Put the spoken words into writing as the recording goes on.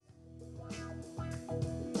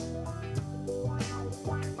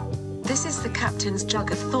This is the Captain's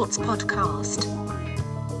Jug of Thoughts podcast.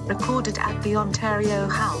 Recorded at the Ontario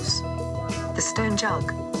House. The Stone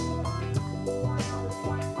Jug.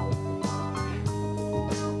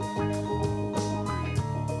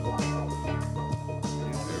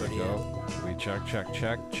 There we go. We check,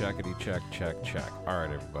 checkity, check. All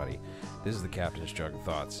right, everybody. This is the Captain's Jug of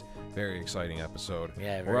Thoughts. Very exciting episode.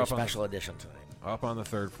 Yeah, We're very up special edition tonight. Up on the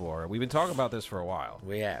third floor. We've been talking about this for a while.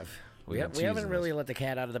 We have. We teasing haven't really this. let the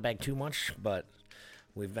cat out of the bag too much, but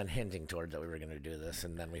we've been hinting toward that we were going to do this,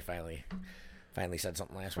 and then we finally said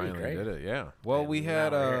something last week, Finally right? did it, yeah. Well, And we now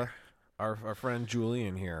had we're here. our friend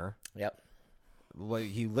Julian here. Yep. Like,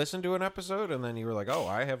 he listened to an episode, and then you were like, oh,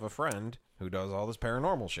 I have a friend who does all this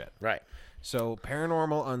paranormal shit. Right. So,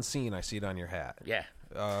 Paranormal Unseen, I see it on your hat. Yeah.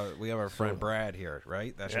 We have our friend Brad here,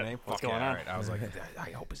 right? That's your Yep. name? What's Fuck going yeah, on? all right. I was like, I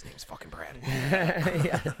hope his name's fucking Brad.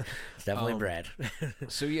 Yeah. It's definitely Brad.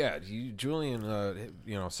 So yeah, Julian,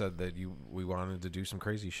 said that we wanted to do some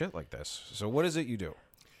crazy shit like this. So what is it you do?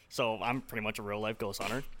 So I'm pretty much a real life ghost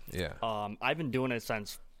hunter. Yeah. I've been doing it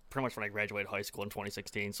since pretty much when I graduated high school in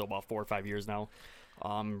 2016, so about 4 or 5 years now.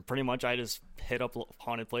 Pretty much I just hit up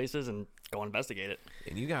haunted places and go investigate it.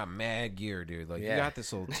 And you got mad gear, dude. Like Yeah. you got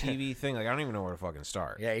this little TV thing. Like I don't even know where to fucking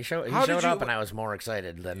start. Yeah, he showed How did up, you- and I was more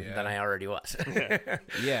excited than I already was.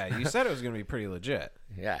 Yeah, you said it was gonna be pretty legit.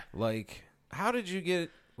 Yeah. Like, how did you get?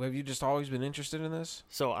 Have you just always been interested in this?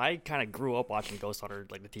 So I kind of grew up watching Ghost Hunter,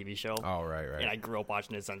 like the TV show. Oh, right. And I grew up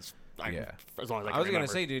watching it since Yeah. as long as I I can was gonna remember.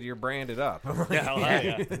 say, dude, you're branded up. Yeah, hell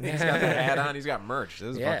yeah. He's got the hat on. He's got merch.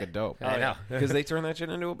 This is Yeah. fucking dope. I know. Because they turn that shit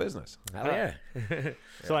into a business. Oh, yeah.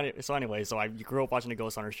 So anyway, I grew up watching the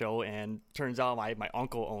Ghost Hunter show, and turns out my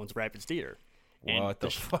uncle owns Rapids Theater. And What the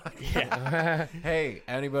fuck? Yeah. Hey,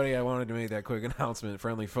 anybody, I wanted to make that quick announcement.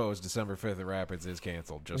 Friendly Foes, December 5th at Rapids is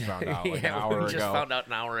canceled. Just found out like an hour we ago. just found out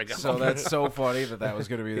an hour ago. So that's so funny that was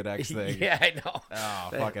going to be the next thing. Yeah, I know. Oh,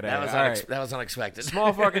 fuck it. That was, All right. that was unexpected.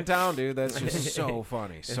 Small fucking town, dude. That's just so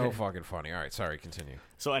funny. So fucking funny. All right, sorry, continue.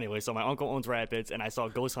 So anyway, my uncle owns Rapids, and I saw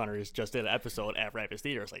Ghost Hunters just did an episode at Rapids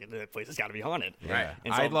Theater. It's like, the place has got to be haunted. Right.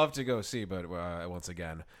 And so, I'd love to go see, but once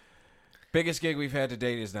again, biggest gig we've had to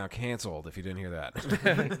date is now canceled, if you didn't hear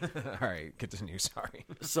that. All right, continue. Sorry.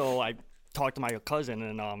 So I talked to my cousin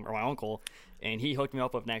and or my uncle, and he hooked me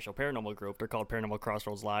up with an actual paranormal group. They're called Paranormal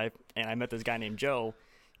Crossroads Live, and I met this guy named Joe,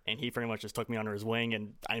 and he pretty much just took me under his wing,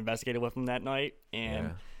 and I investigated with him that night.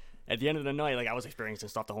 And at the end of the night, like I was experiencing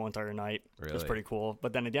stuff the whole entire night. It was Really? pretty cool.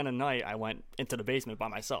 But then at the end of the night, I went into the basement by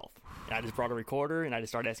myself, and I just brought a recorder, and I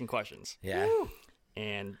just started asking questions. Yeah.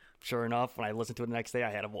 And sure enough, when I listened to it the next day,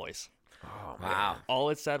 I had a voice. Wow.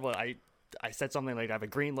 All it said was I said something like, I have a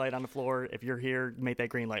green light on the floor. If you're here, make that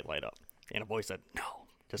green light light up. And a voice said, no.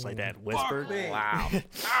 Just like that, whispered. Wow.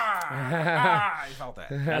 I felt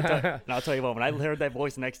that. And I'll tell you what, when I heard that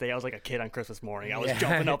voice the next day, I was like a kid on Christmas morning. I was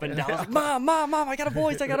jumping up and down. I was like, Mom, I got a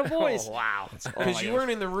voice. I got a voice. Oh, wow. Because you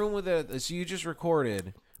weren't in the room with it, so you just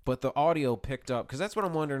recorded, but the audio picked up. Because that's what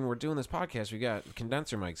I'm wondering. We're doing this podcast. We got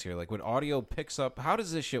condenser mics here. Like, when audio picks up, how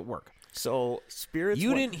does this shit work? So spirits.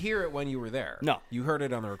 You didn't hear it when you were there. No. You heard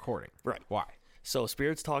it on the recording. Right. Why? So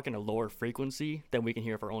spirits talk in a lower frequency than we can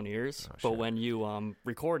hear with our own ears. But when you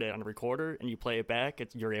record it on a recorder and you play it back,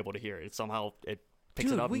 you're able to hear it. Somehow it picks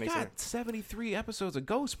Dude, it up. we and makes got it. 73 episodes of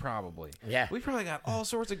Ghost, probably. Yeah. We probably got all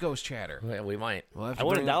sorts of ghost chatter. We might. We'll have I to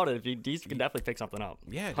wouldn't bring- doubt it. These can definitely pick something up.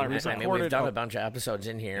 Yeah, dude, 100%. I mean, recorded we've done a- a bunch of episodes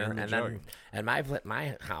in here, in the and jug. then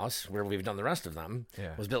my house where we've done the rest of them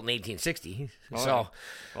Yeah. was built in 1860. Oh, so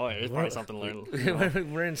Oh, yeah, there's probably something to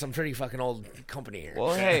learn. we're in some pretty fucking old company here.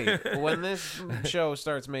 Well, hey, when this show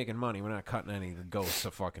starts making money, we're not cutting any of the ghosts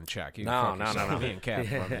a fucking check. You can No, fuck no, yourself. no. Me and Cap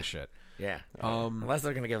run this shit. Yeah. Unless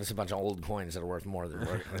they're gonna give us a bunch of old coins that are worth more than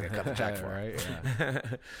we're gonna cut the check for. Right? Yeah.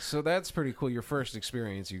 So that's pretty cool. Your first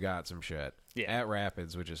experience, you got some shit. Yeah. At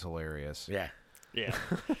Rapids, which is hilarious. Yeah. Yeah.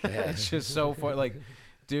 It's just so fun. Like,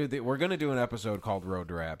 dude, we're gonna do an episode called Road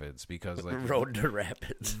to Rapids because like Road to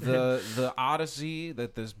Rapids. the odyssey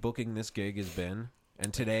that this booking this gig has been.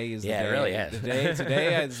 And today is the Yeah, day. it really is.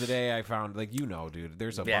 Today is the day I found, like, you know, dude,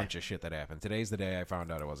 there's a Yeah. bunch of shit that happened. Today's the day I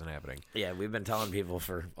found out it wasn't happening. Yeah, we've been telling people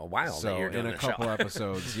for a while that So you're doing in a the couple show.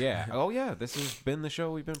 episodes, yeah. Oh yeah, this has been the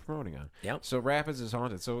show we've been promoting on. Yep. So Rapids is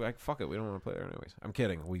haunted. So like, fuck it, we don't want to play there anyways. I'm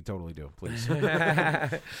kidding. We totally do. Please. All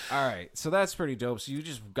right. So that's pretty dope. So you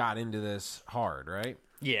just got into this hard, right?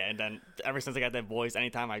 Yeah, and then ever since I got that voice,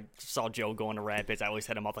 anytime I saw Joe going to Rapids, I always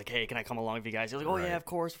hit him up like, hey, can I come along with you guys? He was like, oh, Right. yeah, of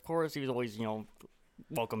course. He was always,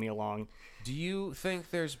 welcome me along. Do you think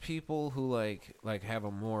there's people who like have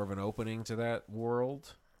a more of an opening to that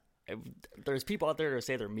world? there's people out there that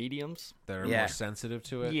say they're mediums. that are Yeah. more sensitive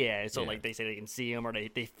to it. Yeah, so like they say they can see them, or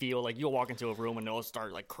they feel like you'll walk into a room and they'll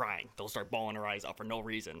start like crying. They'll start bawling their eyes out for no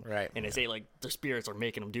reason. Right. And they say like their spirits are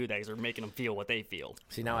making them do that because they're making them feel what they feel.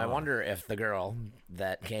 See, now I wonder if the girl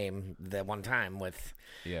that came that one time with,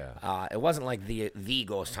 Yeah. it wasn't like the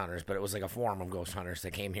ghost hunters, but it was like a form of ghost hunters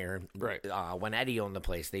that came here. Right. When Eddie owned the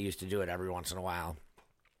place, they used to do it every once in a while.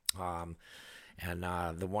 And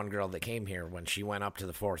the one girl that came here, when she went up to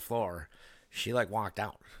the 4th floor, she like walked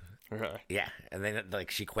out. Right. Yeah, and then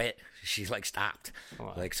like she quit. She like stopped.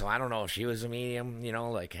 Wow. Like, so I don't know if she was a medium, you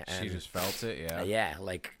know, like She just felt it. Yeah. yeah,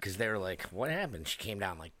 like because they were like, what happened? She came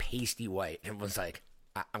down like pasty white and was like,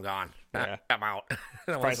 I'm gone. Yeah. I'm out. And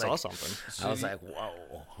I Probably was saw like, something. I was like,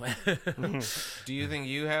 whoa. Do you think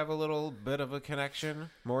you have a little bit of a connection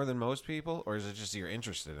more than most people, or is it just you're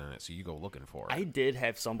interested in it, so you go looking for it? I did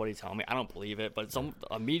have somebody tell me. I don't believe it, but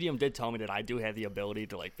a medium did tell me that I do have the ability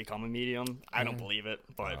to like become a medium. I don't believe it,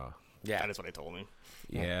 but Yeah. that is what they told me.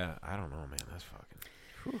 Yeah, I don't know, man. That's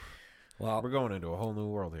fucking. Well, We're going into a whole new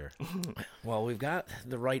world here. well, we've got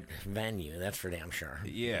the right venue. That's for damn sure.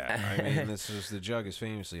 Yeah, I mean, the Jug is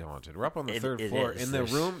famously haunted. We're up on the It- 3rd it floor is. in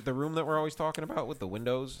There's- the room that we're always talking about with the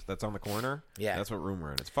windows that's on the corner. Yeah. that's what room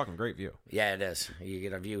we're in. It's a fucking great view. Yeah, it is. You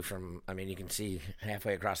get a view from. I mean, you can see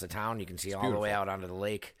halfway across the town. You can see all the way beautiful. out onto the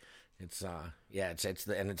lake. It's it's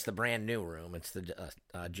the brand new room. It's the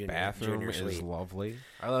junior Bathroom is suite. lovely.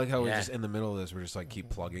 I like how we Yeah. just in the middle of this we're just like keep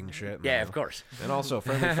plugging shit. Yeah, man. of course. And also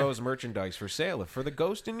Friendly Foes merchandise for sale for the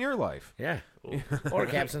ghost in your life. Yeah, or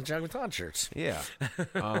Captain Jug with Todd shirts. Yeah.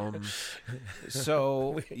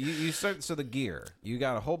 So you start. So the gear. You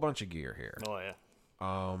got a whole bunch of gear here. Oh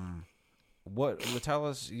yeah. What? Tell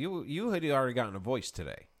us. You had already gotten a voice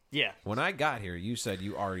today. Yeah. When I got here, you said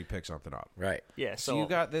you already picked something up. Right. Yeah. So you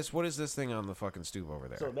got this. What is this thing on the fucking stoop over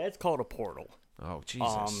there? So that's called a portal. Oh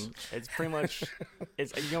Jesus. It's pretty much.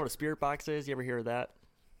 It's you know what a spirit box is. You ever hear of that?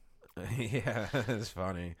 Yeah, it's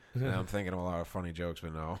funny. Now I'm thinking of a lot of funny jokes,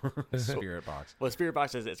 but no. Spirit box. Well, a spirit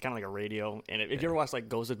box is it's kind of like a radio, and if you ever watch like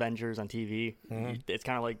Ghost Adventures on TV, it's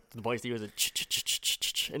kind of like the voice you use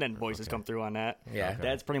is and then voices come through on that. Yeah. Okay.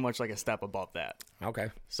 That's pretty much like a step above that. Okay.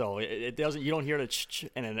 So it doesn't. You don't hear the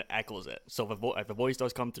and then it echoes it. So if the voice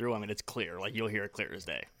does come through, I mean it's clear. Like you'll hear it clear as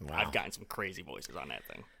day. Wow. I've gotten some crazy voices on that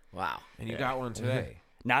thing. Wow. And you got one today.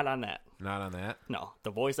 Not on that. Not on that. No,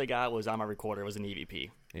 the voice I got was on my recorder. It was an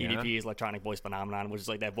EVP. Yeah. EVP is electronic voice phenomenon, which is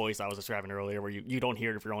like that voice I was describing earlier, where you don't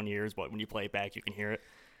hear it with your own ears, but when you play it back, you can hear it.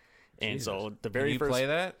 And so the Can very you first, play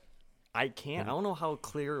that? I can't. I don't know how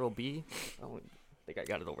clear it'll be. I don't think I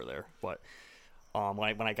got it over there, but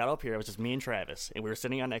when I got up here, it was just me and Travis, and we were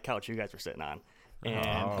sitting on that couch you guys were sitting on. And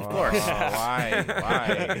Of course. Why?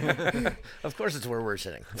 Of course, it's where we're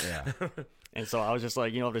sitting. Yeah. And so I was just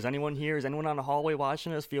like, if there's anyone here, is anyone on the hallway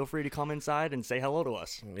watching us, feel free to come inside and say hello to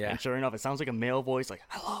us. Yeah. And sure enough, it sounds like a male voice, like,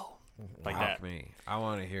 hello. Like Fuck that. me. I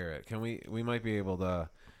want to hear it. Can we? We might be able to.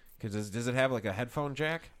 Cause does it have like a headphone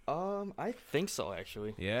jack? I think so,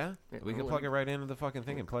 actually. Yeah. We can plug it right into the fucking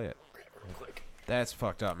thing and play it. Quick. That's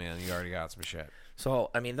fucked up, man. You already got some shit.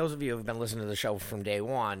 So, I mean, those of you who have been listening to the show from day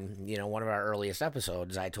one, one of our earliest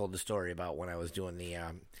episodes, I told the story about when I was doing the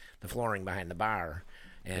flooring behind the bar,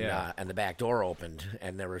 and Yeah. and the back door opened,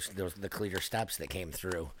 and there was the clear steps that came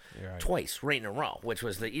through You're right. twice, right in a row, which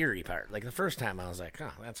was the eerie part. Like the first time, I was like,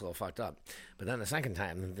 "Oh, that's a little fucked up," but then the second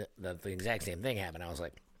time, the exact same thing happened. I was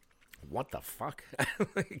like, "What the fuck?"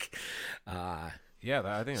 like, Yeah,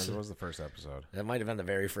 I think that was the first episode. that might have been the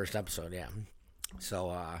very first episode, yeah. So,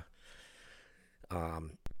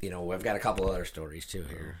 we've got a couple other stories too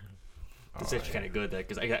here. It's actually kind of good that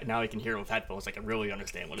because now I can hear it with headphones. I can really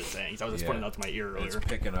understand what it's saying. So I was just Yeah. putting it up to my ear It's earlier.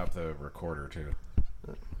 picking up the recorder too.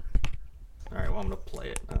 All right, well I'm gonna play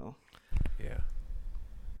it now. Yeah.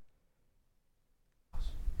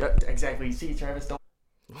 Yep, exactly. You see, Travis, don't.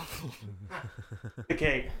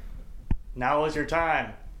 Okay, now is your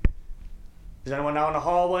time. Is anyone out in the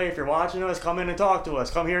hallway? If you're watching us, come in and talk to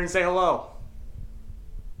us. Come here and say hello.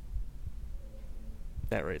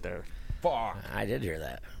 That right there. Fuck. I did hear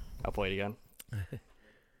that. I'll play it again.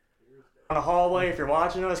 On the hallway, if you're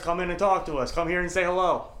watching us, come in and talk to us. Come here and say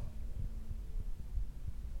hello.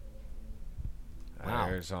 I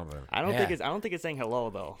heard something. I don't Yeah. think it's saying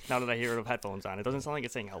hello though. Now that I hear it with headphones on, it doesn't sound like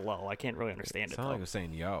it's saying hello. I can't really understand It it sounded though. like it was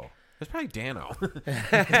saying yo. It's probably Dano.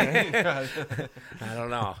 I don't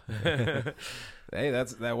know. Hey,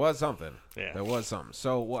 that was something. Yeah. That was something.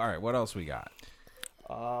 So, all right, what else we got?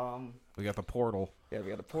 We got the portal. Yeah, we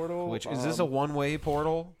got a portal. Which is this a one-way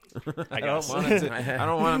portal? I I don't guess. want it to, I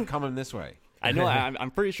don't want him coming this way. I know.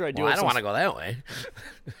 I'm pretty sure I do. Well, I have don't some- want to go that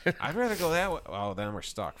way. I'd rather go that way. Oh, then we're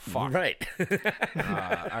stuck. Fuck. Right. All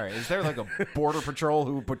right. Is there like a border patrol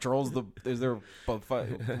who patrols the? Is there?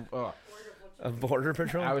 A border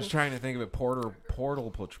patrol? I was trying to think of it. Portal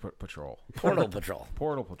patrol. Portal patrol.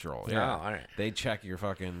 Portal patrol. Yeah. Oh, all right. They check your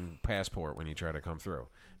fucking passport when you try to come through.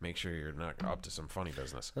 Make sure you're not up to some funny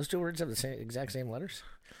business. Those two words have the exact same letters?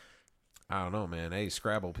 I don't know, man. Hey,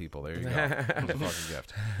 Scrabble people. There you go. That was a fucking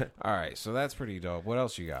gift. All right. So that's pretty dope. What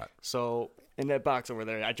else you got? So in that box over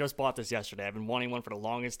there, I just bought this yesterday. I've been wanting one for the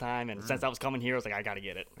longest time, and since I was coming here, I was like, I gotta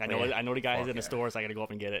get it. I know the guy is in the store, so I gotta go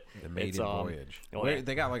up and get it. The Maiden Voyage. Oh, Wait, yeah.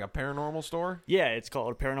 they got like a paranormal store? Yeah, it's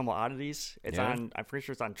called Paranormal Oddities. It's Yeah? on. I'm pretty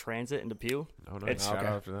sure it's on Transit in Depew. Oh, nice. It's Shout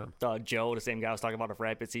out to them. Joe, the same guy I was talking about of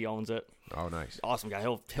Rapids. He owns it. Oh, nice. Awesome guy.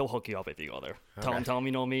 He'll hook you up if you go there. Tell him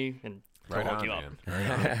you know me, and he'll Right hook on, you up. man.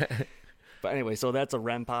 Right on. But anyway, so that's a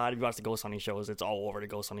REM pod. If you watch the Ghost Hunting shows, it's all over the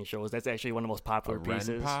Ghost Hunting shows. That's actually one of the most popular A REM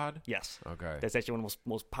pieces. pod? Yes. Okay. That's actually one of the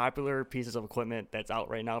most popular pieces of equipment that's out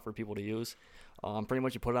right now for people to use. Pretty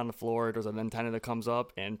much you put it on the floor, there's an antenna that comes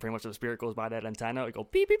up, and pretty much the spirit goes by that antenna. It go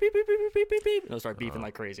beep, beep, beep, beep, beep, beep, beep, beep, beep, and it'll start beeping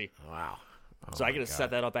like crazy. Wow. So I can just set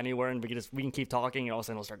that up anywhere, and we can keep talking, and all of a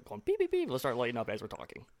sudden it'll start going beep, beep, beep. It'll start lighting up as we're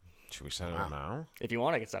talking. Should we set it up now? If you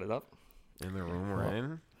want, I can set it up. In the room we're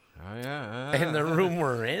in? Oh, yeah. In the room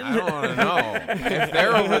we're in? I don't want to know. If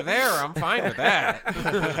they're over there, I'm fine with that.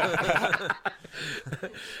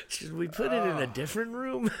 Should we put it in a different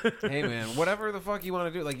room? Hey, man, whatever the fuck you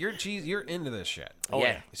want to do. Like, you're into this shit. Oh,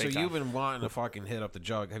 yeah. So Big time. you've been wanting to fucking hit up the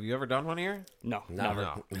jug. Have you ever done one here? No. Never.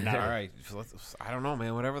 No. All right. I don't know,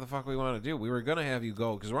 man. Whatever the fuck we want to do. We were going to have you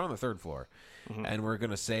go, because we're on the third floor. And we're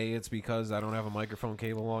going to say it's because I don't have a microphone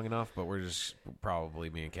cable long enough, but we're just probably,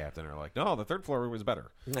 me and Captain are like, no, the third floor was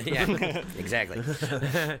better. Yeah, exactly.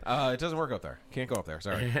 It doesn't work up there. Can't go up there.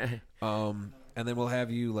 Sorry. And then we'll have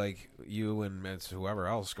you, like, you and it's whoever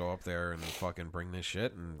else go up there and fucking bring this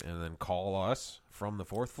shit and then call us from the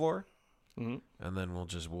fourth floor. And then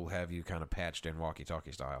we'll have you kind of patched in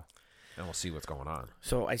walkie-talkie style. And we'll see what's going on.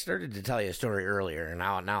 So I started to tell you a story earlier, and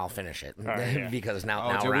now I'll finish it right, yeah. because now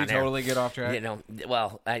Oh, did we're we on air. totally get off track? You know,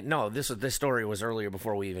 well, no, this story was earlier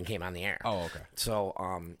before we even came on the air. Oh, okay. So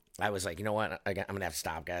I was like, you know what, I'm gonna have to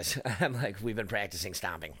stop, guys. I'm like, we've been practicing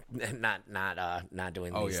stomping, not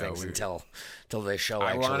doing these things until the show I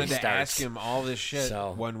actually wanted to starts. ask him all this shit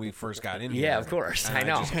So- when we first got in here. Yeah, of course. And I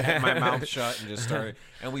know. just kept my mouth shut and just started.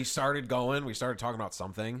 And we started going. We started talking about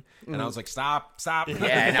something. And I was like, stop.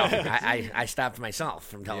 Yeah, I know. I stopped myself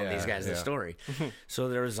from telling Yeah, these guys yeah. the story. So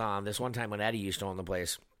there was this one time when Eddie used to own the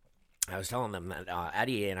place. I was telling them that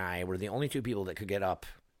Eddie and I were the only two people that could get up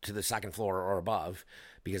to the second floor or above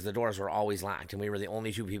because the doors were always locked, and we were the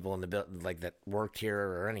only two people in the that worked here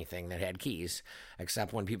or anything that had keys.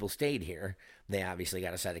 Except when people stayed here, they obviously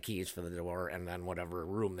got a set of keys for the door and then whatever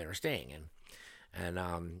room they were staying in.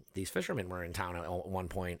 And these fishermen were in town at one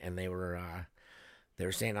point, and they were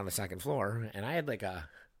staying on the second floor, and I had like a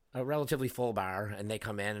relatively full bar, and they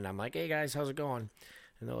come in, and I'm like, hey guys, how's it going?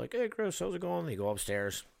 And they're like, hey Chris, how's it going? They go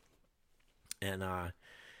upstairs, and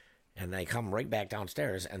they come right back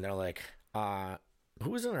downstairs, and they're like,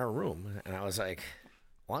 who's in our room? And I was like,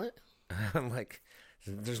 what? I'm like,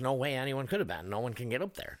 there's no way anyone could have been. No one can get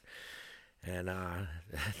up there. And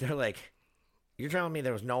they're like, you're telling me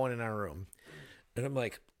there was no one in our room? And I'm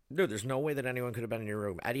like, dude, there's no way that anyone could have been in your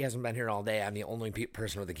room. Eddie hasn't been here all day. I'm the only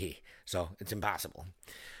person with the key, so it's impossible.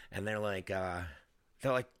 And they're like,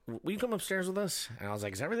 will you come upstairs with us? And I was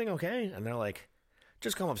like, is everything okay? And they're like,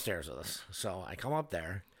 just come upstairs with us. So I come up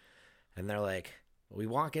there, and they're like, we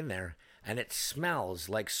walk in there, and it smells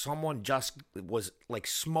like someone just was like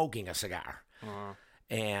smoking a cigar.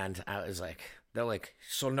 And I was like, they're like,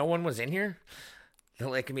 so no one was in here? They're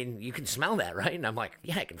like, I mean, you can smell that, right? And I'm like,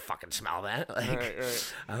 yeah, I can fucking smell that. Like,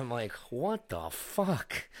 Right. I'm like, what the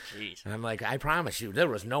fuck? Jeez. And I'm like, I promise you, there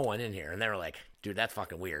was no one in here. And they were like, dude, that's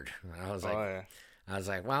fucking weird. And I was like, Oh,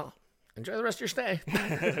 yeah. well, enjoy the rest of your stay.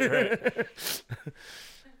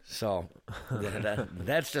 So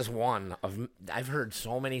that's just one of. I've heard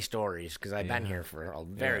so many stories because I've been here for a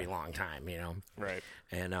very long time, you know. Right.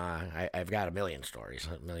 And I've got a million stories,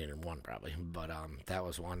 1,000,001 probably, but that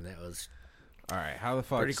was one that was All right. How the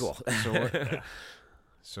fuck? pretty cool.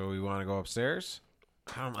 So we want to go upstairs?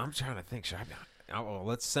 I'm trying to think. Should well,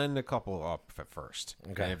 let's send a couple up at first.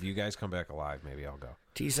 Okay. And if you guys come back alive, maybe I'll go.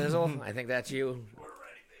 T-Sizzle, I think that's you.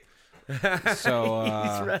 So,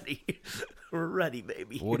 He's ready. We're ready,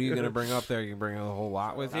 baby. what are you going to bring up there? You can bring a whole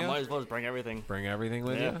lot with I you? might as well just bring everything. Bring everything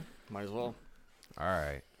with Yeah. you? Might as well. All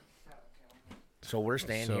right. So we're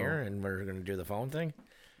staying So- here, and we're going to do the phone thing?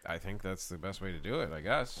 I think that's the best way to do it, I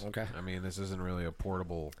guess. Okay. I mean, this isn't really a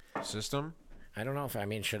portable system. I don't know if, I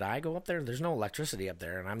mean, should I go up there? There's no electricity up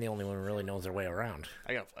there, and I'm the only one who really knows their way around.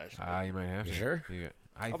 I got a flash. You might have to. You sure?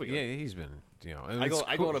 I'll be good. Yeah, he's been, you know. I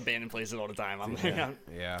go to abandoned places all the time.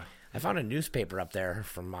 Yeah. I found a newspaper up there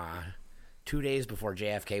from 2 days before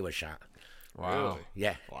JFK was shot. Wow. Really?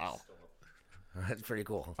 Yeah. Wow. That's pretty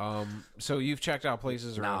cool. So you've checked out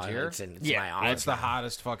places around here? It's Yeah. my office. What's the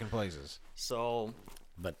hottest fucking places? So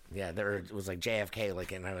But yeah, there it was like JFK,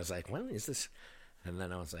 like, and I was like, "When is this?" And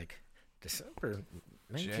then I was like, "December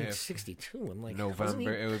 1962." I'm like, wasn't he-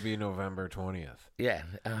 November. It would be November 20th. Yeah,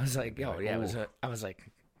 I was like, "Yo, Like, yeah." ooh. I was like,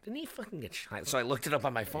 "Didn't he fucking get shot?" So I looked it up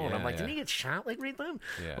on my phone. I'm Yeah, like, "Didn't yeah. he get shot like right then?"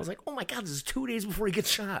 Yeah. I was like, "Oh my god, this is 2 days before he gets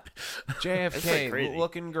shot." JFK crazy.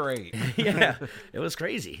 looking great. Yeah, it was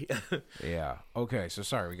crazy. Yeah. Okay. So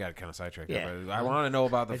sorry, we got kind of sidetracked. Yeah. There, but I want to know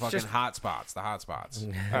about the It's fucking just- hot spots. The hot spots.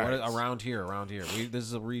 What is, around here. This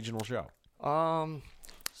is a regional show.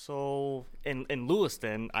 So in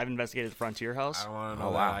Lewiston, I've investigated the Frontier House. I don't want to know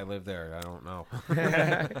Oh, that. wow. I live there. I don't know.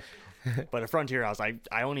 But a Frontier House, I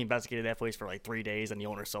only investigated that place for like 3 days, and the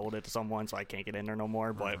owner sold it to someone, so I can't get in there no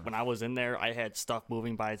more. But when I was in there, I had stuff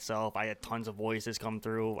moving by itself. I had tons of voices come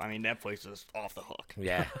through. I mean, that place was off the hook.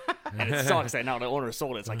 Yeah, And it sucks that now the owner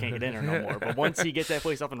sold it, so I can't get in there no more. But once he gets that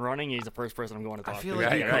place up and running, he's the first person I'm going to talk I feel to.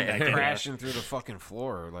 like you Right, come right. back crashing through the fucking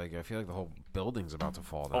floor. Like I feel like the whole building's about to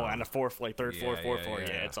fall down. Oh, on the fourth, like third floor, Yeah, fourth yeah, floor. yeah.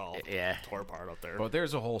 Yeah, it's all Yeah. tore apart up there. But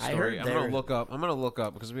there's a whole I story. heard I'm gonna there- look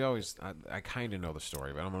up because we always. I kind of know the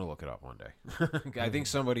story, but I'm gonna look it up one day. I think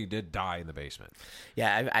somebody did die in the basement.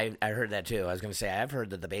 yeah. I heard that too. I was gonna say I've heard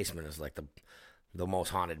that the basement is like the most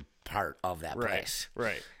haunted part of that place.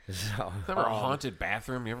 Right. So Remember a haunted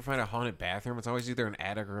bathroom? You ever find a haunted bathroom? It's always either an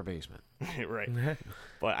attic or a basement. Right.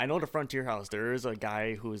 But I know the Frontier House, there is a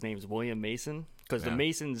guy whose name's William Mason. Because the Yeah.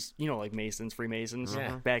 Masons, you know, like Masons, Freemasons,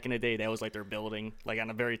 Yeah. back in the day, that was like their building. Like on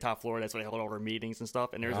the very top floor, that's where they held all their meetings and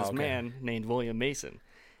stuff. And there's this okay. man named William Mason.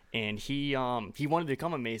 And he wanted to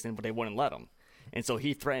become a Mason, but they wouldn't let him. And so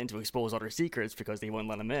he threatened to expose other secrets because they wouldn't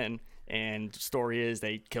let him in. And story is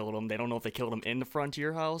they killed him. They don't know if they killed him in the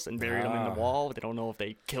Frontier House and buried him in the wall. They don't know if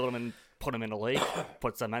they killed him and put him in the lake,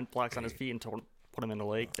 put cement blocks on his feet and put him in the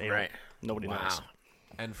lake. right. Nobody Wow. knows.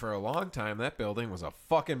 And for a long time, that building was a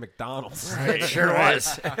fucking McDonald's. It sure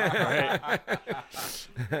was.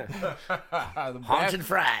 The Haunted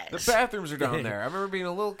fries. The bathrooms are down there. I remember being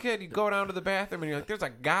a little kid. You'd go down to the bathroom and you're like, "There's a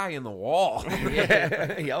guy in the wall."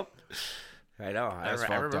 Yeah. Yep. I know. I That's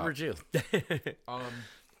remember fucked too.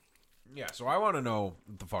 Yeah. So I want to know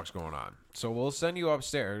what the fuck's going on. So we'll send you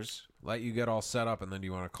upstairs, let you get all set up, and then do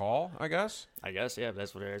you want to call? I guess. I guess, yeah,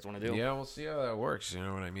 that's what you guys want to do. Yeah, we'll see how that works. You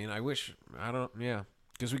know what I mean? Yeah,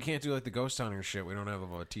 because we can't do like the ghost hunter shit. We don't have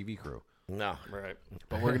a TV crew, No. Right.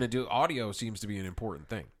 but we're gonna do audio. Seems to be an important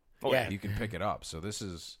thing. Oh, yeah. You can pick it up. So this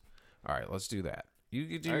is all right. Let's do that.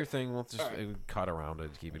 You do your thing. We'll just cut around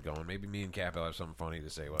it, keep it going. Maybe me and Cap will have something funny to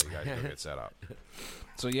say while you guys go get set up.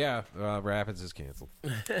 So yeah, Rapids is canceled.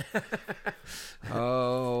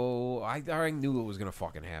 Oh, I knew it was gonna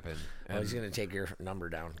fucking happen. I was going to take your number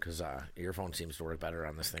down because your phone seems to work better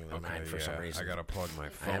on this thing than mine for some reason. I gotta plug my I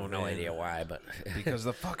phone. have no in idea why, but because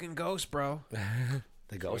the fucking ghost, bro.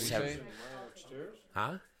 the ghosts you have. say? Upstairs? Huh?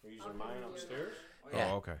 Are you using mine upstairs?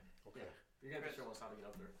 Yeah. Oh, okay. You're going to show us how to get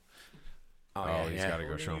up there. Oh, He's yeah. got to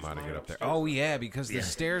go show him how to get up there. Oh yeah, because the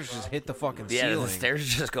stairs just hit the fucking Yeah, ceiling. the stairs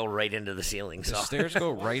just go right into the ceiling. The So stairs go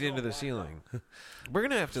right into the ceiling. We're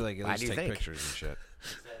gonna have to like at Why least do you take think? pictures and shit.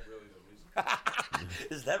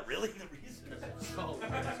 is that really the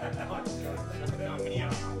reason?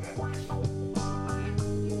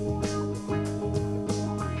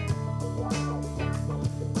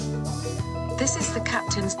 This is the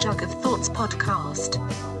Captain's Jug of Thoughts podcast.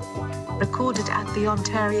 Recorded at the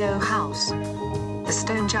Ontario House. The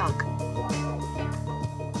Stone Jug.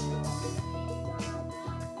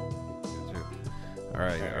 All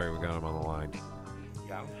right, we got him on the line.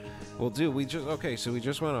 Well, dude, so we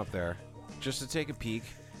just went up there just to take a peek.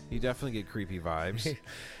 You definitely get creepy vibes.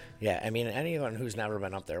 Yeah, I mean, anyone who's never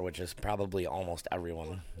been up there, which is probably almost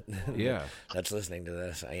everyone Yeah. that's listening to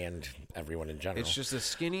this, and everyone in general. It's just a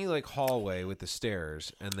skinny like hallway with the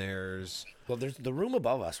stairs, and there's Well, there's the room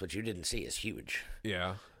above us, which you didn't see, is huge.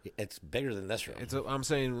 yeah. It's bigger than this room. I'm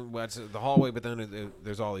saying it's the hallway, but then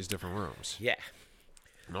there's all these different rooms. Yeah.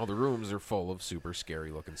 And all the rooms are full of super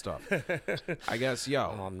scary looking stuff. I guess,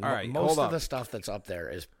 all right, most hold of up. the stuff that's up there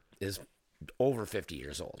is over 50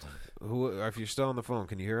 years old. If you're still on the phone,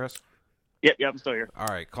 can you hear us? Yep, I'm still here. All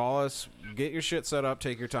right, call us, get your shit set up,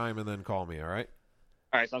 take your time, and then call me, all right?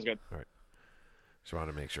 All right, sounds good. Just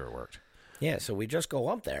wanted to make sure it worked. Yeah, so we just go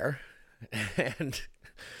up there, and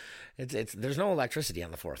it's there's no electricity on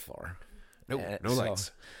the fourth floor. No So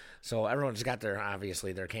lights. So everyone's got their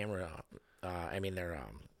camera, their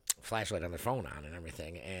flashlight on their phone on and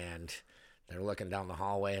everything, and they're looking down the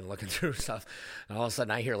hallway and looking through stuff, and all of a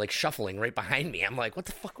sudden I hear like shuffling right behind me. I'm like, what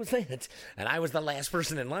the fuck was that? And I was the last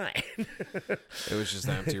person in line. It was just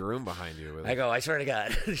an empty room behind you. I go, I swear to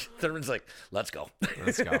God. Thurman's like, let's go.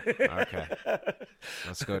 Let's go. Okay.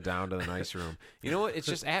 Let's go down to the nice room. You know what? It's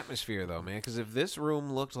just atmosphere, though, man. Because if this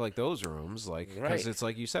room looked like those rooms, because Right. it's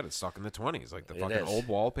like you said, it's stuck in the 20s. Like the It fucking is. old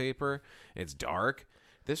wallpaper. It's dark.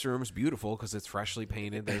 This room's beautiful because it's freshly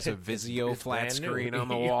painted. There's a Vizio It's flat brand new. screen on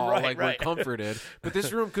the wall. Right, like, right. we're comforted. But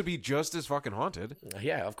this room could be just as fucking haunted.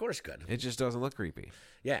 Yeah, of course, good. It just doesn't look creepy.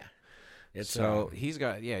 Yeah. It's So he's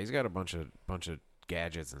got a bunch of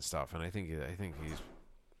gadgets and stuff, and I think he's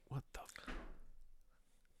what the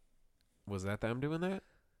was that them doing that?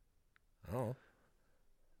 oh.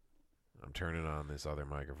 I'm turning on this other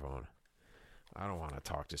microphone. I don't want to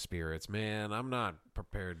talk to spirits, man. I'm not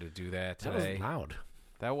prepared to do that That today. was loud.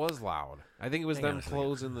 That was loud. I think it was Hang on them a second.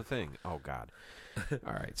 closing the thing. Oh God!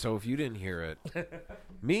 All right. So if you didn't hear it,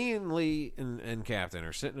 me and Lee and Captain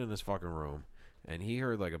are sitting in this fucking room, and he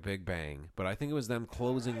heard like a big bang. But I think it was them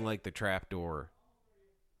closing like the trap door.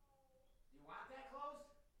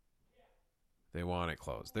 They want it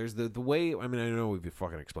closed. There's the way. I mean, I know we've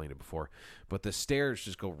fucking explained it before, but the stairs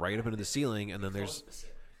just go right up into the ceiling, and then there's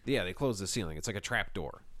they close the ceiling. It's like a trap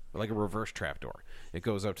door, like a reverse trap door. It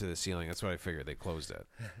goes up to the ceiling. That's what I figured. They closed it.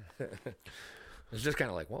 It's just kind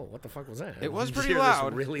of like, whoa, what the fuck was that? It was You pretty hear this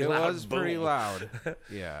loud. Really it loud was pretty boom. loud.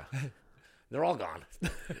 Yeah. They're all gone.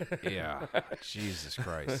 Yeah. Jesus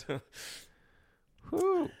Christ.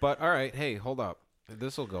 Whew. But all right. Hey, hold up.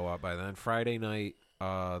 This will go up by then. Friday night,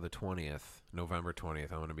 the 20th, November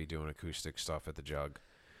 20th. I'm going to be doing acoustic stuff at the Jug.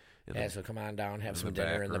 In Yeah, the- so come on down, have in some the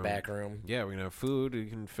dinner back in the room. back room. Yeah, we're going to have food. You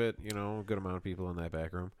can fit, a good amount of people in that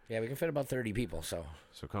back room. Yeah, we can fit about 30 people, so.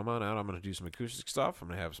 So come on out. I'm going to do some acoustic stuff. I'm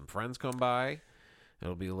going to have some friends come by.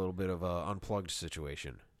 It'll be a little bit of an unplugged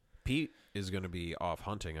situation. Pete is going to be off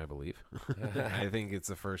hunting, I believe. I think it's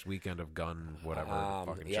the first weekend of gun, whatever,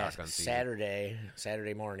 fucking Yeah, shotgun season.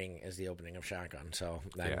 Saturday morning is the opening of Shotgun, so.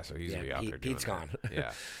 Yeah, so he's going to be out there doing Pete's that. gone. Yeah.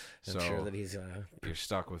 I'm So sure that he's you're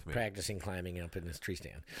stuck with me. practicing climbing up in his tree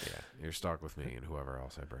stand. Yeah, you're stuck with me and whoever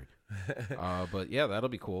else I bring. But yeah, that'll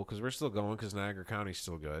be cool because we're still going because Niagara County's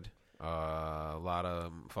still good. A lot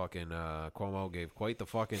of fucking Cuomo gave quite the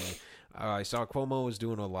fucking. I saw Cuomo was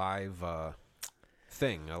doing a live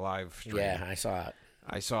thing, a live stream. Yeah, I saw it.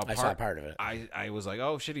 I saw part of it. I was like,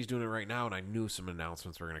 oh shit, he's doing it right now, and I knew some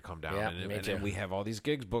announcements were gonna come down. Yeah, and, me and, too. and we have all these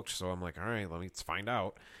gigs booked, so I'm like, all right, let's find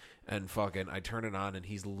out. And fucking, I turn it on, and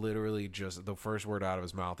he's literally just the first word out of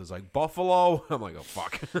his mouth is like Buffalo. I'm like, oh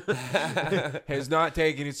fuck, has not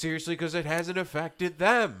taken it seriously because it hasn't affected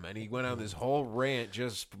them. And he went on this whole rant,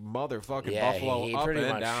 just motherfucking Yeah, Buffalo he up pretty and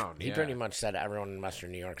much, down. He pretty much said everyone in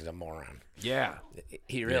Western New York is a moron. Yeah.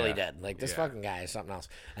 He really Yeah. did. Like, this Yeah. fucking guy is something else.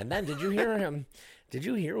 And then, did you hear him? Did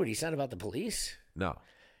you hear what he said about the police? No.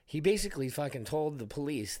 He basically fucking told the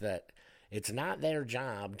police that it's not their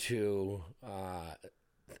job to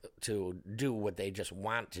do what they just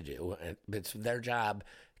want to do. It's their job,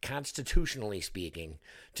 constitutionally speaking,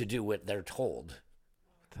 to do what they're told.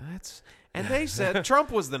 And they said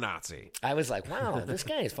Trump was the Nazi. I was like, wow, this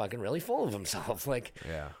guy is fucking really full of himself. Like,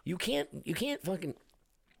 Yeah. you can't fucking.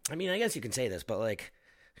 I mean, I guess you can say this, but like,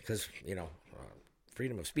 because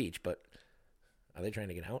freedom of speech. But are they trying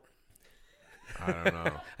to get out? I don't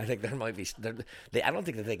know. I think there might be. I don't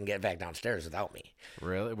think that they can get back downstairs without me.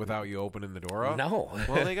 Really? Without you opening the door up? No.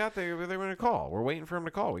 Well, they were going to call. We're waiting for him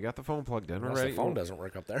to call. We got the phone plugged in. We're Unless ready. the phone doesn't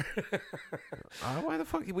work up there. Why the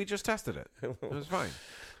fuck? We just tested it. It was fine.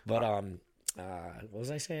 But what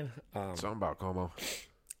was I saying? Something about Como.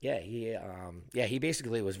 Yeah, he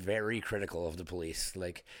basically was very critical of the police.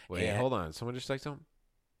 Like, Wait, and- hold on. Someone just say something.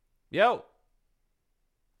 Yo,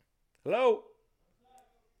 hello.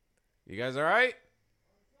 you guys all right?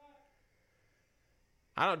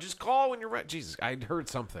 I don't. Just call when you're ready. Jesus, I heard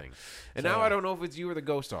something, and now I don't know if it's you or the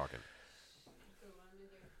ghost talking.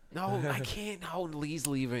 No, I can't. No, Lee's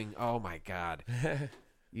leaving. Oh my God.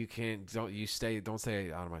 You can't. Don't you stay? Don't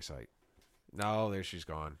stay out of my sight. No, there she's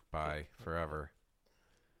gone. Bye forever.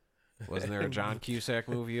 Wasn't there a John Cusack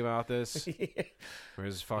movie about this? Where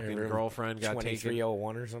his fucking Room girlfriend got taken?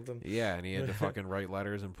 2301 or something. Yeah, and he had to fucking write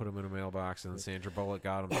letters and put them in a mailbox, and then Sandra Bullock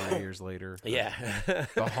got him 3 years later. Yeah.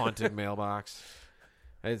 The haunted mailbox.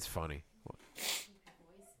 It's funny.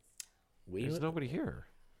 There's nobody here.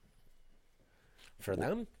 For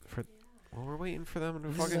them? Well, we're waiting for them to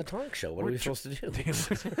This is a fucking. talk show. What are we supposed to do?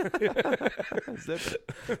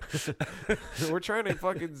 We're trying to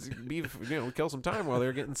fucking kill some time while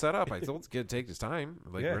they're getting set up. I told kid take his time.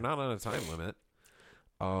 Like we're not on a time limit.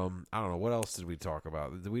 I don't know what else did we talk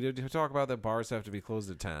about. Did we talk about that bars have to be closed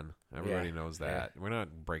at 10? Everybody knows that. We're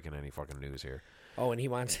not breaking any fucking news here. Oh, and he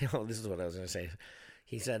wants. Oh, this is what I was going to say.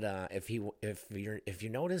 He said if you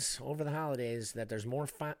notice over the holidays that there's more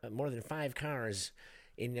than 5 cars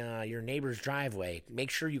in your neighbor's driveway,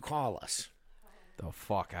 make sure you call us. The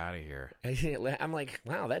fuck out of here. I'm like,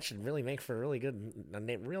 wow, that should really make for a really good,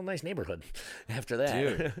 real nice neighborhood after that.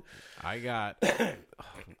 Dude,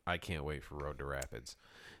 I can't wait for Road to Rapids.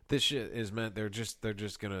 This shit is meant, they're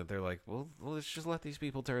like, well, let's just let these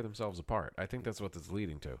people tear themselves apart. I think that's what this is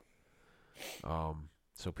leading to.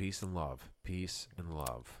 So peace and love. Peace and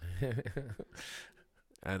love.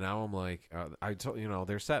 And now I'm like,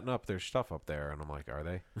 they're setting up their stuff up there, and I'm like, are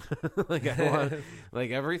they? Like, I want,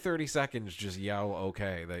 like every 30 seconds, just yell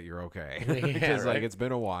 "okay" that you're okay, because like it's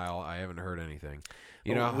been a while, I haven't heard anything.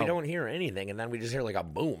 You know, we don't hear anything, and then we just hear like a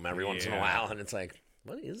boom every once in a while, and it's like,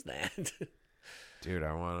 what is that? Dude,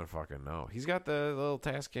 I want to fucking know. He's got the little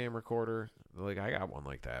task cam recorder. Like, I got one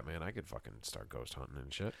like that, man. I could fucking start ghost hunting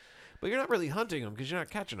and shit. But you're not really hunting them because you're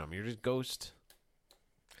not catching them. You're just ghost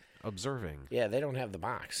observing. Yeah, they don't have the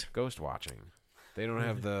box. Ghost watching. They don't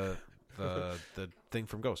have the thing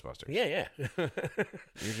from Ghostbusters. Yeah.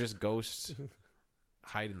 You're just ghost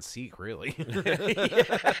hide and seek, really.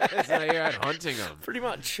 It's not, you're not hunting them. Pretty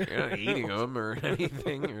much. You're not eating them or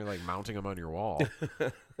anything. You're like mounting them on your wall.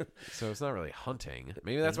 So it's not really hunting.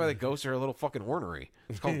 Maybe that's why the ghosts are a little fucking ornery.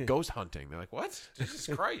 It's called ghost hunting. They're like, what? Jesus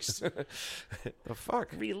Christ. The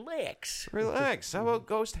fuck? Relax. How about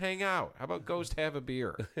ghost hang out? How about ghost have a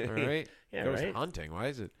beer? All right? Yeah, ghost right. hunting. Why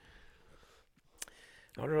is it?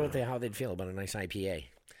 I wonder how they'd feel about a nice IPA.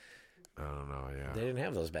 I don't know, yeah. They didn't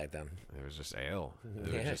have those back then. It was just ale.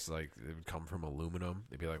 It was just like, it would come from aluminum.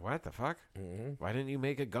 They'd be like, what the fuck? Mm-hmm. Why didn't you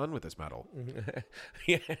make a gun with this metal?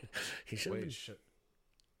 Yeah. He should Wait, shit.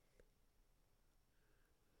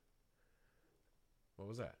 What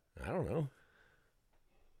was that? I don't know.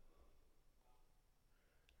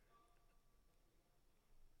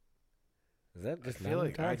 Is that just I feel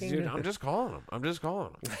like, dude, I'm just calling them.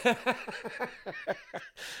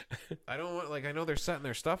 I don't want, like, I know they're setting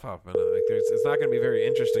their stuff up, and like, it's not going to be very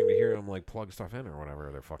interesting to hear them like plug stuff in or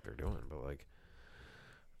whatever the fuck they're doing. But like,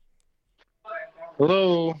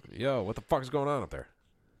 Hello. yo, what the fuck is going on up there?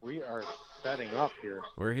 We are setting up here.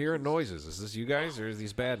 We're hearing noises. Is this you guys, or is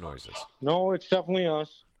these bad noises? No, it's definitely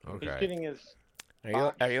us. He's Okay. getting his.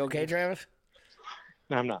 Are you okay, Travis?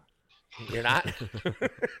 No, I'm not. You're not?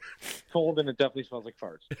 Cold and it definitely smells like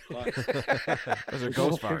farts. But Those are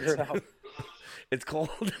ghost we'll figure it farts. out. It's cold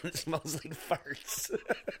and it smells like farts.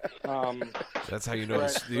 That's how you know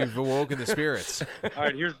you've awoken the spirits. All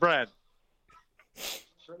right, here's Brad.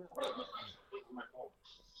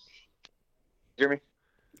 Hear me?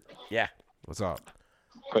 Yeah. What's up?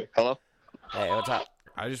 Wait, hello? Hey, what's up?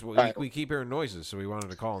 We keep hearing noises, so we wanted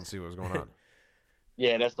to call and see what was going on.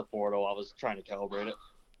 Yeah, that's the portal. I was trying to calibrate it.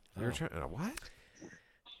 You were trying. What?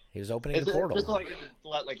 He was opening the portal. Just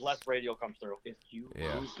like less radio comes through. If you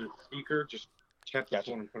lose the speaker, just check that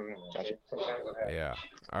one and put it on. Gotcha. Yeah.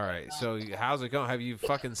 All right. So how's it going? Have you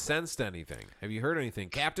fucking sensed anything? Have you heard anything?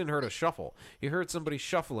 Captain heard a shuffle. He heard somebody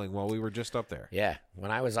shuffling while we were just up there. Yeah.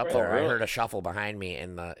 When I was up there, I heard a shuffle behind me.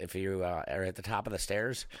 And if you are at the top of the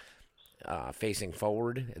stairs, facing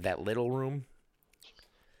forward, that little room,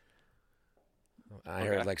 I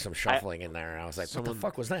heard like some shuffling in there. I was like, what the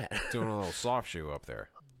fuck was that? Doing a little soft shoe up there.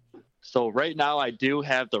 So right now I do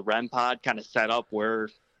have the REM pod kind of set up where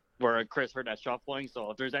Chris heard that shuffling.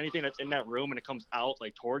 So if there's anything that's in that room and it comes out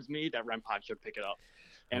like towards me, that REM pod should pick it up.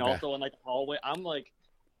 And also in like the hallway, I'm like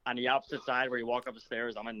on the opposite side where you walk up the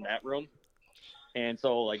stairs. I'm in that room. And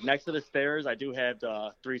so like next to the stairs, I do have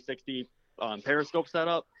the 360 periscope set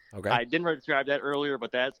up. Okay. I didn't describe that earlier,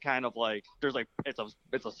 but that's kind of like there's like it's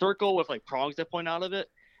a circle with like prongs that point out of it,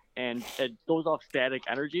 and it goes off static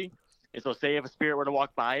energy. And so, say if a spirit were to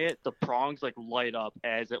walk by it, the prongs like light up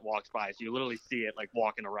as it walks by, so you literally see it like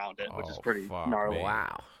walking around it, which is pretty gnarly. Me.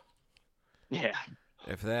 Wow. Yeah.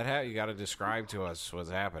 If that you got to describe to us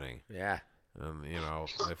what's happening. Yeah.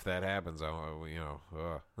 If that happens,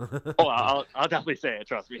 Oh, I'll definitely say it.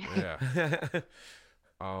 Trust me. Yeah.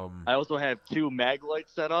 I also have 2 mag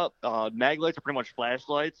lights set up. Mag lights are pretty much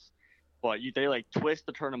flashlights, but they like twist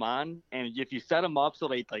to turn them on. And if you set them up so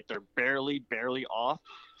they're barely off,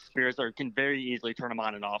 spirits can very easily turn them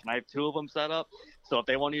on and off. And I have 2 of them set up, so if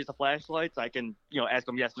they want to use the flashlights, I can ask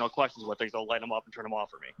them yes no questions with things. They'll light them up and turn them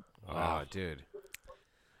off for me. Oh, dude.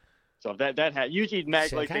 So that usually mag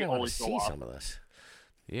See, I like they kind of want always to go see off. some of this.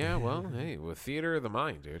 Yeah, well, hey, with theater of the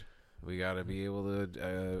mind, dude, we got to be able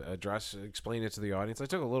to explain it to the audience. I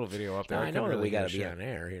took a little video up there. I know that we got to be shit. on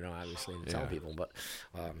air, obviously to tell Yeah. people, but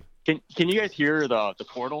Can you guys hear the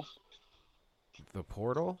portal? The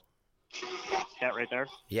portal? That right there.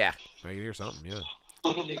 yeah. I can hear something, yeah.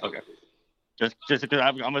 Okay. Just because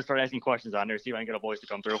I'm gonna start asking questions on there, see if I can get a voice to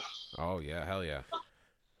come through. Oh, yeah, hell yeah.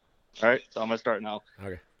 All right, so I'm gonna start now.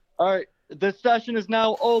 Okay. All right, this session is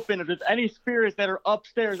now open. If there's any spirits that are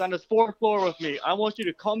upstairs on this 4th floor with me, I want you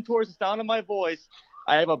to come towards the sound of my voice.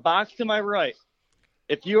 I have a box to my right.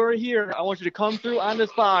 If you are here, I want you to come through on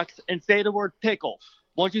this box and say the word pickle.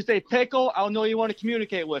 Once you say pickle, I'll know you want to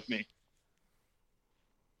communicate with me.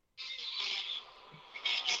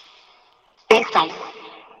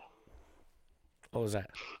 What was that?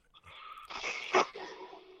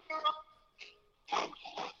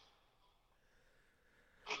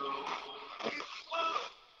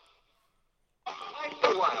 I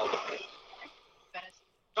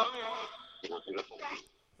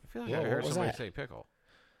feel like Whoa, I what heard was somebody that? say pickle.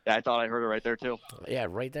 Yeah, I thought I heard it right there too. Yeah,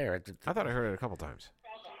 right there. I thought I heard it a couple times.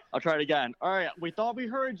 I'll try it again. All right, we thought we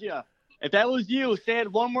heard you. If that was you, say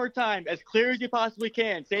it one more time, as clear as you possibly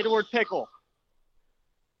can. Say the word pickle.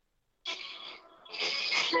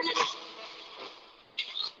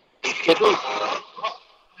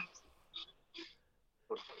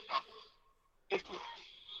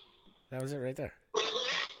 That was it right there.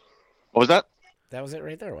 What was that? That was it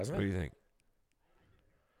right there, wasn't What it? do you think?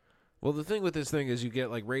 Well, the thing with this thing is you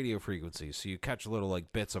get like radio frequencies, so you catch little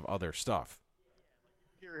like bits of other stuff.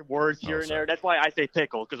 Hear words here and sorry. there. That's why I say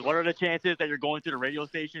pickle, because what are the chances that you're going through the radio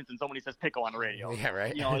stations and somebody says pickle on the radio? Yeah,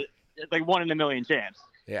 right. You know, it's like 1 in a million chance.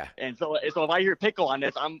 Yeah. And so if I hear pickle on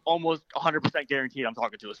this, I'm almost 100% guaranteed I'm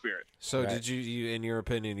talking to a spirit. So Right. did you, in your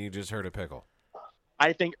opinion, you just heard a pickle?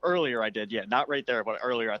 I think earlier I did, yeah. Not right there, but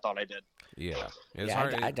earlier I thought I did. Yeah. It's Yeah,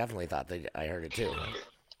 hard. I definitely thought that I heard it too.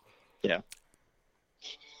 Yeah.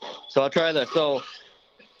 So I'll try this. So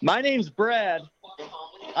my name's Brad.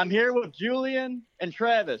 I'm here with Julian and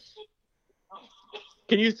Travis.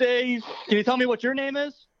 Can you tell me what your name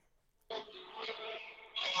is?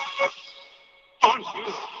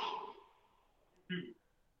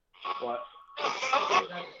 What?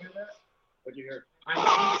 What'd you hear?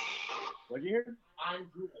 What'd you hear?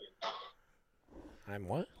 I'm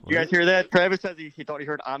what? You guys hear that? Travis says he thought he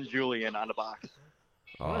heard I'm Julian on the box.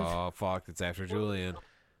 Oh, fuck. It's after Julian.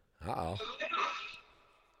 Uh-oh.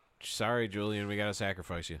 Sorry, Julian. We got to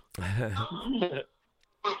sacrifice you.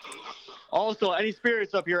 Also, any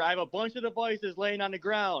spirits up here, I have a bunch of devices laying on the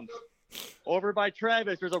ground. Over by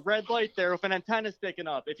Travis, there's a red light there with an antenna sticking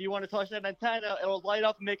up. If you want to touch that antenna, it'll light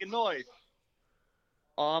up and make a noise.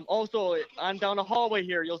 Also, on down the hallway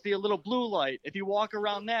here, you'll see a little blue light. If you walk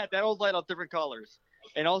around that, that'll light up different colors.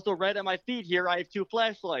 And also, right at my feet here, I have 2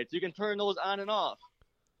 flashlights. You can turn those on and off.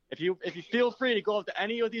 If you feel free to go up to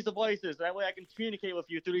any of these devices, that way I can communicate with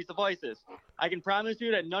you through these devices. I can promise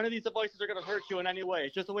you that none of these devices are going to hurt you in any way.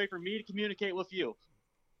 It's just a way for me to communicate with you.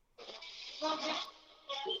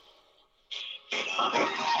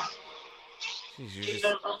 Jeez, you just...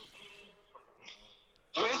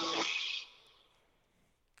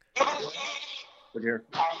 Would you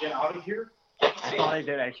get out of here? I thought I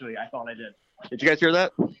did, actually. Did you guys hear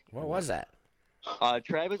that? What was that?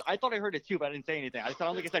 Travis, I thought I heard it too, but I didn't say anything. I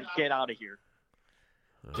don't think I said get out of here.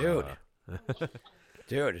 Dude.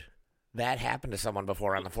 Dude, that happened to someone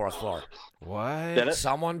before on the 4th floor. What? Did it?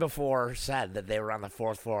 Someone before said that they were on the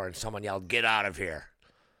 4th floor and someone yelled, "Get out of here."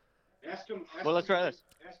 Well, let's try this.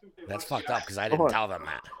 That's fucked up because I didn't tell them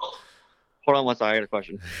that. Hold on one second. I got a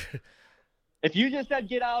question. If you just said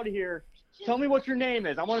get out of here, tell me what your name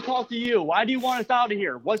is. I want to talk to you. Why do you want us out of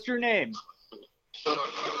here? What's your name?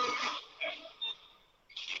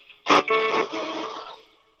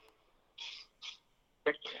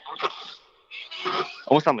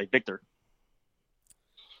 Almost sound like Victor.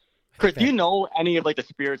 Chris, do you know any of like the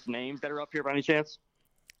spirits' names that are up here by any chance?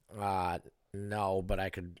 No, but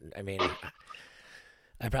I mean,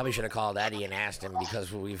 I probably should have called Eddie and asked him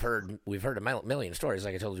because we've heard a million stories,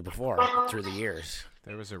 like I told you before, through the years.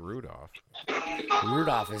 There was a Rudolph.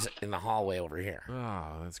 Rudolph is in the hallway over here.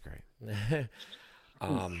 Oh, that's great.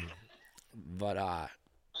 But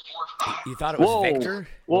you thought it was Victor?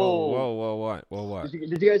 Whoa, what?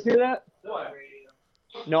 Did you guys hear that?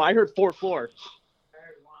 No, I heard 4th floor.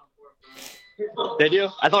 Did you?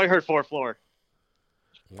 I thought I heard 4th floor.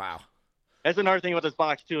 Wow. That's another thing with this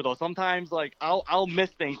box too, though. Sometimes, like, I'll miss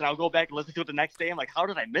things and I'll go back and listen to it the next day. I'm like, how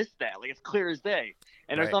did I miss that? Like, it's clear as day.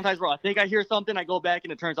 And there's Right. sometimes where I think I hear something, I go back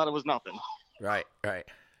and it turns out it was nothing. Right.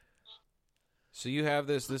 So you have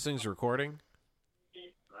this thing's recording?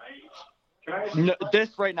 No, this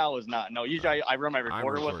right now is not. No, usually I run my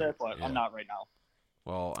recorder with recording, it, but yeah. I'm not right now.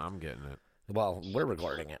 Well, I'm getting it. Well, we're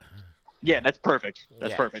recording it. Yeah, that's perfect.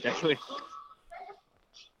 That's Yeah. perfect, actually.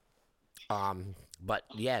 But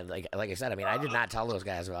yeah, like I said, I mean, I did not tell those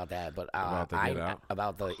guys about that, but About the get out?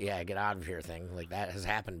 about the get out of here thing. Like that has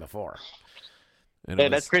happened before. And Yeah, it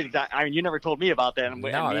that's was- crazy. I mean, you never told me about that, and No,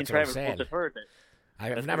 me and that's what I'm Travis saying. both have heard it.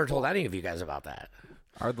 I've never told any of you guys about that.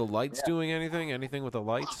 Are the lights doing anything? Anything with the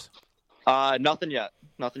lights? Nothing yet.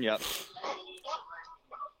 Nothing yet.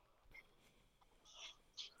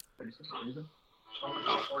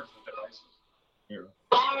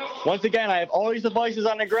 Once again, I have all these devices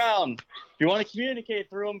on the ground. If you want to communicate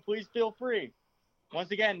through them, please feel free.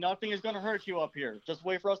 Once again, nothing is going to hurt you up here. Just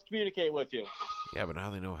wait for us to communicate with you. Yeah, but now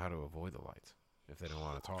they know how to avoid the lights if they don't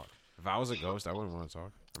want to talk. If I was a ghost, I wouldn't want to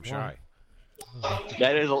talk. I'm shy.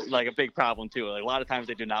 That is like a big problem too. Like a lot of times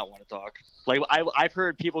they do not want to talk. Like I've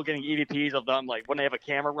heard people getting EVPs of them. Like when they have a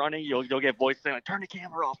camera running, you'll get voices saying like, "Turn the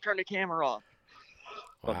camera off, turn the camera off."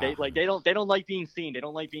 But Wow. they don't like being seen. They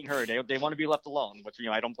don't like being heard. They want to be left alone. Which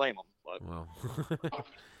I don't blame them. But Well,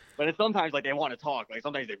 but it's sometimes like they want to talk. Like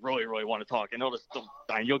sometimes they really want to talk. And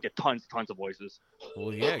you'll get tons of voices.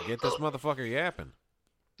 well, yeah. Get this motherfucker yapping.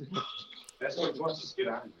 That's what he wants us to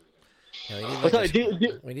get out of here. Yeah, we need, What's like, up?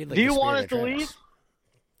 a- we need, like, do the you want us spirit to of leave? Travis.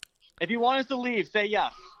 If you want us to leave, say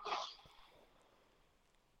yes.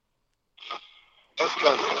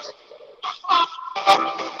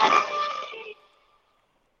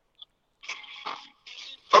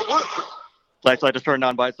 Flashlight just turned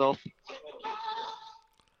on by itself.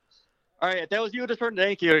 All right, if that was you, just turned.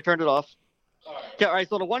 Thank you. I turned it off. Okay, all right,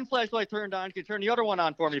 so the one flashlight turned on. Can you turn the other one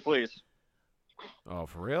on for me, please? Oh,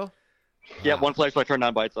 for real? Yeah, one flashlight turned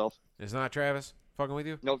on by itself. It's not Travis fucking with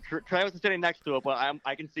you? No, Travis is sitting next to it, but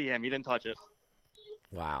I can see him. He didn't touch it.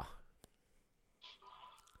 Wow.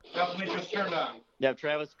 Definitely just turned on. Yeah,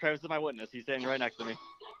 Travis is my witness. He's sitting right next to me.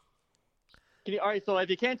 All right, so if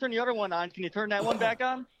you can't turn the other one on, can you turn that one back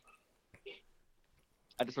on?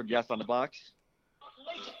 I just heard yes on the box.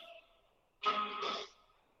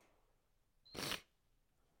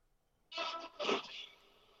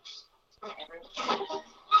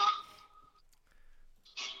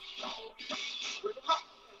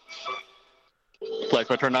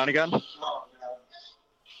 Flashlight turned on again.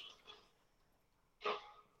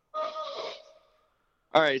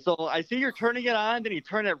 All right, so I see you're turning it on, then you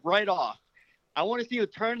turn it right off. I want to see you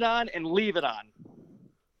turn it on and leave it on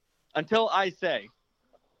until I say.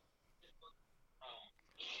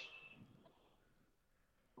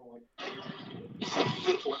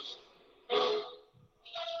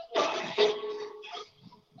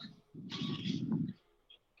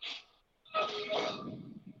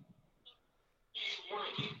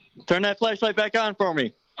 Turn that flashlight back on for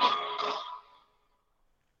me.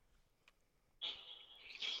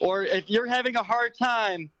 Or if you're having a hard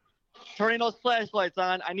time turning those flashlights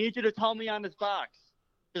on, I need you to tell me on this box.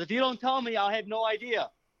 Because if you don't tell me, I'll have no idea.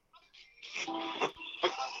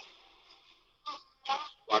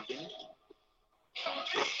 What the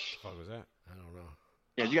fuck was that? I don't know.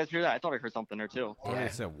 Yeah, did you guys hear that? I thought I heard something there too. I thought he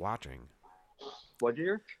said watching. What'd you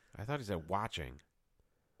hear? I thought he said watching.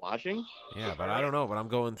 Watching? Yeah, but I don't know. But I'm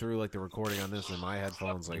going through like the recording on this in my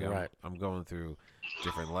headphones. Like Right. I'm going through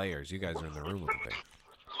different layers. You guys are in the room with the thing.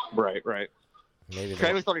 Right. Maybe they,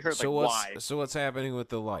 Travis thought he heard So like what's why. so what's happening with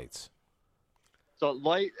the lights? So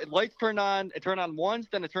lights turned on. It turned on once,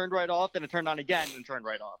 then it turned right off, then it turned on again, and turned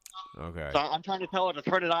right off. Okay. So I'm trying to tell it to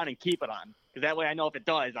turn it on and keep it on, because that way I know if it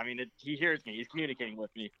does. I mean, he hears me. He's communicating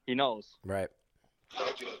with me. He knows. right.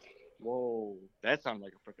 Whoa, that sounded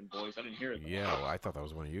like a freaking voice. I didn't hear it. Yeah, well, I thought that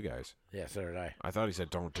was one of you guys. Yeah, so did I. I thought he said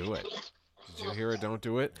don't do it. Did you hear it? Don't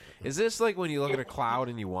do it. Is this like when you look at a cloud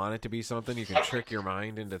and you want it to be something? You can trick your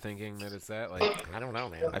mind into thinking that it's that. Like I don't know,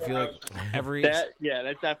 man. I feel like every That's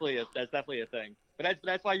definitely a thing. But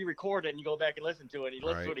that's why you record it and you go back and listen to it. And you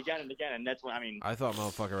listen to Right. it again and again, and that's what I mean. I thought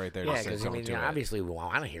motherfucker right there Yeah, just said because I don't mean, do you know, it. obviously we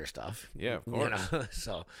want to hear stuff. Yeah, of You course. know,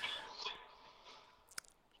 so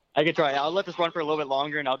I can try. I'll let this run for a little bit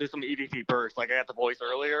longer, and I'll do some EVP bursts, like I got the voice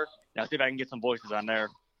earlier. Now see if I can get some voices on there.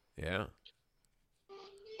 Yeah.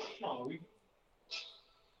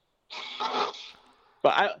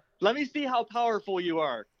 But let me see how powerful you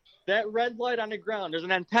are. That red light on the ground, there's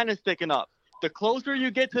an antenna sticking up. The closer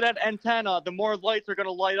you get to that antenna, the more lights are going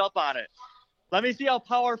to light up on it. Let me see how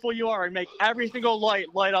powerful you are and make every single light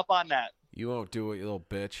light up on that. You won't do it, you little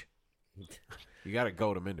bitch. You got to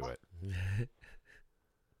goad him into it.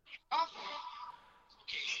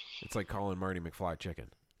 It's like calling Marty McFly chicken.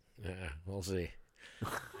 yeah, we'll see.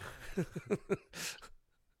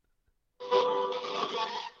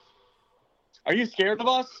 Are you scared of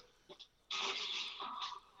us?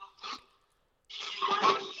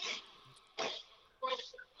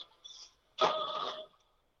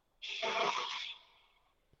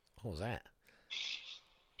 What was that?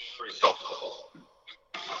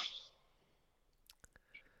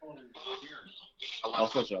 I'll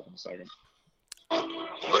switch it up in a second.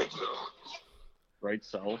 Right,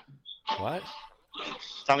 so. What?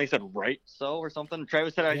 Somebody said right, so, or something.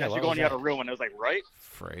 Travis said I Yeah, should what go was in the that? other room, and I was like, right?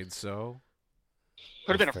 Afraid so?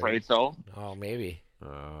 Could have been afraid, so. Oh, maybe.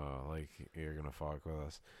 Like you're gonna fuck with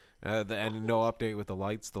us. And no update with the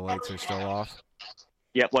lights. The lights are still off.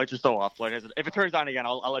 Yep, lights are still off. If it turns on again,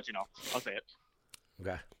 I'll let you know. I'll say it.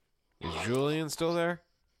 Okay. Is Julian still there?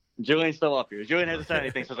 Julian's still up here. Julian hasn't said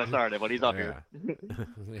anything since I started, but he's up here.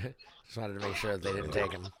 Just wanted to make sure that they didn't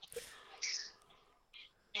take him.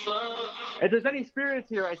 If there's any spirits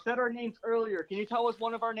here, I said our names earlier. Can you tell us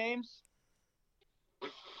one of our names?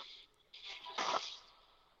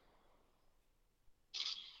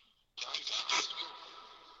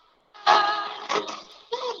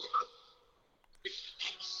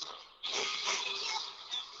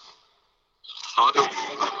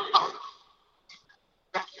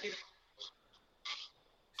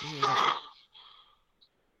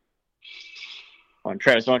 Come on,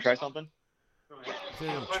 Travis, you want to try something? I feel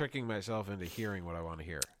like I'm tricking myself into hearing what I want to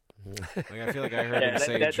hear. Like I feel like I heard Yeah, him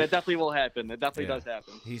say. that definitely will happen. That definitely Yeah. does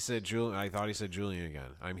happen. He said Julian. I thought he said Julian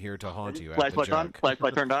again. I'm here to haunt you. At the Flashlight on? jug.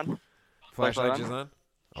 Flashlight turned on? Flashlight Flashlight just on.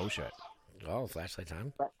 Oh shit! Oh, flashlight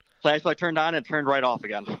time. Flashlight turned on and turned right off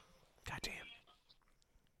again. Goddamn.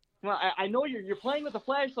 Well, I know you're playing with the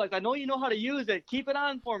flashlights. I know you know how to use it. Keep it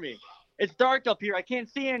on for me. It's dark up here. I can't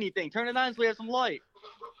see anything. Turn it on so we have some light.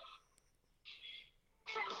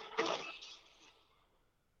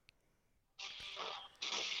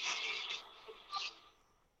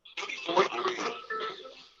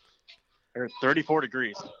 There's 34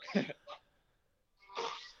 degrees. Can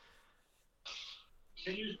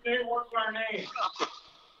you say what's our name?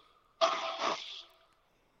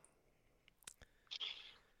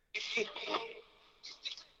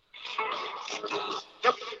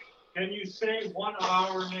 Can you say one of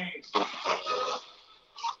our names? Thought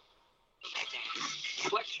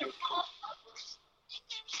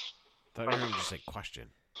you were gonna just say question.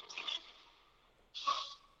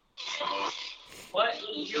 What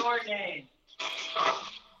is your name?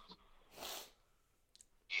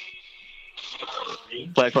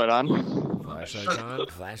 Flashlight on. Flashlight's on.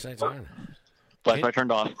 Flashlight's on. Flashlight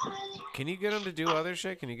turned on. Can you get him to do other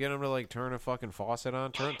shit? Can you get him to like turn a fucking faucet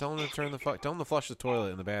on? Tell him to turn the tell him to flush the toilet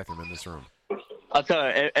in the bathroom in this room. I'll tell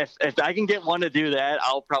you, if I can get one to do that,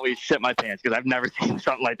 I'll probably shit my pants because I've never seen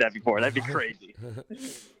something like that before. That'd be crazy.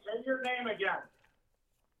 Say your name again.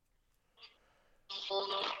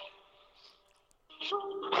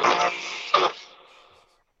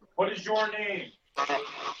 What is your name?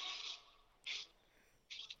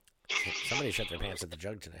 Somebody shit their pants at the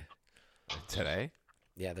jug today. Today?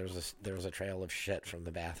 Yeah, there was a trail of shit from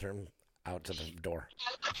the bathroom out to the door.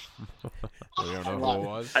 We don't know who it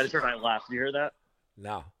was. I just heard I laugh. You hear that?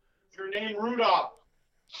 No. Is your name Rudolph?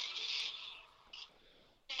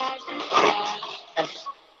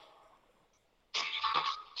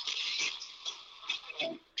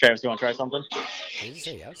 Travis, you want to try something? Did you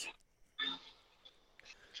say yes?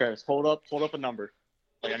 Travis, hold up a number,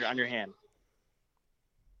 like on your hand.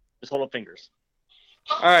 Just hold up fingers.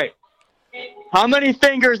 All right. How many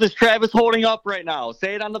fingers is Travis holding up right now?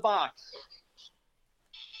 Say it on the box.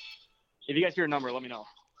 If you guys hear a number, let me know.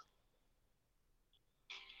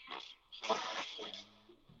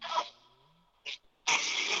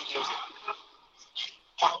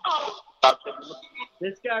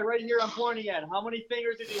 This guy right here I'm pointing at, how many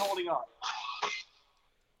fingers is he holding up?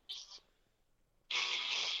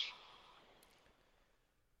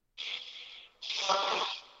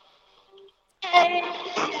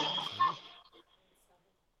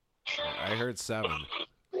 I heard 7.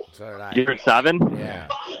 So did I. You heard 7? Yeah.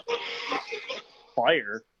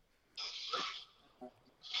 Fire.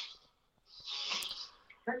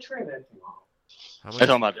 How I many, told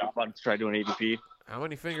him I'm about to try doing AVP. how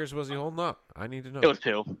many fingers was he holding up? I need to know. It was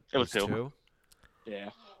 2. It was 2. 2. Yeah.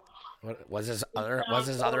 What was his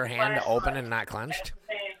other hand open and not clenched?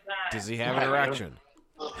 Does he have an erection?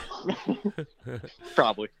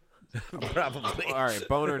 Probably. Probably. All right,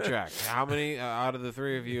 boner check. How many out of the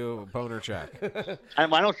 3 of you boner check? I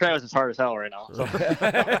know Travis is hard as hell right now. So.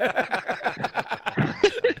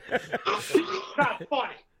 Not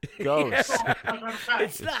funny. Ghost.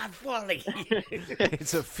 It's not funny.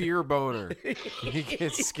 It's a fear boner. He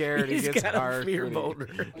gets scared. He He's gets got a hard. fear and boner.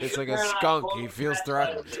 It's like a skunk. He feels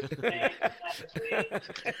threatened.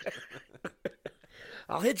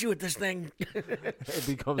 I'll hit you with this thing. It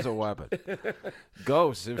becomes a weapon.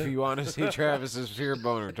 Ghosts, if you want to see Travis's fear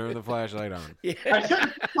boner, turn the flashlight on. Yeah. I said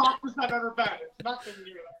it's the softest I've ever been. It's nothing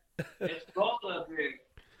near that. It's rolling.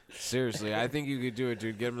 Seriously, I think you could do it,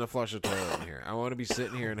 dude. Get him to flush the toilet in here. I want to be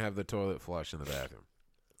sitting here and have the toilet flush in the bathroom.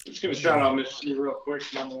 Just give a shout out, Mississippi, real quick.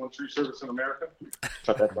 #1 tree service in America.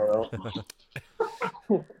 Cut that part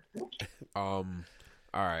out. All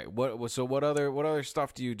right. What other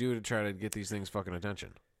stuff do you do to try to get these things fucking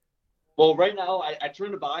attention? Well, right now I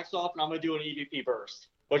turn the box off and I'm gonna do an EVP burst,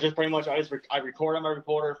 which is pretty much I record on my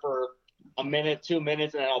recorder for a minute, 2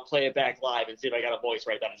 minutes, and then I'll play it back live and see if I got a voice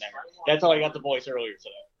right then and there. That's how I got the voice earlier today.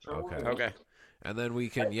 Okay. And then we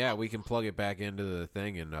can plug it back into the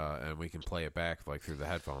thing and we can play it back like through the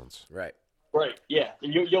headphones. Right. Right. Yeah.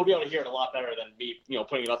 You'll be able to hear it a lot better than me,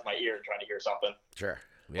 putting it up my ear and trying to hear something. Sure.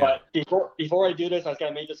 Yeah. But before I do this, I was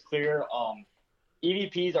gonna make this clear.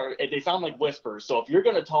 EVPs they sound like whispers. So if you're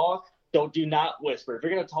gonna talk, do not whisper. If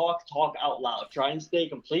you're gonna talk out loud. Try and stay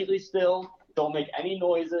completely still. Don't make any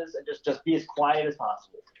noises, and just be as quiet as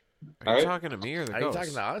possible. Are you talking to me or the Are ghost? you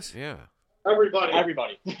talking to us? Yeah. Everybody.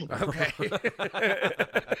 Okay.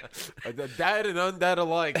 The dead and undead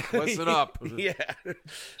alike. Listen up. Yeah.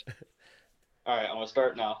 All right, I'm gonna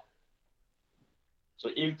start now. So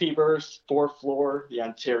EVP burst, 4th floor, the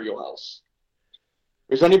Ontario House.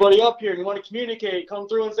 If there's anybody up here and you want to communicate, come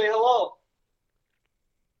through and say hello.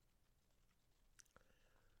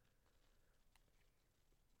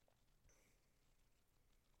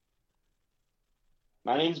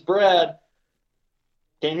 My name's Brad.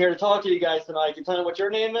 Came here to talk to you guys tonight. Can you tell me what your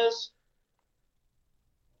name is?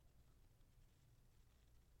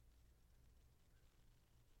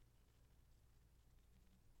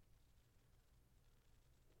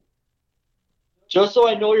 Just so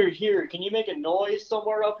I know you're here, can you make a noise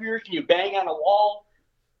somewhere up here? Can you bang on a wall?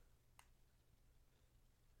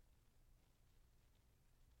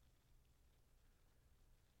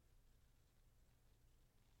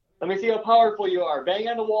 Let me see how powerful you are. Bang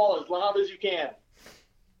on the wall as loud as you can.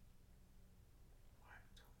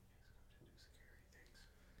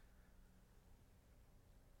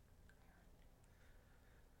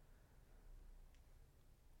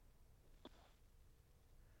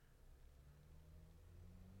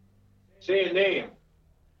 Say a name.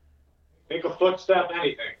 Make a footstep,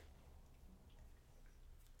 anything.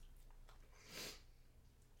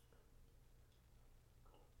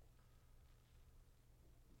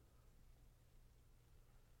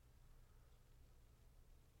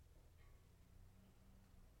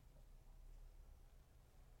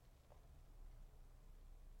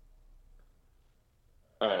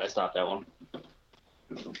 All right, I stopped that one.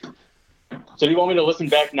 So do you want me to listen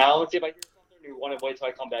back now and see if I hear something, or do you want to wait till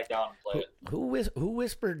I come back down and play it? Who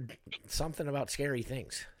whispered something about scary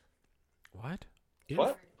things? What?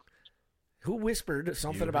 What? Who whispered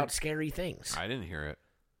something about scary things? I didn't hear it.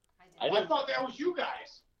 I thought that was you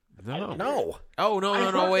guys. No. No. Oh,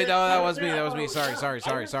 no. Wait, that was me. That was me. Sorry.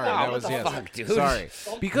 That was, yes. Fuck, dude. Sorry.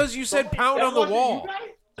 Because you said pound on the wall.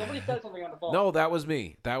 Somebody said something on the phone. No, that was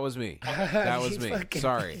me. That was me.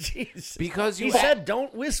 Sorry. Jesus. Because He you said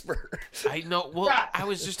don't whisper. I know. Well, I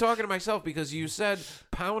was just talking to myself because you said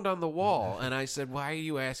pound on the wall, and I said, why are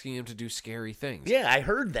you asking him to do scary things? Yeah, I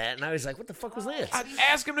heard that, and I was like, what the fuck was this?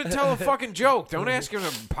 Ask him to tell a fucking joke. Don't ask him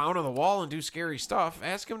to pound on the wall and do scary stuff.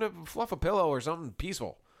 Ask him to fluff a pillow or something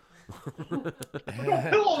peaceful.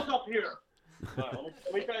 Pillows up here. All right,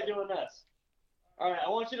 let me try doing this. All right, I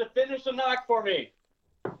want you to finish the knock for me.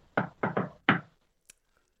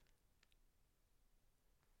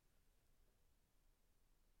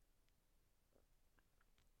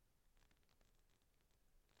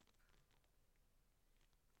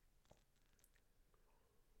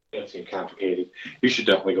 That seems complicated. You should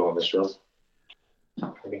definitely go in this room.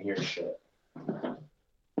 I can hear shit.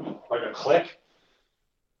 Like a click?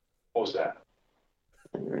 What was that?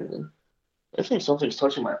 I think something's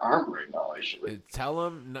touching my arm right now, actually. Tell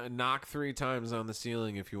him knock 3 times on the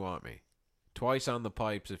ceiling if you want me. Twice on the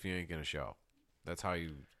pipes if you ain't going to show. That's how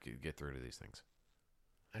you get through to these things.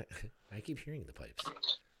 I keep hearing the pipes.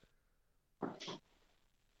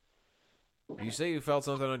 You say you felt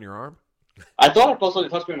something on your arm? I thought I felt something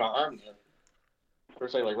touch me on my arm there.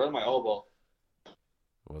 First, like right on my elbow.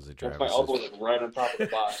 Was it That's Travis? my elbow was right on top of the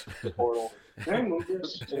box, the portal. Can I move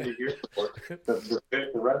this into here?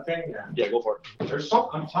 The red thing? Yeah, go for it. There's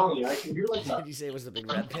something, I'm telling you, I can hear like Did that. you say it was the big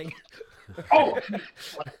red thing? Oh!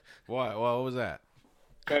 What was that?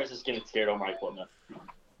 Travis is getting scared on my equipment.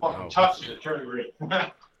 Fucking touches it, turn green.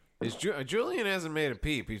 Julian hasn't made a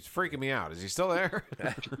peep. He's freaking me out. Is he still there?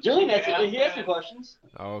 Julian, actually, he asked me questions.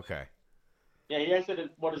 Oh, okay. Yeah, he asked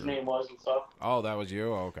what his name was and stuff. Oh, that was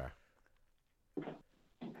you? Oh, okay.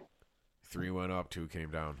 3 went up, 2 came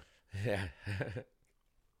down. Yeah.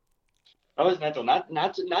 That was mental. Not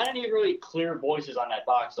any really clear voices on that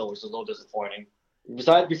box though, which is a little disappointing.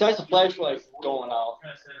 Besides the flashlight going out,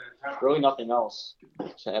 really nothing else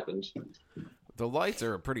has happened. The lights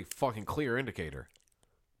are a pretty fucking clear indicator.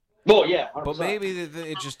 Oh yeah, 100%. But maybe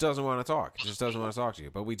it just doesn't want to talk. It just doesn't want to talk to you.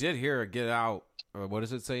 But we did hear a get out. What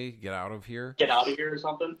does it say? Get out of here? Get out of here or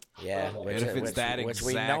something. Yeah, And if it's that which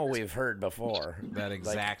we exact- know we've heard before. That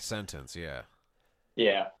exact sentence, yeah.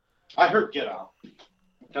 Yeah, I heard get out.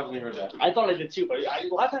 Definitely heard that. I thought I did too, but a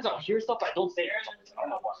lot of times I'll hear stuff I don't say. I don't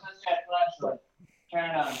know what.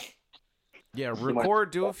 Turn on. Yeah,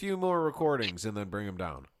 do a few more recordings and then bring them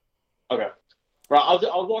down. Okay. Well,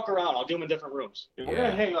 I'll walk around. I'll do them in different rooms. We're Yeah.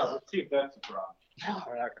 gonna hang up. Let's see if that's a problem. No,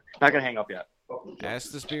 we're not gonna hang up yet.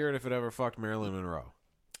 Ask the spirit if it ever fucked Marilyn Monroe.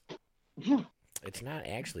 It's not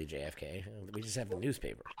actually JFK. We just have the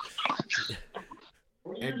newspaper.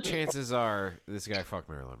 And chances are this guy fucked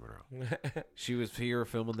Marilyn Monroe. She was here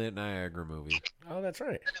filming that Niagara movie. Oh, that's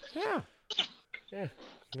right. Yeah. Yeah,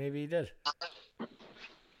 maybe he did.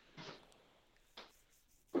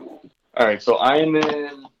 All right, so I'm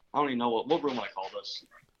in. I don't even know what room I call this.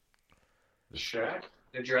 The shack?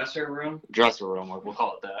 The dresser room. Dresser room. We'll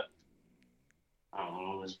call it that. I don't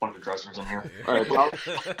know. There's a bunch of dressers in here. All right, well,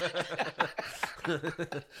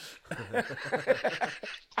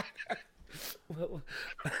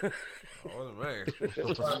 It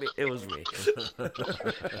wasn't me. It was me.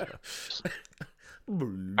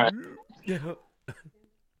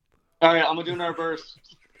 all right. I'm gonna do another verse.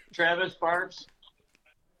 Travis Sparks.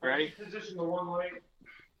 Ready? Position the one leg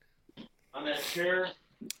on that chair.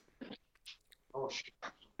 Oh shit.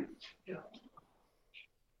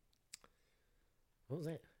 What was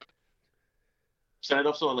that? Set it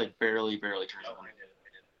up so it like barely turns on.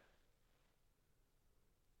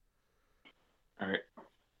 All right.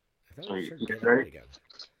 I thought So we you heard guys Get ready? Out again.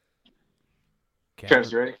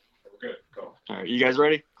 Travis, you ready? We're good. Go. All right. You guys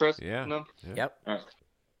ready, Chris? Yeah. No. Yep. All right.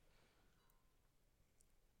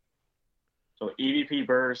 So EVP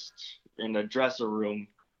burst in the dresser room,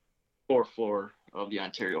 4th floor of the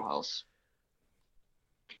Ontario House.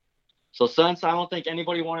 So since I don't think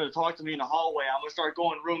anybody wanted to talk to me in the hallway, I'm gonna start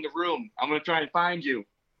going room to room. I'm gonna try and find you.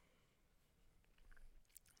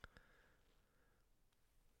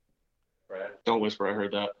 Brad. Don't whisper. I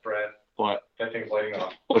heard that. Brad. What? That thing's lighting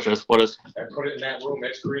up. What's this? What is? I put it in that room.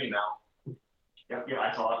 It's green now. Yeah,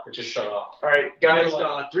 I saw it. It just shut off. All right, guys.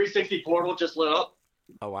 360 portal just lit up.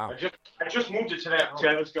 Oh, wow. I just moved it to that room.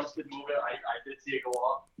 Travis just did move it. I did see it go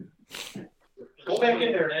off. Go back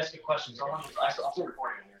in there and ask me questions. I'm still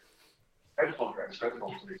recording in here. Try the phone, Travis. Try the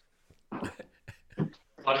phone, please.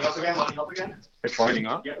 Lighting up again? Lighting up again? It's lighting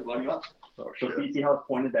up. Yeah, it's lighting up. So you see how it's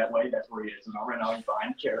pointed that way? That's where he is. And right now he's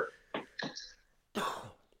behind the chair.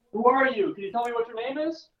 Who are you? Can you tell me what your name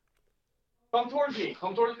is? Come towards me.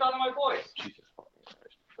 Come towards the sound of my voice. Jesus fucking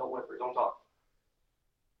Christ. Don't whisper. Don't talk.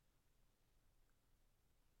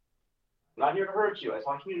 I'm not here to hurt you. I just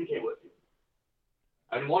want to communicate with you.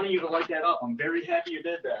 I wanted you to light that up. I'm very happy you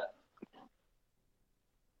did that.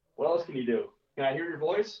 What else can you do? Can I hear your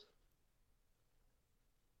voice?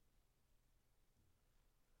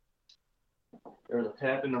 There was a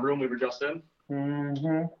tap in the room we were just in.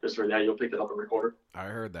 Mm-hmm. Just for that, you'll pick it up and record it. I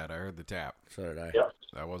heard that. I heard the tap. So did I. Yeah.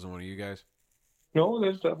 That wasn't one of you guys? No,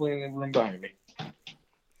 there's definitely in the room behind me. I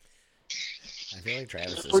feel like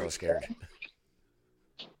Travis is so scared.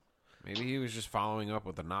 Maybe he was just following up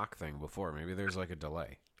with the knock thing before. Maybe there's like a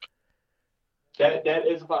delay. That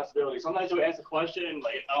is a possibility. Sometimes you'll ask a question, and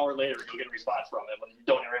like an hour later, you'll get a response from it when you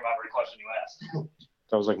don't even remember the question you asked.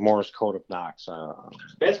 That was like Morse code of knocks.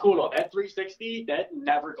 That's cool though. That 360, that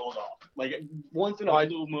never goes off. Like once in a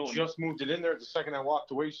blue moon. Just moved it in there. The second I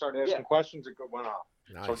walked away, you started asking questions. It went off.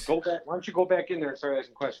 Nice. So go back. Why don't you go back in there and start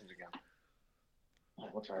asking questions again?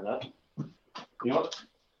 We'll try that. You know what?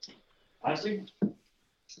 Honestly,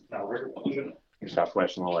 no, we're gonna. You stop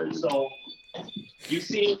flashing the lights. So, you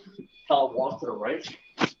see how I walk to the right?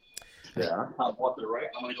 Yeah. How I walk to the right?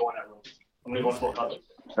 I'm gonna go in that room. I'm gonna go into both others.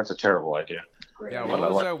 That's a terrible idea. Yeah, what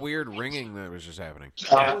was that weird ringing that was just happening?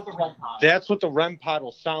 That's what the REM pod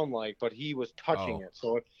will sound like, but he was touching Oh. it.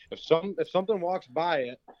 So if something walks by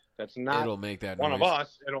it, that's not It'll make that one noise. of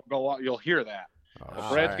us. It'll go out. You'll hear that. Oh, Brad's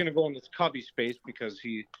alright. gonna go in this cubby space because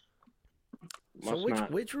he So must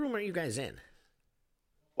not. which room are you guys in?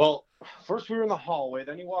 Well, first we were in the hallway.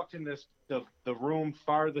 Then he walked in the room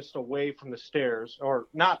farthest away from the stairs, or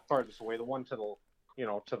not farthest away, the one to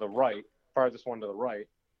the right, farthest one to the right.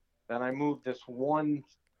 Then I moved this one.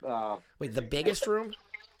 Wait, the biggest room?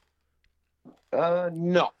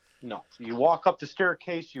 No. You walk up the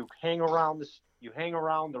staircase. You hang around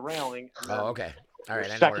the railing. And then Oh, okay. All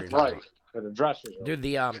right, I know where you're second talking right about. for the dressing room.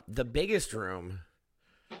 Dude, the biggest room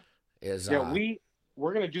is Yeah,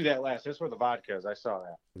 we're gonna do that last. That's where the vodka is. I saw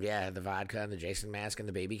that. yeah, the vodka and the Jason mask and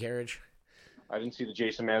the baby carriage. I didn't see the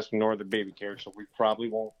Jason mask nor the baby carriage, so we probably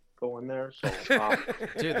won't go in there. So,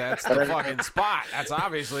 Dude, that's the fucking spot. That's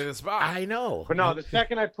obviously the spot. I know. but no, the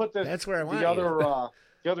second I put That's where I want the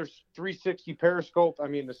other 360 periscope. I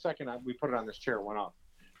mean, the second we put it on this chair, it went up.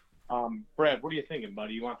 Brad, what are you thinking,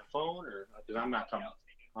 buddy? You want the phone, or because I'm not coming?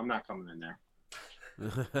 I'm not coming in there.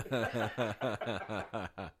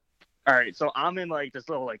 All right, so I'm in like this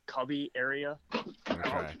little like cubby area. Okay.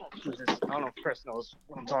 I don't know if Chris knows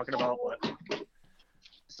what I'm talking about, but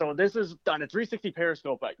so this is on a 360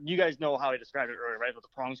 periscope. But you guys know how I described it earlier, right? With the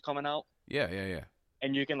prongs coming out, Yeah.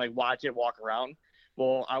 and you can like watch it walk around.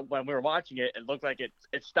 Well, when we were watching it, it looked like it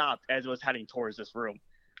stopped as it was heading towards this room.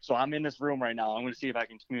 So I'm in this room right now. I'm going to see if I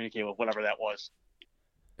can communicate with whatever that was.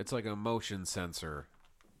 It's like a motion sensor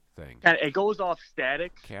thing. And it goes off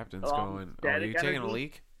static. Captain's going. Oh, are static you taking a energy.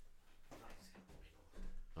 leak?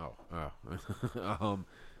 Oh.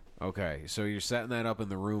 Okay, so you're setting that up in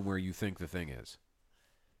the room where you think the thing is.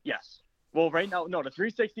 Yes. Well, right now, no, the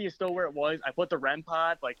 360 is still where it was. I put the REM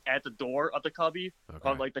pod like at the door of the cubby, Okay.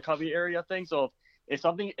 of like the cubby area thing. So if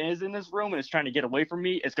something is in this room and it's trying to get away from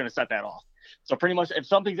me, it's going to set that off. So pretty much, if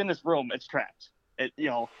something's in this room, it's trapped. The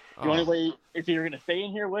only way it's either going to stay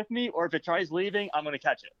in here with me, or if it tries leaving, I'm going to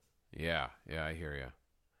catch it. Yeah, I hear you.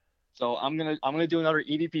 So I'm gonna do another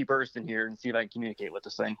EVP burst in here and see if I can communicate with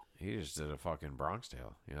this thing. He just did a fucking Bronx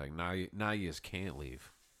tale. You're like, now you just can't leave.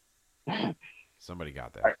 Somebody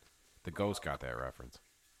got that. Right. The ghost got that reference.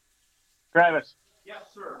 Travis. Yes,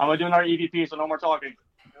 sir. I'm gonna do another EVP, so no more talking.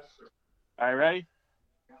 Yes, sir. All right, ready?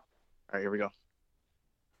 All right, here we go.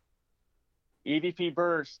 EVP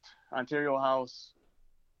burst, Ontario House,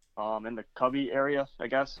 in the cubby area, I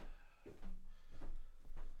guess.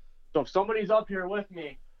 So if somebody's up here with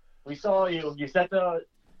me, we saw you. You set the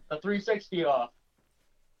 360 off.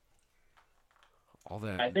 All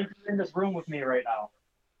that. I think you're in this room with me right now.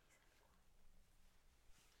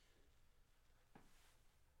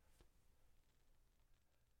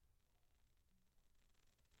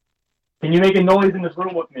 Can you make a noise in this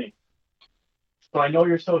room with me? So I know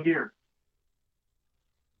you're still here.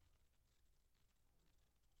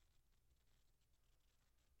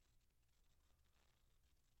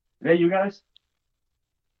 Hey, you guys?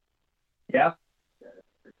 Yeah?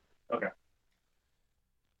 Okay.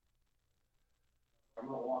 I'm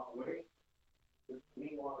gonna walk away.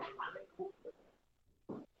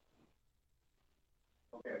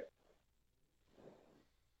 Okay.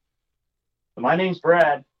 My name's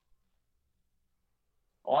Brad.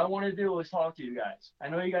 All I want to do is talk to you guys. I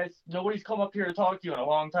know you guys, nobody's come up here to talk to you in a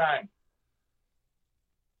long time.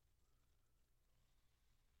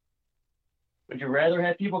 Would you rather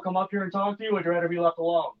have people come up here and talk to you, or would you rather be left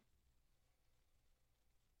alone?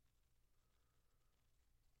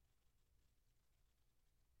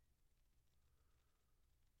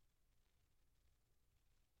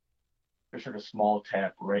 There's a small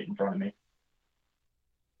tap right in front of me.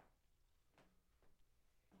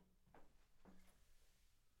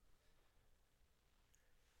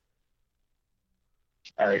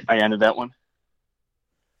 All right, I ended that one.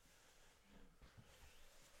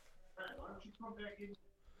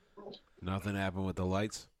 Nothing happened with the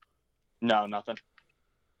lights. No, nothing.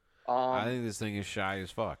 I think this thing is shy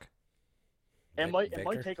as fuck. It might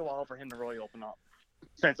take a while for him to really open up.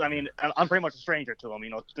 Since I'm pretty much a stranger to him,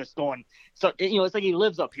 just going. So it's like he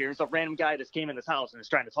lives up here. So a random guy just came in his house and is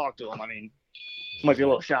trying to talk to him. He might be a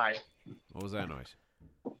little shy. What was that noise?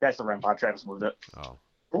 That's the REM pod. Travis moved it. Oh.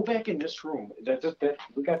 Go back in this room. That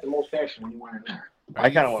we got the most action when you went in there. Are I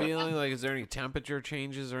kinda you wanna- feeling like, is there any temperature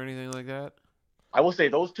changes or anything like that? I will say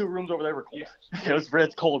those two rooms over there were cold.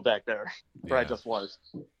 It's cold back there where I Yeah. just was.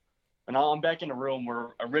 And now I'm back in the room where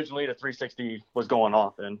originally the 360 was going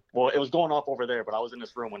off. And well, it was going off over there, but I was in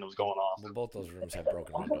this room when it was going off. Well, both those rooms have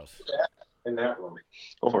broken windows. In that room.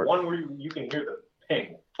 Over. One where you can hear the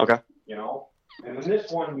ping. Okay. And in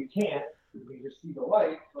this one you can't. You can just see the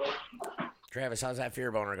light. So... Travis, how's that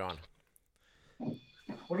fear boner going?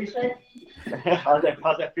 What do you say? how's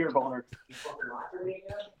that fear boner? You fucking laughing at me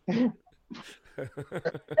again?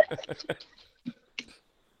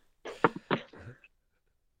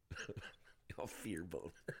 Oh, fear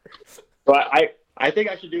boner. So I think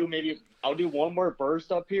I should I'll do one more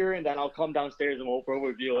burst up here, and then I'll come downstairs and we'll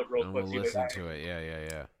review it real And quick. we'll see what listen I- to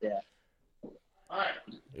it. Yeah. All right.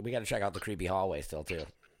 We got to check out the creepy hallway still too.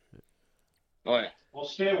 Oh yeah. We'll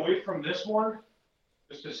stay away from this one.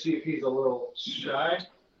 just to see if he's a little shy.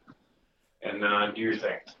 And do your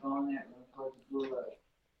thing. All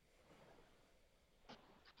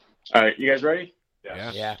right, you guys ready?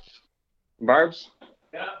 Yeah. Yeah. Barbs?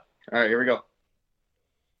 Yeah. All right, here we go.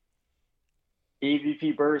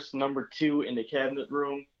 AVP burst number 2 in the cabinet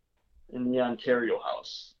room in the Ontario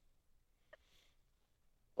house.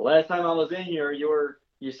 The last time I was in here,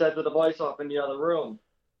 you set the device off in the other room.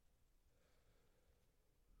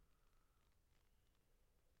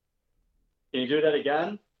 Can you do that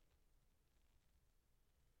again?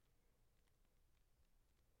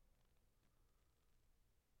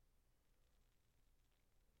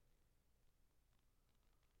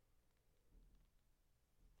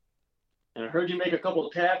 And I heard you make a couple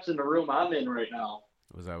of taps in the room I'm in right now.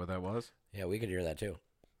 Was that what that was? Yeah, we could hear that too.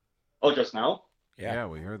 Oh, just now? Yeah,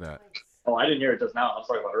 we heard that. Oh, I didn't hear it just now. I was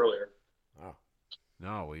talking about earlier. Oh.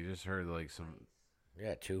 No, we just heard like some.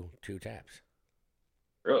 Yeah, two taps.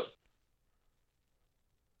 Really?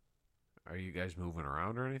 Are you guys moving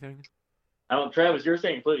around or anything? I don't, Travis, you're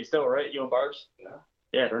staying completely still, right? You and Barbs? Yeah.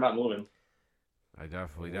 Yeah, they're not moving. I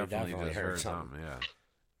definitely We just definitely heard heard something. Yeah.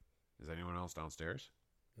 Is anyone else downstairs?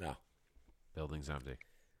 No. Building's empty.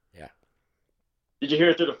 Yeah. Did you hear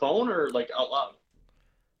it through the phone or like out loud?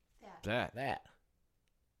 That. That.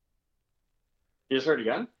 You just heard it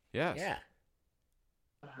again? Yes. Yeah.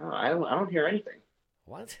 Oh, I don't hear anything.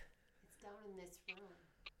 What? It's down in this room.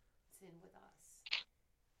 It's in with us.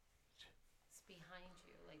 It's behind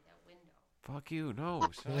you, like that window. Fuck you. No.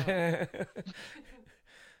 Stop.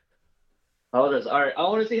 How it is. All right, I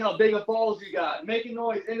want to see how big of balls you got. Making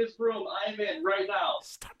noise in this room I'm in right now.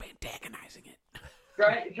 Stop antagonizing it.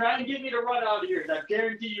 Try and get me to run out of here, and I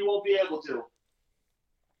guarantee you won't be able to.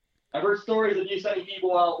 I've heard stories of you sending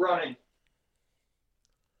people out running.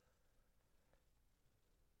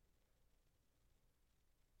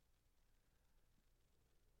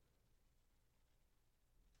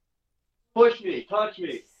 Push me, touch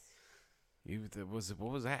me.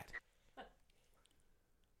 What was that?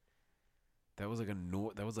 That was like a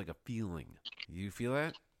that was like a feeling. You feel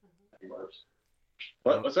that?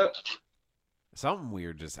 What's that? Something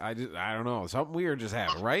weird just I don't know. Something weird just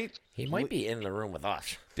happened, right? He might be in the room with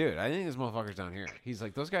us. Dude, I think this motherfucker's down here. He's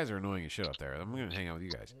like, those guys are annoying as shit up there. I'm gonna hang out with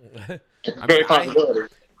you guys. Very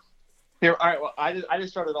possibility. Here, all right. Well, I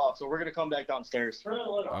just started off, so we're gonna come back downstairs.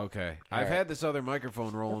 Okay. I've had this other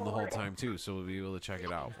microphone rolling the whole time too, so we'll be able to check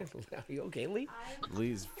it out. Are you okay, Lee?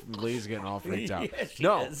 Lee's getting all freaked out. Yeah, she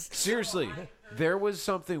No, is. seriously. There was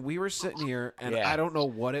something we were sitting here and Yeah. I don't know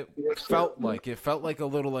what it felt like. It felt like a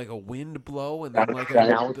little like a wind blow and then like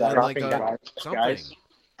a something. Guys,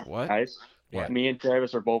 What? guys, What? me and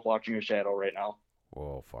Travis are both watching a shadow right now.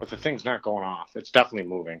 Whoa, fuck. But the thing's not going off. It's definitely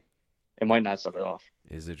moving. It might not set it off.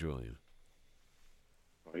 Is it Julian?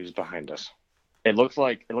 Oh, he's behind us. It looks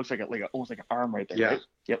like almost like an arm right there. Yeah. Right?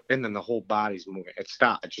 Yep. And then the whole body's moving. It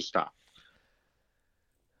stopped. It just stopped.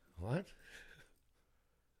 What?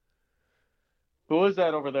 Who is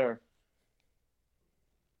that over there?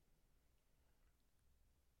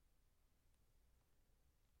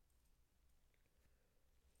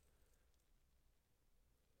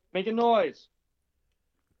 Making noise.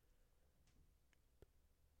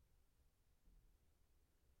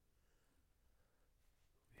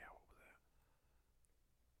 Yeah, what was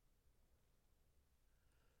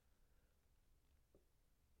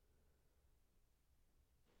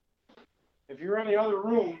that? If you're in the other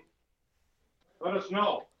room, let us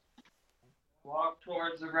know. Walk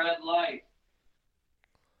towards the red light.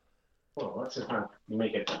 Well, let's just not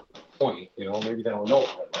make it point. Maybe they don't know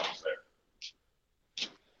what that's there.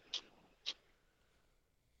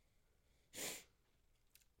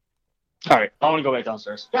 All right, I want to go back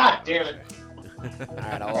downstairs. God damn it. All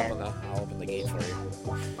right, I'll open the gate for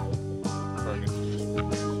you.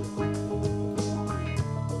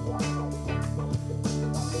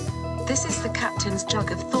 This is the Captain's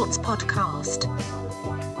Jug of Thoughts podcast.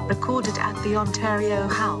 Recorded at the Ontario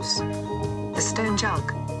House. The Stone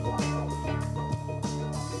Jug.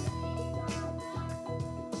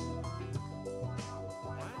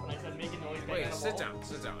 Wait, sit down.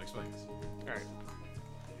 Explain this. All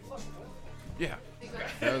right. Yeah.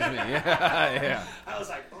 That was me. Yeah, yeah. I was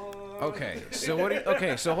like, Okay, so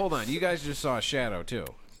okay, so hold on. You guys just saw a shadow too.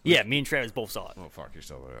 yeah, me and Travis both saw it. Oh fuck, you're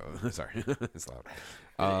still sorry. It's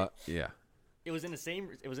loud. Yeah. It was in the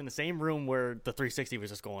same room where the 360 was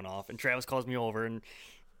just going off, and Travis calls me over, and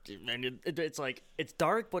it's like it's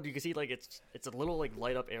dark, but you can see like it's a little like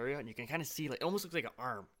light up area, and you can kind of see like it almost looks like an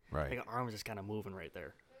arm, Right. Like an arm is just kind of moving right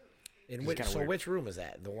there. In It's which, kinda so weird. which room is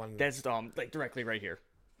that? The one. That's like directly right here.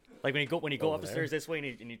 Like when you go Over up the there? stairs this way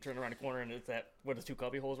and you turn around the corner and it's that where the two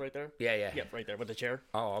cubby holes right there. Yeah. Yep, right there with the chair.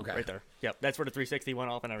 Oh, okay. Right there. Yep, that's where the 360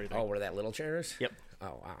 went off and everything. Oh, where that little chair is? Yep.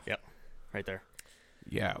 Oh, wow. Yep. Right there.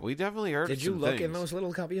 Yeah, we definitely heard. Did you some look in things. those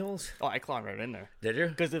little cubby holes? Oh, I climbed right in there. Did you?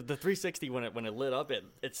 Because the 360 when it lit up,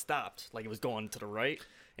 it stopped like it was going to the right,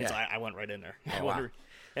 and so Yeah. I went right in there. Oh, wow.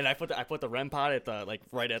 And I put the REM pod at the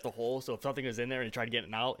right at the hole, so if something was in there and tried to get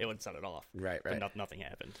it out, it would set it off. Right. But nothing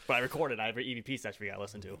happened. But I recorded. I have an EVP session we got to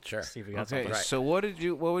listen to. Sure. See if we got Okay, something. Right. so what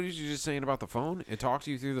were you just saying about the phone? It talked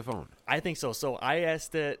to you through the phone. I think so. So I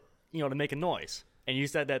asked it, to make a noise, and you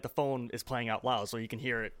said that the phone is playing out loud, so you can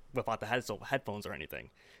hear it without the headphones or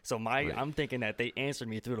anything. So I'm thinking that they answered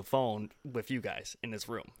me through the phone with you guys in this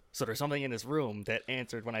room. So there's something in this room that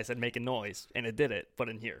answered when I said make a noise, and it did it, but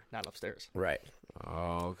in here, not upstairs. Right.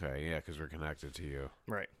 Oh, okay, yeah, because we're connected to you.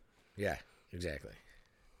 Right. Yeah, exactly.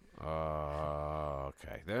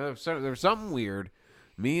 Okay. There was something weird.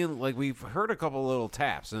 We've heard a couple little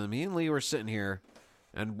taps, and me and Lee were sitting here,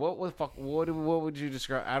 and what would you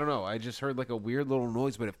describe? I don't know. I just heard like a weird little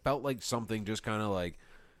noise, but it felt like something just kind of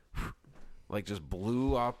like just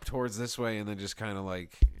blew up towards this way, and then just kind of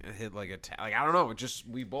like hit like I don't know.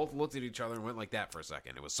 We both looked at each other and went like that for a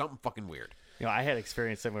second. It was something fucking weird. I had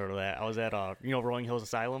experience similar to that. I was at Rolling Hills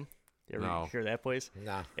Asylum. You ever No. hear that place?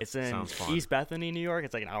 Nah. It's in Sounds fun. East Bethany, New York.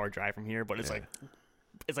 It's like an hour drive from here, but it's Yeah.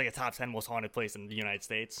 like a top 10 most haunted place in the United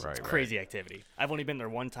States. Right, It's right. crazy activity. I've only been there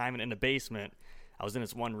one time, and in the basement, I was in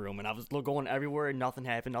this one room, and I was going everywhere, and nothing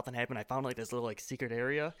happened. I found like this little like secret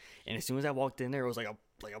area, and as soon as I walked in there, it was like a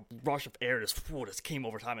rush of air just came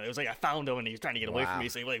over top of me. It was like I found him, and he was trying to get away from Wow. me,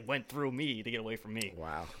 so he like went through me to get away from me.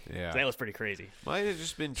 Wow. Yeah, So that was pretty crazy. might have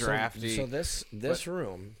just been So- drafty. So, this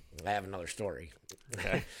room, I have another story.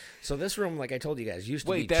 Okay. So this room, like I told you guys, used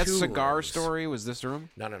to be Wait, that two cigar rooms. story was this room?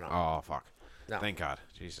 No. Oh fuck! No. Thank God,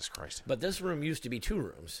 Jesus Christ! But this room used to be two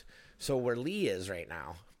rooms. So where Lee is right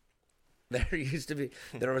now,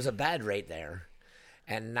 there was a bed right there,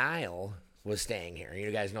 and Niall was staying here. You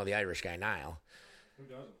guys know the Irish guy Niall. Who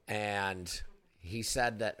doesn't? And he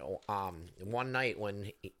said that one night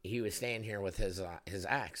when he was staying here with his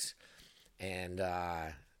ex, and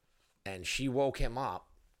she woke him up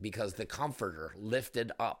because the comforter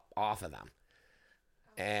lifted up off of them,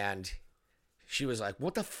 and she was like,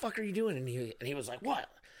 "What the fuck are you doing?" And he was like, "What?"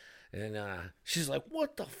 And she's like,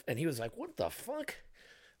 "What the?" And he was like, "What the fuck?"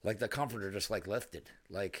 Like the comforter just like lifted,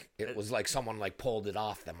 like it was like someone like pulled it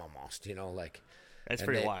off them almost, like. That's and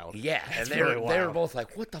pretty they- wild. Yeah, That's and they were really wild. both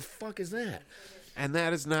like, "What the fuck is that?" And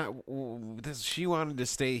that is not. She wanted to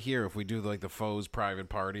stay here if we do like the Foe's private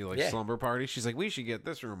party, like Yeah. slumber party. She's like, we should get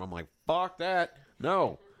this room. I'm like, fuck that.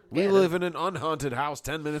 No, we Yeah, live in an unhaunted house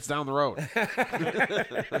 10 minutes down the road.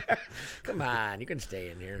 Come on, you can stay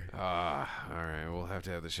in here. All right, we'll have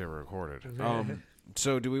to have the shit recorded.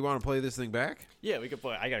 So do we want to play this thing back? Yeah, we could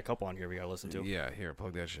put. I got a couple on here we gotta listen to. Yeah, here,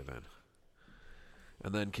 plug that shit in.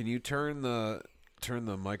 And then can you turn the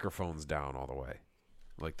microphones down all the way,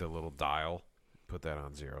 like the little dial? Put that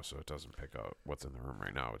on 0 so it doesn't pick up what's in the room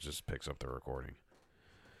right now. It just picks up the recording.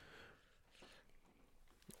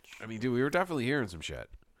 I mean, dude, we were definitely hearing some shit,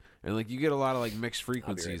 and like you get a lot of like mixed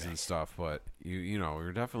frequencies and stuff, but we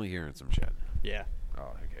were definitely hearing some shit. Yeah.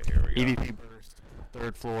 Oh, okay, here we go. EVP burst,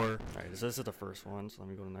 third floor. All right, so this is the first one. So let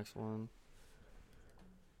me go to the next one.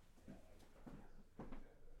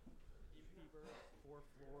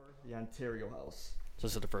 The Ontario House. So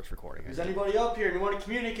this is the first recording. Is anybody up here and you want to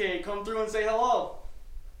communicate? Come through and say hello.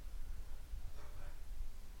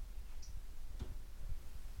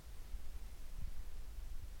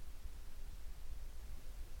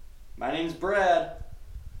 My name's Brad.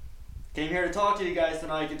 Came here to talk to you guys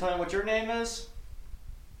tonight. Can you tell me what your name is?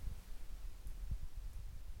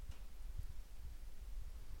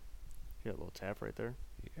 You got a little tap right there.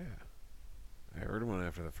 Yeah, I heard one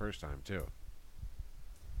after the first time too.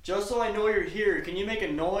 Just so I know you're here, can you make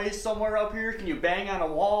a noise somewhere up here? Can you bang on a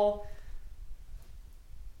wall?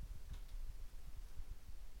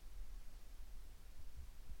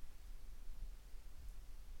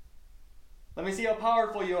 Let me see how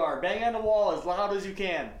powerful you are. Bang on the wall as loud as you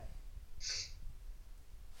can.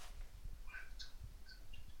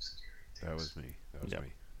 That was me. That was Yep.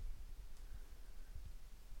 me.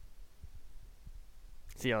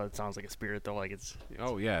 See how it sounds like a spirit though, like it's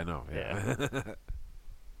Oh yeah, no, yeah.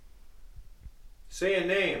 Say a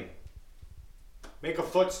name. Make a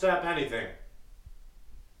footstep, anything.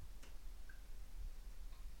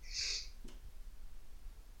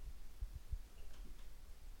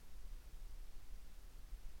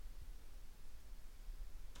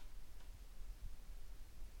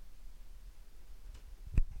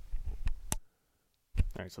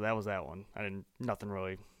 All right, so that was that one. Nothing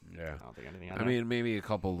really. Yeah. I don't think anything. I mean, maybe a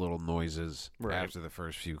couple little noises Right. after the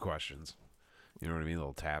first few questions. You know what I mean?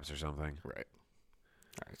 Little taps or something. Right.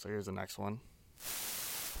 All right, so here's the next one.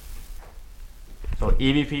 So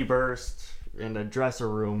EVP burst in the dresser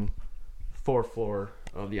room, 4th floor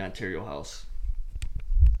of the Ontario House.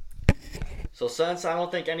 So since I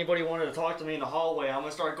don't think anybody wanted to talk to me in the hallway, I'm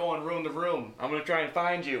gonna start going room to room. I'm gonna try and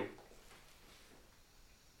find you.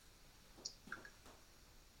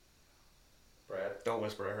 Brad, Don't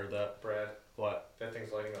whisper. I heard that. Brad, What? that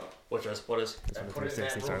thing's lighting up. What is? What is? I put it in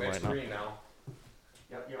that room. It's green now.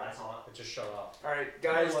 Yep, yeah, I saw it. It just shut off. All right,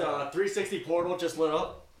 guys. 360 portal just lit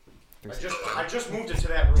up. I just moved it to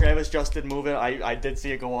that room. Travis just did move it. I did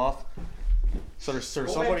see it go off. So there's Go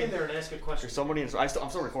somebody. back in there and ask a question. There's somebody. I'm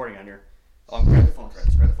still recording on here. Grab the phone,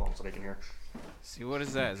 Travis. Grab the phone so they can hear. See, what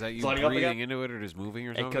is that? Is that you Lighting up breathing again? into it or just moving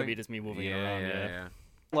or It something? could be just me moving it around. Yeah.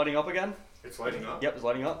 Lighting up again. It's lighting up? Yep, it's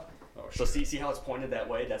lighting up. Oh, So shit. see how it's pointed that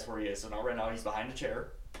way? That's where he is. So now right now he's behind the chair.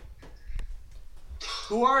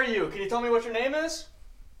 Who are you? Can you tell me what your name is?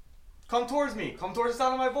 Come towards me. Come towards the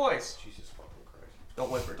sound of my voice. Jesus fucking Christ.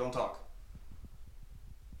 Don't whisper. Don't talk.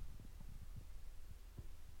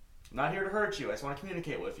 I'm not here to hurt you. I just want to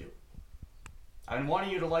communicate with you. I've been wanting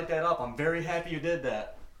you to light that up. I'm very happy you did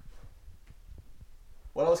that.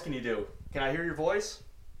 What else can you do? Can I hear your voice?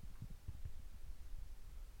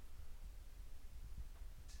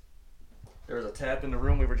 There was a tap in the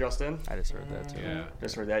room we were just in. I just heard that too. Yeah.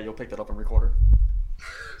 Just heard that. You'll pick that up in recorder. I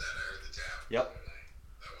heard that. I heard the tap. Yep.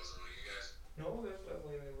 That wasn't one of you guys. No, that's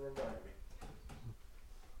definitely in the room behind me.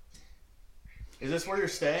 Is this where you're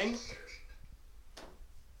staying?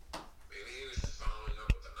 Maybe he was just following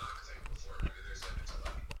up with the knock thing before. Maybe there's like a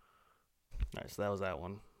delay. Alright, so that was that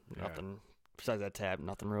one. Yeah. Nothing. Besides that tab,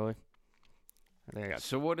 nothing really. I think I got.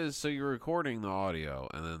 So you're recording the audio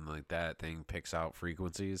and then like that thing picks out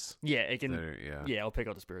frequencies? Yeah, it can. Yeah. Yeah, I'll pick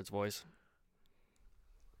out the spirit's voice.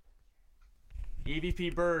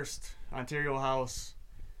 EVP burst, Ontario House,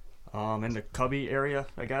 in the Cubby area,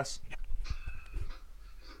 I guess.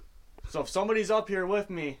 So if somebody's up here with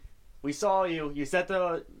me, we saw you. You set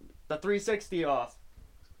the 360 off.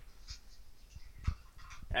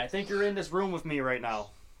 And I think you're in this room with me right now.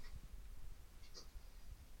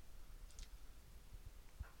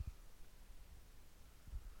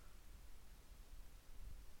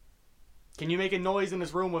 Can you make a noise in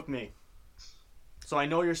this room with me? So I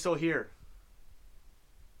know you're still here.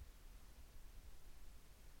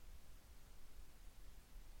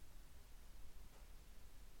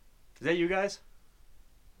 Is that you guys?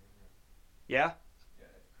 Yeah? Yeah,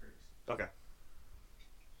 it creaks. Okay.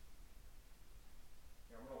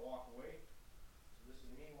 Yeah, I'm gonna walk away. So this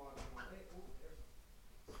is me walking away. Ooh,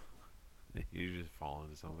 there's You just fall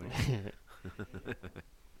into something.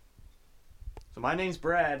 So my name's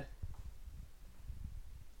Brad.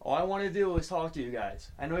 All I want to do is talk to you guys.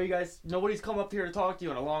 I know you guys, nobody's come up here to talk to you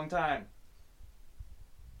in a long time.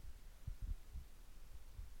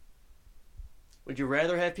 Would you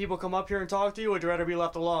rather have people come up here and talk to you, or would you rather be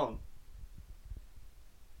left alone?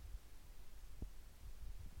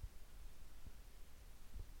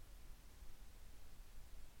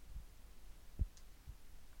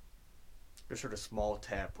 Just heard a small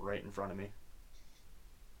tap right in front of me.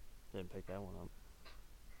 Didn't pick that one up.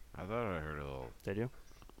 I thought I heard a little. Did you?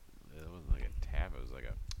 It wasn't like a tap. It was like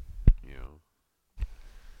a,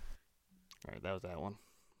 Alright, that was that one.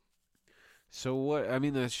 So what? I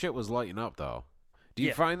mean, the shit was lighting up though. Do you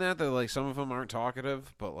Yeah. find that like some of them aren't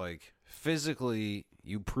talkative, but like physically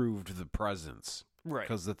you proved the presence Right.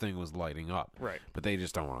 because the thing was lighting up, Right. but they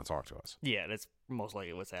just don't want to talk to us. Yeah, that's most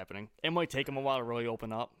likely what's happening. It might take them a while to really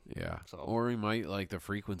open up. Yeah. So- Or we might like the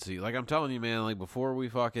frequency. Like I'm telling you, man. Like before we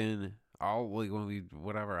fucking, I'll like when we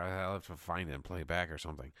whatever. I'll have to find it and play it back or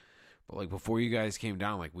something. But like before you guys came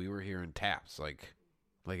down, like we were hearing taps. Like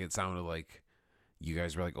it sounded like you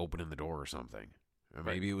guys were like opening the door or something. Or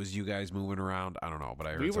maybe it was you guys moving around. I don't know, but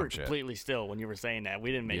I heard We some were shit. completely still when you were saying that.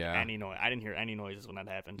 We didn't make Yeah. any noise. I didn't hear any noises when that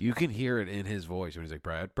happened. You can hear it in his voice when he's like,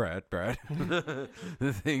 Brad.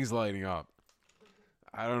 The thing's lighting up.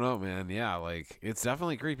 I don't know, man. Yeah, like, it's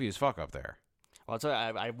definitely creepy as fuck up there. Well, I'll tell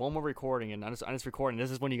you, I have one more recording, and on this recording,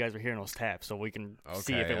 this is when you guys were hearing those taps, so we can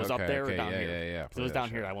see if it was up there or down here. Yeah. If it was down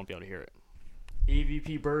here, I won't be able to hear it.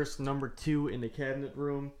 EVP burst number 2 in the cabinet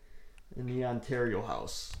room in the Ontario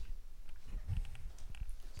House.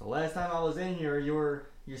 So last time I was in here,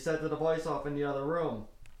 you set the device off in the other room.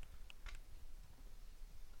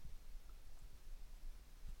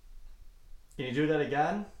 Can you do that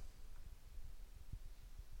again?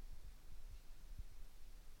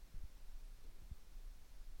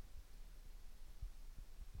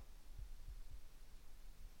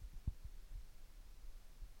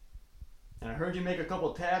 you make a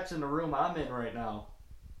couple taps in the room I'm in right now.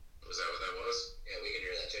 Was that what that was? Yeah, we can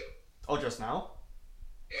hear that too. Oh, just now?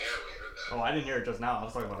 Yeah, we heard that. Oh, I didn't hear it just now. I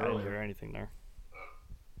was talking about I didn't earlier. hear anything there.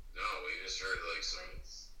 No, we just heard like some.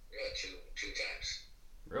 Yeah, two taps.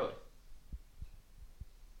 Really?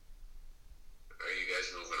 Are you guys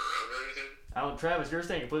moving around or anything? Travis, you're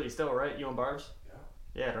staying completely still, right? You and Barb's?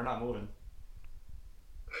 Yeah. Yeah, they're not moving.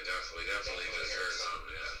 I definitely just heard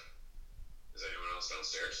something. Yeah. Is anyone else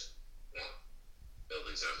downstairs? No.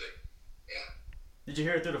 Building's empty. Yeah. Did you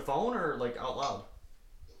hear it through the phone or like out loud?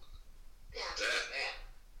 Yeah.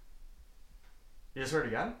 You just heard it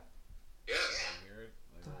again? Yes. Hear it?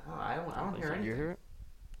 Oh, I don't hear You anything. hear it?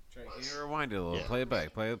 Can you rewind it a little? Yeah. Play it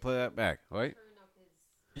back. Play that back. Wait.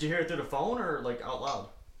 Did you hear it through the phone or like out loud?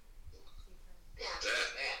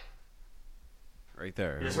 Right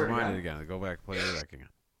there. You just heard it Rewind it again. Go back. Play it back again.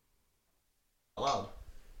 Out loud.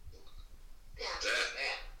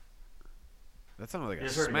 That sounded like You a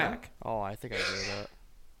just heard it again? smack. Oh, I think I hear that.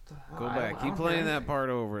 Go I back. don't Keep hear playing that anything. part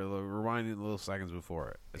over. Rewind it a little seconds before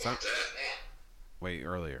it. It's not. Wait,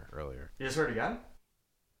 earlier. You just heard it again?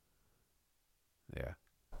 Yeah.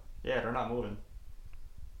 Yeah, they're not moving.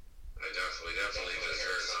 I definitely just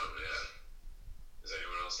heard something. Yeah. Is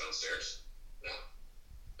anyone else downstairs? No.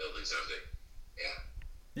 Building's empty. Yeah.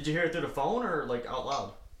 Did you hear it through the phone or like out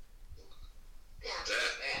loud?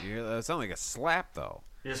 You hear that? That sounded like a slap though.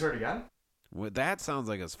 You just heard it again? That sounds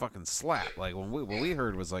like a fucking slap. Like what we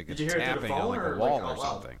heard was like a Did you hear it through the tapping on phone like or, a like, wall out or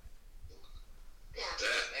loud? something.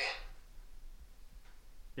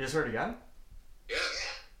 You just heard it again? Yes.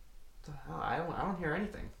 Oh, I don't hear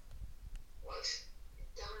anything. What?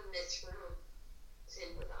 Down in this room. It's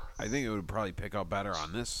in with us. I think it would probably pick up better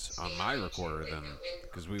on my recorder than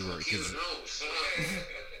because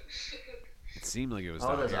it seemed like it was. Oh,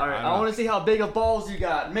 down this. here. All right, don't I know. want to see how big of balls you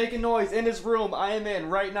got. Make a noise in this room I am in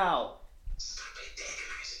right now. Stop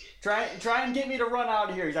antagonizing it. Try and get me to run out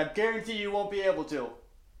of here, 'cause I guarantee you won't be able to.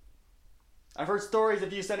 I've heard stories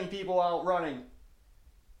of you sending people out running.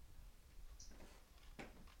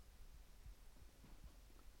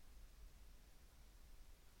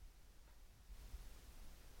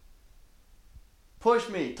 Push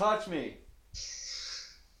me, touch me.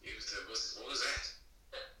 What was that?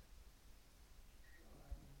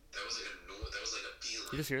 That was like a feeling.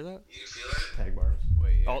 You just hear that? You feel that? Tag barbs.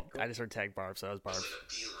 Wait. Oh, I just heard tag Barb, so that was It Barb. was like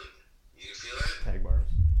a feeling. You feel that? Tag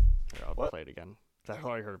barbs. Here, I'll What? play it again. I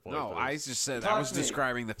already heard a voice. No, but I it's- just said Touch I was me.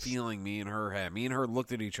 describing the feeling me and her had. Me and her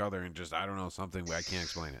looked at each other and just I don't know something. I can't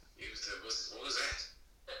explain it. What was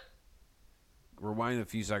that? Rewind a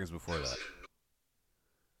few seconds before that.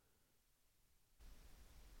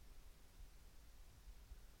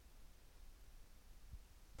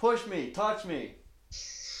 Push me, touch me.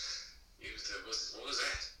 What was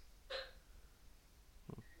that?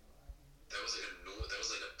 That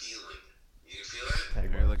was like a feeling. You feel that? Tag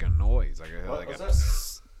I heard like a noise. Like a, What like was a that?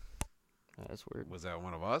 psst. That's weird. Was that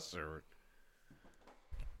one of us or?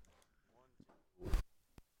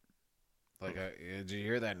 Like, did you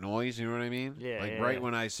hear that noise? You know what I mean? Yeah, Like yeah, right yeah.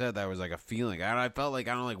 when I said that was like a feeling. I felt like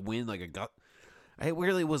I don't like wind, like a gut. It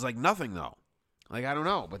really was like nothing though. Like I don't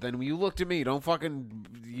know. But then when you looked at me, don't fucking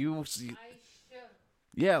you. I should.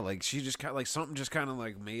 Yeah, like she just kind of like something just kind of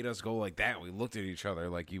like made us go like that. We looked at each other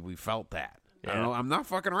like we felt that. I don't Yeah. know. I'm not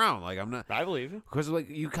fucking around. Like I'm not. I believe you. Because like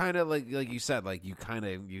you kind of like you said, like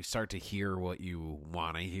you start to hear what you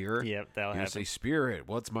want to hear. Yep, that'll You happen. say, "Spirit,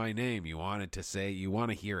 what's my name?" You want it to say. You want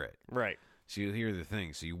to hear it. Right. So you hear the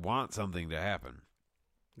thing. So you want something to happen.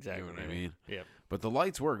 Exactly. You know what I mean? Yep. But the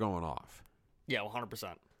lights were going off. Yeah,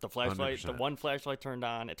 100%. The flashlight, 100%. the one flashlight turned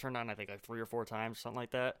on. It turned on, I think, like 3 or 4 times, something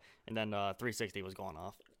like that. And then 360 was going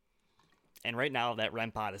off. And right now, that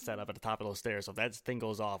REM pod is set up at the top of those stairs. So if that thing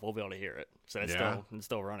goes off, we'll be able to hear it. So it's Yeah?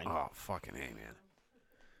 still running. Oh fucking A, man.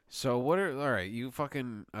 So what are all right? You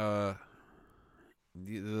fucking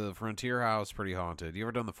the Frontier House pretty haunted. You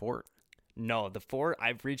ever done the fort? No, the fort,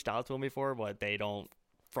 I've reached out to them before, but they don't,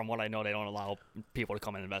 from what I know, they don't allow people to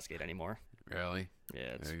come and investigate anymore. Really?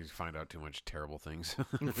 Yeah, it's You find out too much terrible things.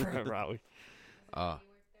 probably. What?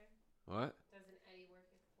 Doesn't Eddie work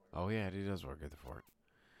at the fort? Oh yeah, he does work at the fort.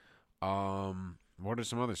 What are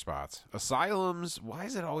some other spots? Asylums. Why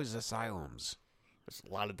is it always asylums? There's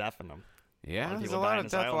a lot of death in them. Yeah, lot of there's a people lot die of in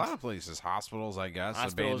death. A lot asylums. of places. Hospitals, I guess.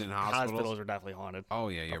 Hospitals Abandoned hospitals. are definitely haunted. Oh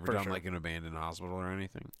yeah, you ever for done sure. like an abandoned hospital or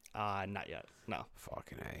anything? Not yet. No.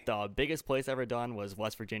 Fucking A. The biggest place ever done was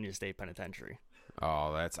West Virginia State Penitentiary.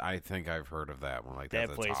 Oh, I think I've heard of that one. Like That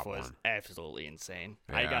that's a place top was one. absolutely insane.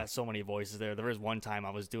 I Yeah. got so many voices there. There was one time I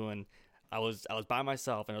was by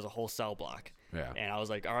myself and there was a whole cell block. Yeah. And I was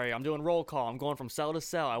like, all right, I'm doing roll call. I'm going from cell to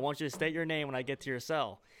cell. I want you to state your name when I get to your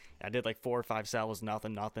cell. And I did like 4 or 5 cells,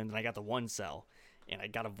 nothing. And I got to 1 cell, and I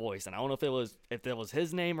got a voice. And I don't know if it was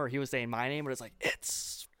his name or he was saying my name, but it's like,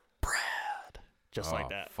 it's Brad, just like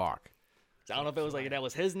that. Fuck. So I don't know if it was like that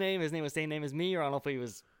was his name was the same name as me, or I don't know if he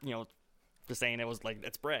was, just saying it was like,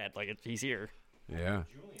 it's Brad, like he's here. Yeah.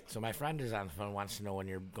 So my friend is on the phone, wants to know when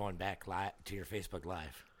you're going back to your Facebook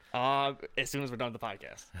Live. As soon as we're done with the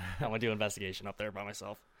podcast, I'm gonna do an investigation up there by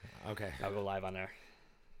myself. Okay. I'll go live on there.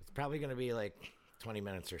 It's probably going to be like 20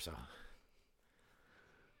 minutes or so.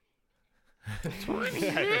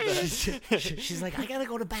 She's like, I gotta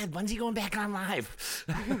go to bed. When's he going back on live?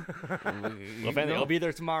 Well, it'll be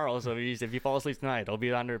there tomorrow. So if you fall asleep tonight, it'll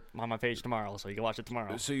be on my page tomorrow, so you can watch it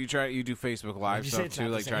tomorrow. So you do Facebook Live you say stuff it's too, not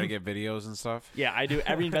the like try to same? get videos and stuff. Yeah, I do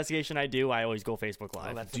every investigation I do. I always go Facebook Live.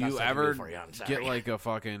 Well, that's the Do you best I can ever for you. I'm sorry. get like a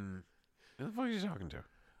fucking? Who the fuck are you talking to?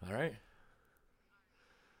 All right.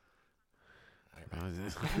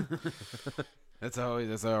 That's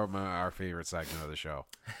our favorite segment of the show.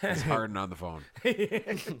 It's Harden on the phone.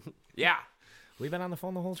 Yeah. We've been on the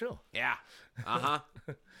phone the whole show. Yeah.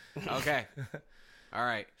 Okay. All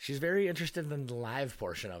right. She's very interested in the live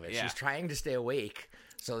portion of it. Yeah. She's trying to stay awake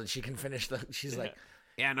so that she can finish the. She's like,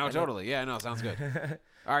 Yeah. No. Totally. Yeah. No. Sounds good.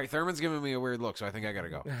 All right. Thurman's giving me a weird look, so I think I gotta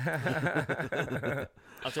go.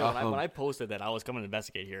 I'll tell you, when I posted that I was coming to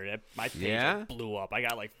investigate here, my page Yeah? blew up. I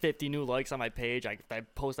got like 50 new likes on my page.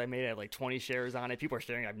 That post I made had like 20 shares on it. People are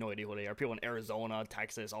sharing. I have no idea who they are. People in Arizona,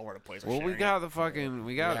 Texas, all over the place. Well, we got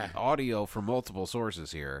Yeah. audio from multiple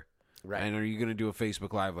sources here. Right. And are you gonna do a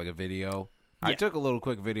Facebook Live, like a video? I Yeah. took a little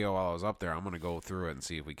quick video while I was up there. I'm gonna go through it and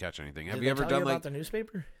see if we catch anything. Have Did you they ever tell done you like about the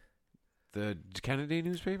newspaper? the Kennedy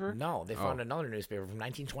newspaper? No, they found Oh. another newspaper from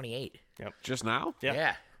 1928. Just now? Yeah.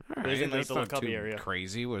 Yeah. All It was in, like, that's the not little cubby too area.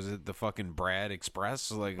 crazy. Was it the fucking Brad Express?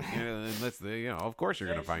 Like, of course you're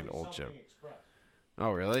gonna find old shit.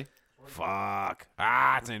 Oh, really? Fuck.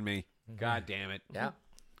 It's in me. God damn it. Yeah.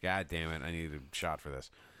 God damn it. I need a shot for this.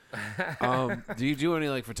 Do you do any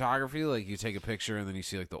like photography? Like you take a picture and then you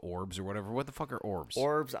see like the orbs or whatever. What the fuck are orbs?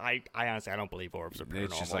 Orbs, I honestly, I don't believe orbs are paranormal.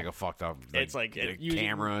 It's just like a fucked up. It's like a usually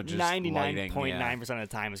camera just lighting. 99.9% of the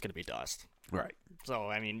time is going to be dust. Yeah. Right. So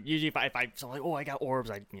I mean, usually if I like, oh, I got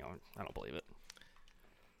orbs, I don't believe it.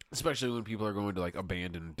 Especially when people are going to like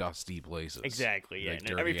abandoned, dusty places. Exactly. Yeah. Like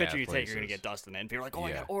And every dirty-ass picture you take, you're going to places. get dust in it. And people are like, oh,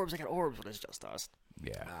 Yeah. I got orbs, but it's just dust.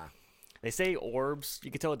 Yeah. They say orbs.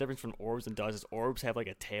 You can tell the difference from orbs and dust is orbs have like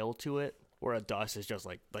a tail to it, where a dust is just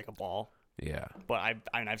like a ball. Yeah. But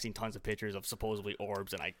I've seen tons of pictures of supposedly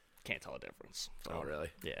orbs, and I can't tell the difference. So, Oh, really?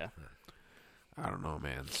 Yeah. I don't know,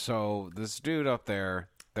 man. So this dude up there,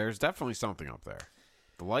 there's definitely something up there.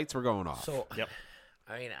 The lights were going off. So, Yep.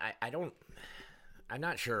 I mean, I'm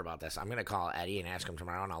not sure about this. I'm going to call Eddie and ask him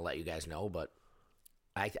tomorrow, and I'll let you guys know. But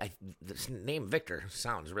this name Victor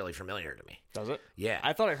sounds really familiar to me. Does it? Yeah.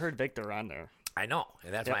 I thought I heard Victor on there. I know,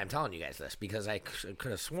 and that's Yep. why I'm telling you guys this, because I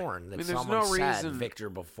could have sworn that mean, there's someone no said reason- Victor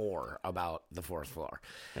before about the 4th floor.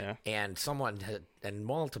 Yeah. And and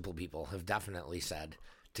multiple people have definitely said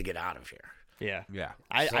to get out of here. Yeah. Yeah.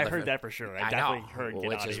 I So heard that for sure. I know, definitely heard get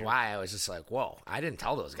which out is of here. why I was just like, whoa, I didn't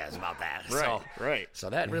tell those guys about that. Right. Right. So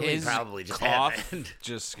that really His probably just cough happened.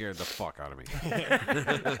 just scared the fuck out of me.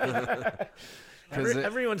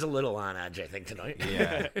 Everyone's a little on edge, I think, tonight.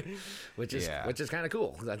 Yeah. which is Yeah. kind of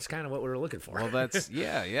cool. That's kind of what we were looking for. Well, that's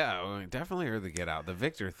yeah. We definitely heard the get out, the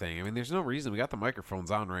Victor thing. I mean, there's no reason. We got the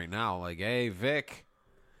microphones on right now. Like, hey, Vic,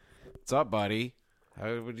 what's up, buddy?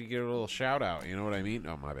 How would you get a little shout out? You know what I mean?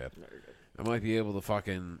 Oh, my bad. I might be able to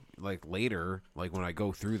fucking like later, like when I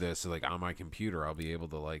go through this, like on my computer, I'll be able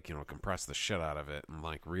to like compress the shit out of it and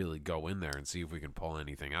like really go in there and see if we can pull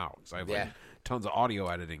anything out. Because I have like tons of audio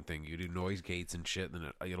editing thing. You do noise gates and shit, then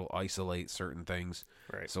it'll isolate certain things.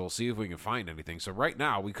 Right. So we'll see if we can find anything. So right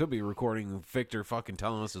now we could be recording Victor fucking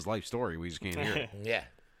telling us his life story. We just can't hear it.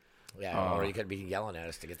 Yeah, or you could be yelling at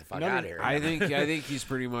us to get the fuck out of here. I think he's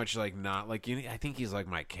pretty much like not like I think he's like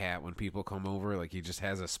my cat when people come over. Like he just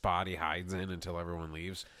has a spot he hides in until everyone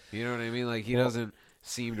leaves. You know what I mean? Like he doesn't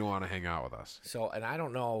seem to want to hang out with us. So, and I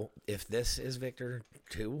don't know if this is Victor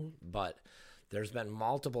too, but there's been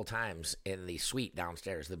multiple times in the suite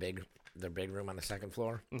downstairs, the big room on the 2nd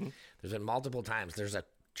floor. Mm-hmm. There's been multiple times. There's a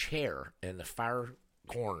chair in the far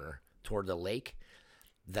corner toward the lake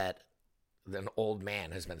that an old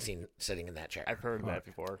man has been seen sitting in that chair. I've heard that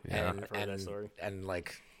before. Yeah. I've heard that story. And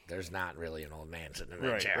like, there's not really an old man sitting in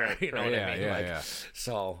that Right, chair. right, You know right. what I mean? Yeah, Like, yeah.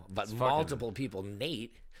 So, but multiple people,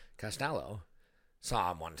 Nate Costello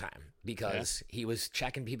saw him one time because he was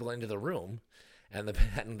checking people into the room, and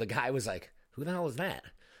the guy was like, "Who the hell is that?"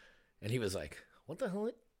 And he was like, "What the hell?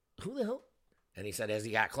 Who the hell?" And he said as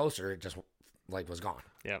he got closer, it just like was gone.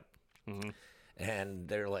 Yep. Mm-hmm. And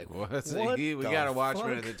they're like, What's what we the got a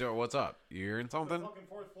watchman fuck? at the door. What's up? You hearing something? Fucking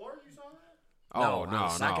fourth floor, you saw that? Oh, No, no, on the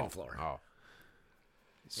second no. floor. Oh.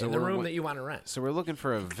 So In the we're- room that you want to rent. So we're looking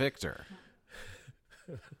for a Victor.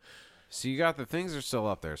 So you got the things are still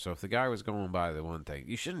up there. So if the guy was going by the one thing,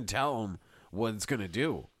 you shouldn't tell him what it's gonna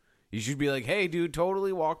do. You should be like, "Hey, dude,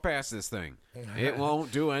 totally walk past this thing. It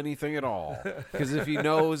won't do anything at all." Because if he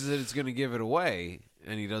knows that it's gonna give it away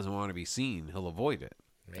and he doesn't want to be seen, he'll avoid it.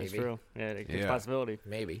 Maybe. That's true. Yeah, it's Yeah. a possibility.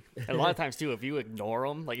 Maybe. And a lot of times too, if you ignore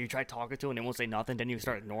them, like you try talking to them and they won't say nothing, then you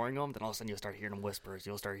start ignoring them, then all of a sudden you'll start hearing them whispers.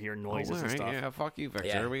 You'll start hearing noises Oh, and all right, stuff. yeah, fuck you, Victor.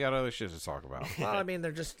 Yeah. We got other shit to talk about. Well, I mean,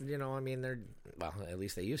 they're just, they're, well, at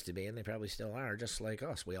least they used to be, and they probably still are, just like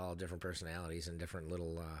us. We all have different personalities and different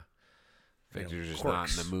little, Victor's just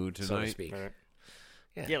quirks, not in the mood so to tonight. speak. Right.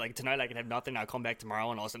 Yeah. Yeah, like tonight I can have nothing. I'll come back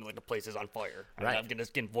tomorrow and all of a sudden like the place is on fire. Right. I'm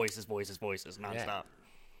just getting voices nonstop.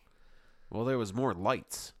 Well, there was more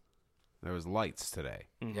lights. There was lights today.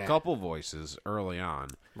 Yeah. A couple voices early on.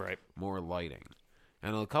 Right. More lighting.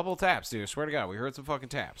 And a couple taps, dude. I swear to God, we heard some fucking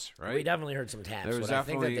taps, right? We definitely heard some taps. There was What I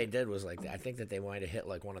think that definitely- they did was I think that they might have hit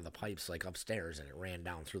like one of the pipes like upstairs and it ran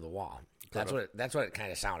down through the wall. That's what it kind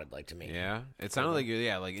of sounded like to me. Yeah, it sounded like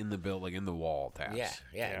like in the like in the wall taps.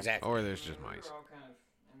 Yeah, exactly. Or there's just We mice. were all kind of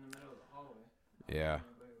in the middle of the hallway. Yeah.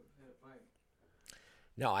 Everybody would hit a pipe.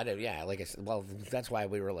 No, I did. Yeah, like I said, well, that's why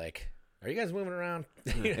we were like, "Are you guys moving around?"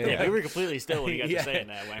 Yeah, we were completely still when you guys Yeah. were saying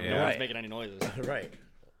that. When Yeah. no one's Right. making any noises. right.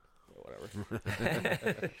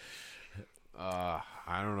 Whatever.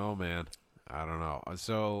 I don't know, man. I don't know.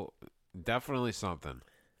 So definitely something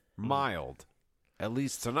mild, at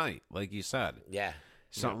least tonight, like you said. Yeah.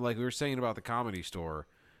 Something like we were saying about the Comedy Store.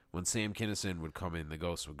 When Sam Kinison would come in, the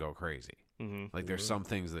ghosts would go crazy. Mm-hmm. Like there's some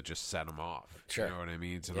things that just set him off. Sure. You know what I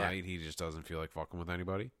mean? Tonight he just doesn't feel like fucking with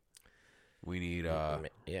anybody. We need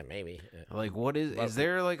Yeah, maybe. like what is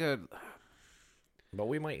there like a But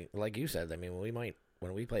we might, like you said, I mean, we might,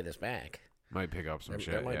 when we play this back, might pick up some there,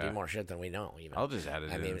 shit. there might yeah. be more shit than we know, even. I'll just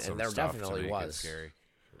edit I in mean, some and there stuff definitely to make it was scary.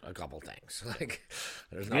 a couple things. Like,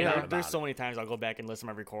 there's no Yeah, doubt there's about so many times I'll go back and listen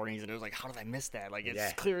to my recordings, and it was like, how did I miss that? Like, it's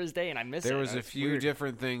Yeah. clear as day, and I missed it. There was a It's few weird.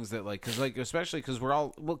 different things that especially because we're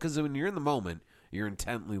all because when you're in the moment, you're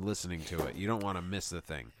intently listening to it. You don't want to miss the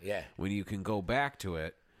thing. Yeah. When you can go back to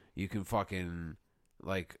it, you can fucking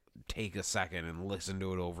like take a second and listen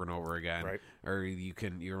to it over and over again. Right. Or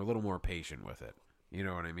you're a little more patient with it. You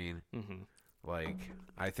know what I mean? Mhm. Like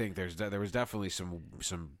I think there was definitely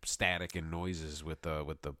some static and noises with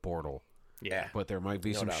the portal. Yeah. But there might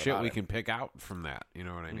be No some doubt shit about we it. can pick out from that. You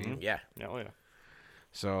know what I mean? Yeah. Oh, yeah.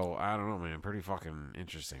 So I don't know, man. Pretty fucking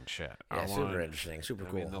interesting shit. Yeah, I super wanna- interesting, super I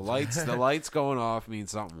cool. mean, the lights going off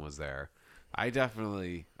means something was there. I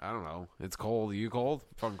definitely, I don't know. It's cold. Are you cold?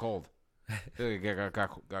 Fucking cold. I feel like it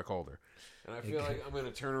got colder. And I feel like I'm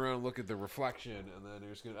gonna turn around and look at the reflection, and then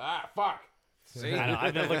there's gonna fuck. See, I know,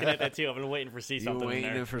 I've been looking at that too. I've been waiting for see you something in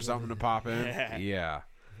waiting there. for something to pop in? Yeah.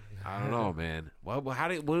 I don't know, man. What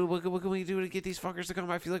can we do to get these fuckers to come?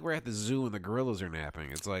 I feel like we're at the zoo and the gorillas are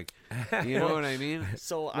napping. It's like, you know what I mean?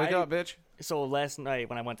 So Wake up, bitch. So last night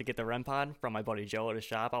when I went to get the REM pod from my buddy Joe at his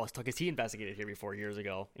shop, I was talking because he investigated here before years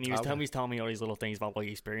ago, and he was telling me all these little things about what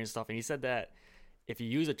he experienced stuff, and he said that if you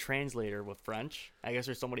use a translator with French, I guess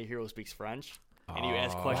there's somebody here who speaks French, and you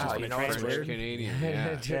ask questions wow, from you the know what's translator. weird? Canadian,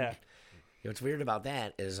 yeah. Yeah. What's weird about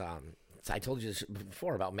that is, I told you this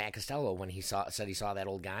before about Matt Costello when he said he saw that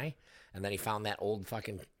old guy, and then he found that old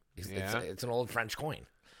fucking. It's an old French coin.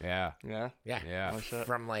 Yeah. Yeah. Yeah. Yeah. Oh, shit.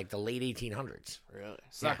 From like the late 1800s. Really?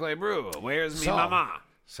 Sacre Brew, where's me So- mama?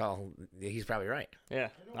 So he's probably right. Yeah.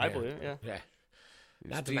 I believe it. Yeah. Yeah.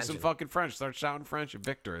 Not to Speak some mention, fucking French. Start shouting French at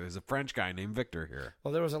Victor. There's a French guy named Victor here.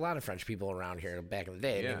 well, there was a lot of French people around here back in the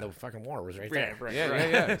day. I Yeah. mean, the fucking war was right Yeah. there. Right. Yeah, right.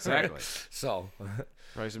 yeah, yeah, exactly. So,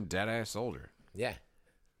 Probably some dead ass soldier. yeah,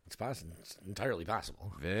 it's possible. It's entirely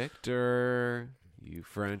possible. Victor, you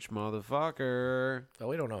French motherfucker. But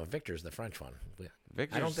we don't know if Victor's the French one.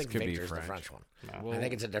 Victor I don't think could Victor's be the French. French one. Well, I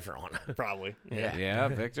think it's a different one. Probably. Yeah. yeah,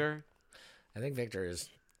 Victor. I think Victor is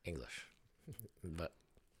English, but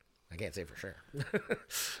I can't say for sure.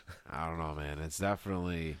 I don't know, man. It's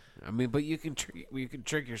definitely. I mean, but you can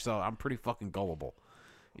trick yourself. I'm pretty fucking gullible.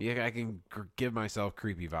 Yeah, I can give myself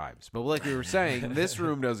creepy vibes. But like we were saying, this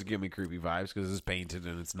room doesn't give me creepy vibes because it's painted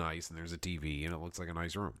and it's nice and there's a TV and it looks like a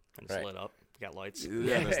nice room. And it's Right. lit up. You got lights.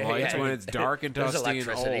 Yeah, there's lights yeah. when it's dark and There's dusty and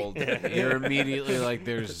electricity. old. You're immediately like,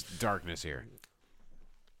 there's darkness here.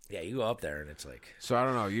 Yeah, you go up there and it's like. So I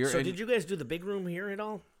don't know. So did you guys do the big room here at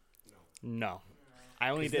all? No. I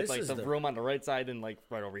only 'Cause did this like is the the- room on the right side and like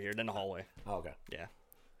right over here, then the hallway. Oh, okay. Yeah.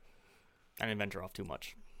 I didn't venture off too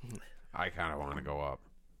much. I kind of want to go up.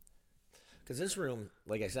 Because this room,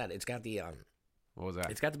 like I said, it's got the What was that?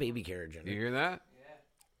 it's got the baby carriage in You it. hear that?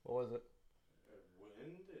 What was it?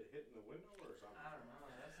 Wind hitting the window or something? I don't know.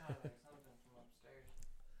 That sounds like something from upstairs.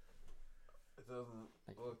 It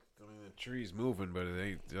doesn't look. I mean, the tree's moving, but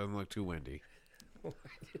it doesn't look too windy.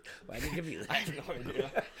 Why did you give you that? I have no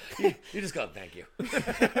idea. You just go, thank you.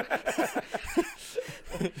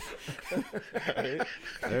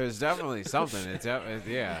 There's definitely something.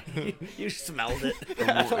 Yeah. You smelled it.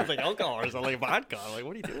 That sounds like alcohol or something, like vodka. Like,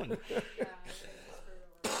 what are you doing?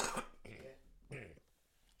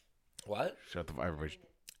 What? Shut the everybody.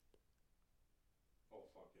 Oh,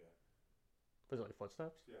 fuck yeah. Was it like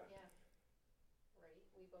footsteps? Yeah. Right.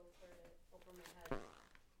 We both heard it over my head.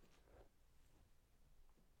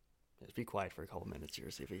 Just be quiet for a couple minutes here,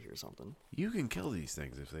 see if we hear something. You can kill these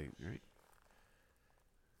things if they right.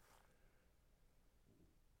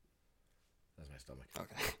 That's my stomach.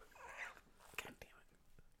 Okay. God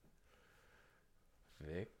damn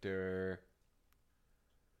it, Victor.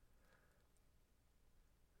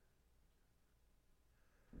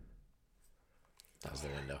 That was the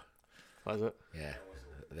window. Was it? Yeah.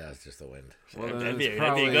 That was just the wind. Well, then that'd be it's a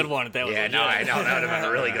probably- good one if that was Yeah, legit. no, I know. That would have been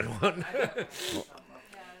a really good one.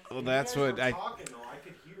 Well, that's what I. Talking though, I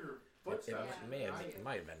could hear footsteps. It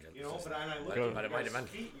might have been. You know, but I looked But at it you might have guys' been.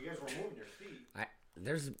 feet. You guys were moving your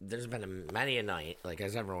feet. There's been many a night, like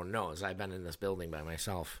as everyone knows, I've been in this building by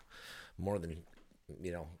myself more than,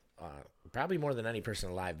 probably more than any person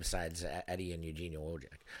alive besides Eddie and Eugenio Wojak.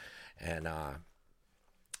 And, I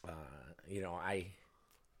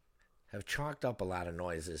have chalked up a lot of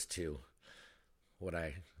noises to what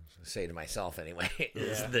I say to myself anyway,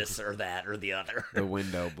 is this or that or the other. The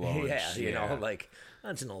window blowing. Yeah, you know, like,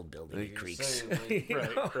 that's an old building. It creaks.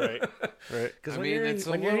 Right. Because I when mean, you're, it's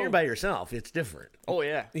a when you're here little- by yourself, it's different. Oh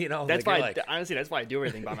yeah, You know, that's like, why. you're like- Honestly, that's why I do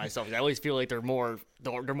everything by myself. 'Cause I always feel like they're more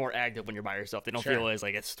active when you're by yourself. They don't Sure. feel as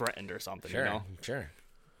like it's threatened or something. Sure, You know? sure.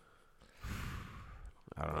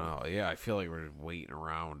 I don't know. Yeah, I feel like we're waiting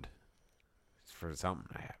around for something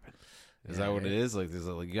to happen. Is that what it is? Like,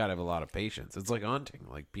 you gotta have a lot of patience. It's like hunting.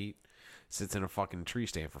 Like Pete sits in a fucking tree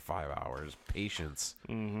stand for 5 hours, patience,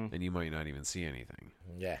 and you might not even see anything.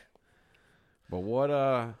 Yeah. But what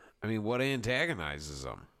antagonizes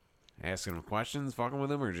them? Asking them questions, fucking with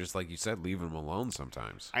them, or just like you said, leaving them alone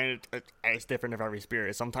sometimes? It's different of every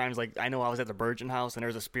spirit. Sometimes, like, I know I was at the Virgin House and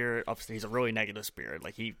there's a spirit upstairs. He's a really negative spirit.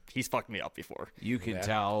 Like, he's fucked me up before. You can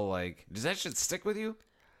tell. Like, does that shit stick with you?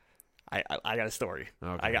 I got a story.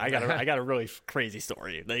 Okay. I got a really crazy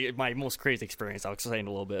story. Like, my most crazy experience. I'll explain in a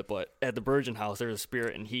little bit. But at the Virgin House, there's a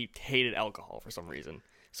spirit, and he hated alcohol for some reason.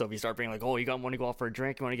 So if you start being like, "Oh, you want to go out for a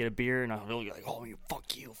drink? You want to get a beer?" and I'll be like, "Oh,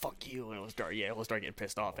 fuck you," and we'll start getting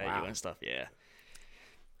pissed off at you and stuff. Yeah,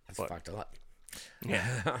 That's But- fucked a lot.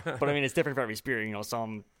 yeah. But I mean, it's different for every spirit. You know,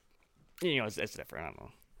 some, it's different. I don't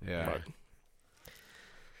know. Yeah. But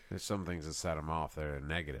There's some things that set them off that are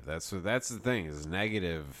negative. That's the thing is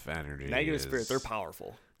negative energy. negative is- spirits, they're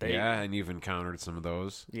powerful. Yeah, and you've encountered some of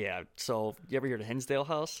those. Yeah. So you ever hear of the Hinsdale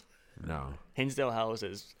House? No. Hinsdale House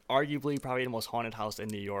is arguably probably the most haunted house in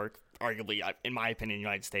New York. Arguably, in my opinion,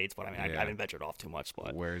 United States. But I mean, Yeah. I haven't ventured off too much.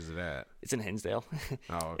 But Where's it at? it's in Hinsdale.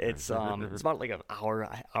 Oh, okay. It's about like an hour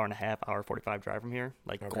and a half, hour 45 drive from here,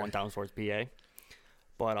 like going down towards PA.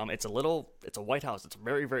 But it's a white house. It's a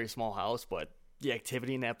very, very small house, but the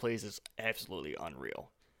activity in that place is absolutely unreal.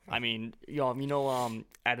 I mean,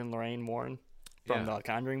 Ed and Lorraine Warren from Yeah. the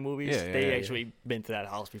Conjuring movies, Yeah, they yeah. actually been to that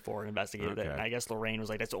house before and investigated it. Okay. And I guess Lorraine was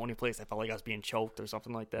like, that's the only place I felt like I was being choked or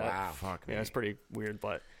something like that. Wow. Fuck Yeah, me. it's pretty weird,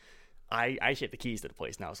 but I actually have the keys to the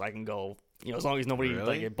place now, so I can go. As long as nobody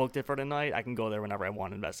Really? booked it for the night, I can go there whenever I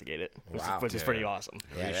want to investigate it, which is Yeah. pretty awesome.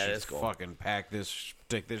 Yeah, We that should is cool. Fucking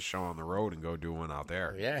take this show on the road and go do one out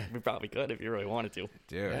there. Yeah. We probably could if you really wanted to.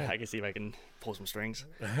 Dude. I can see if I can pull some strings.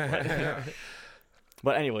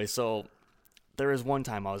 But anyway, so there is one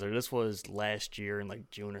time I was there. This was last year in like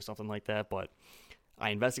June or something like that. But I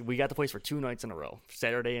investigated. We got the place for 2 nights in a row: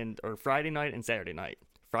 Friday night and Saturday night.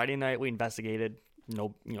 Friday night we investigated.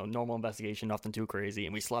 Normal investigation, nothing too crazy,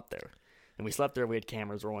 and we slept there. We had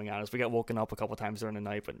cameras rolling on us. We got woken up a couple times during the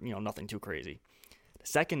night, but nothing too crazy. The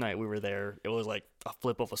second night we were there, it was like a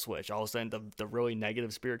flip of a switch. All of a sudden, the really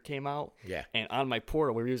negative spirit came out. Yeah. And on my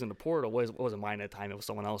portal, we were using the portal. It wasn't mine at the time. It was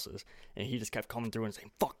someone else's. And he just kept coming through and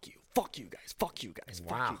saying, fuck you guys, fuck you guys,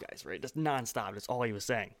 Wow. fuck you guys, right? Just nonstop. That's all he was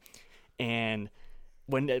saying. And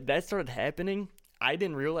when that started happening, I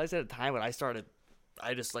didn't realize at the time, but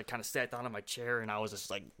I just like kind of sat down in my chair and I was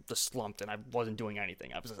just slumped and I wasn't doing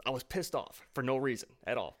anything. I was pissed off for no reason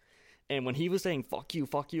at all. And when he was saying fuck you,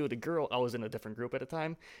 the girl, I was in a different group at the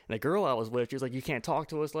time, and the girl I was with, she was like, you can't talk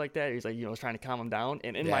to us like that. He's like, was trying to calm him down.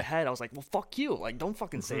 And in my head, I was like, well, fuck you. Like, don't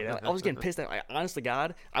fucking say that. I was getting pissed at, honest to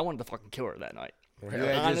God, I wanted to fucking kill her that night. You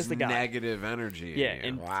had Honest just to God. negative energy. Yeah,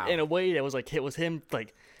 and in a way that was like, it was him,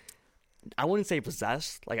 like, I wouldn't say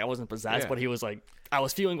possessed. Like, I wasn't possessed, but he was like, I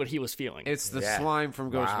was feeling what he was feeling. It's the slime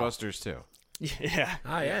from Ghostbusters, too. Yeah.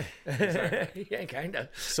 Oh, yeah. Yeah, kind of.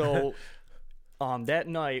 So, that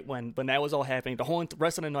night when that was all happening, the whole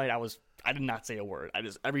rest of the night, I did not say a word.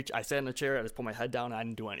 I sat in the chair, I just put my head down, and I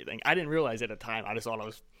didn't do anything. I didn't realize it at the time. I just thought I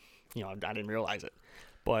was, I didn't realize it.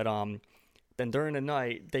 But then during the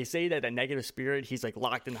night, they say that a negative spirit, he's like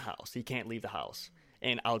locked in the house. He can't leave the house.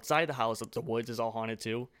 And outside the house, the woods is all haunted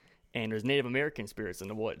too. And there's Native American spirits in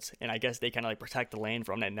the woods. And I guess they kind of like protect the land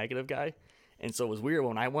from that negative guy. And so it was weird.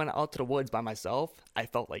 When I went out to the woods by myself, I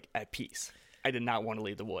felt like at peace. I did not want to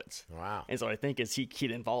leave the woods. Wow. And so I think is he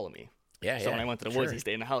didn't follow me. Yeah, So when I went to the woods, he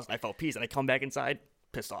stayed in the house, and I felt peace. And I come back inside,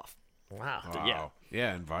 pissed off. Wow.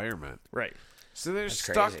 Yeah, environment. Right. So they're That's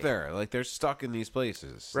stuck crazy. there. Like, they're stuck in these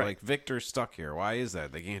places. Right. Like, Victor's stuck here. Why is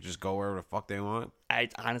that? They can't just go wherever the fuck they want?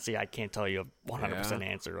 Honestly, I can't tell you a 100%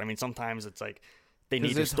 answer. I mean, sometimes it's like they need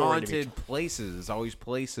Because the it's story to be haunted places. It's always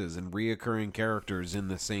places and reoccurring characters in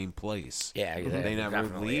the same place. Yeah, They never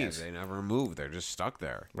definitely leave. is. They never move. They're just stuck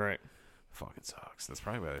there. right. Fucking sucks. That's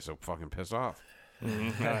probably why they're so fucking pissed off.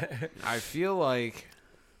 Mm-hmm. I feel like,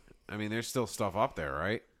 I mean, there's still stuff up there,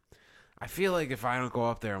 right? I feel like if I don't go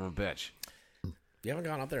up there, I'm a bitch. You haven't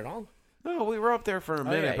gone up there at all? No, we were up there for a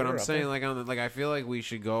minute, yeah, but you I'm were up saying there. I feel like we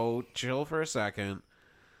should go chill for a second.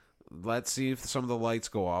 Let's see if some of the lights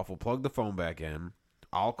go off. We'll plug the phone back in.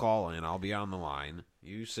 I'll call in. I'll be on the line.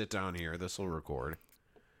 You sit down here. This will record.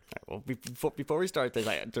 Well, before we start this,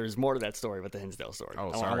 there's more to that story with the Hinsdale story.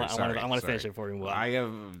 Oh, I sorry. want to finish it before we move on. I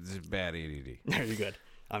have bad ADD. No, you're good.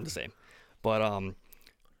 I'm the same. But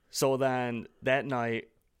so then that night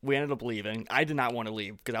we ended up leaving. I did not want to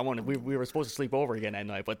leave because we were supposed to sleep over again that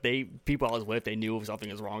night. But people I was with, they knew something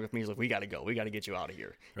was wrong with me. He's like, we got to go. We got to get you out of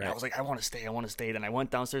here. And I was like, I want to stay. Then I went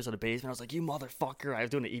downstairs to the basement. I was like, you motherfucker. I was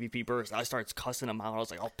doing an EVP burst. I started cussing him out. I was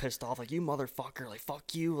like all pissed off, like, you motherfucker, like,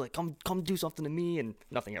 fuck you, like, come do something to me. And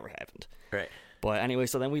nothing ever happened. Right. But anyway,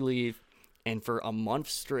 so then we leave. And for a month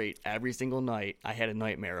straight, every single night, I had a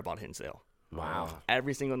nightmare about Hinsdale. Wow.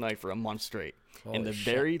 Every single night for a month straight. And the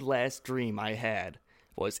shit. very last dream I had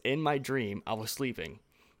was in my dream, I was sleeping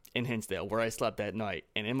in Hinsdale where I slept that night.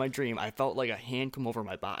 And in my dream, I felt like a hand come over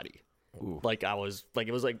my body. Ooh. Like I felt like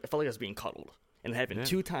I was being cuddled. And it happened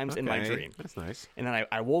 2 times in my Okay. dream. That's nice. And then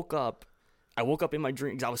I woke up. I woke up in my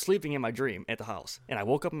dream because I was sleeping in my dream at the house. And I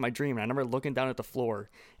woke up in my dream and I remember looking down at the floor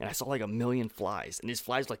and I saw like 1,000,000 flies. And these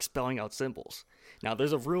flies like spelling out symbols. Now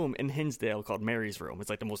there's a room in Hinsdale called Mary's room. It's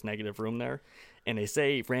like the most negative room there. And they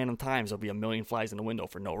say random times there'll be 1,000,000 flies in the window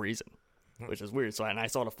for no reason, which is weird. So and I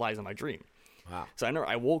saw the flies in my dream. Wow. So I remember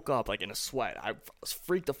I woke up like in a sweat. I was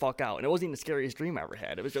freaked the fuck out. And it wasn't even the scariest dream I ever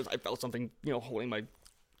had. It was just I felt something,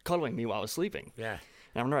 cuddling me while I was sleeping. Yeah.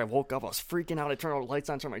 And I remember I woke up, I was freaking out. I turned all the lights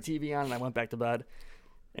on, turned my TV on, and I went back to bed.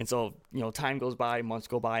 And so, time goes by, months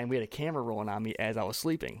go by, and we had a camera rolling on me as I was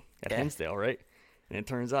sleeping at Hinsdale, right? And it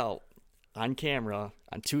turns out, on camera,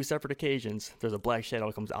 on 2 separate occasions, there's a black shadow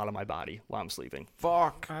that comes out of my body while I'm sleeping.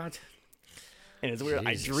 Fuck. God. And it's weird.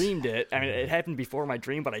 Jesus. I dreamed it. I mean, it happened before my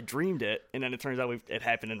dream, but I dreamed it, and then it turns out it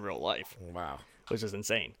happened in real life. Wow. Which is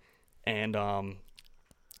insane. And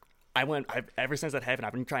ever since that happened,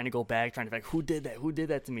 I've been trying to go back, trying to think, who did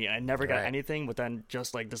that to me? And I never got anything, but then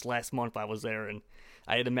just like this last month I was there, and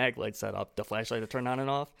I had a mag light set up, the flashlight to turn on and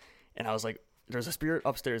off, and I was like, there's a spirit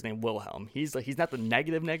upstairs named Wilhelm. He's not the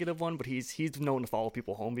negative one, but he's known to follow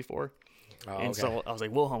people home before. Oh, and so I was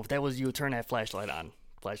like, Wilhelm, if that was you, turn that flashlight on.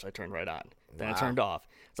 Flashlight turned right on. Then it turned off.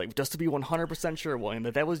 It's like, just to be 100% sure, William,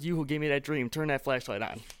 that was you who gave me that dream, turn that flashlight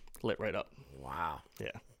on. Lit right up. Wow.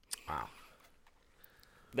 Yeah. Wow.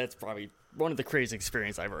 That's probably one of the craziest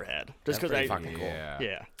experiences I've ever had. Just That's because pretty fucking cool.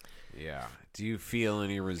 Yeah. Yeah. Do you feel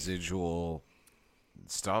any residual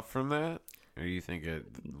stuff from that? Or do you think it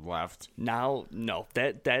left? Now, no.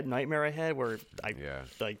 That nightmare I had where I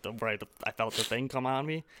felt the thing come on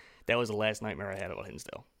me, that was the last nightmare I had about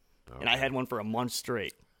Hinsdale. Okay. And I had one for a month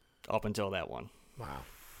straight up until that one. Wow.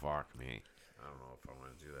 Fuck me. I don't know if I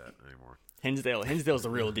want to do that anymore. Hinsdale's the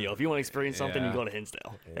real deal. If you want to experience something, you go to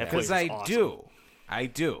Hinsdale. Because I do.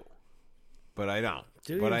 But I don't.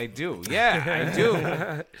 But I do. Yeah, I do.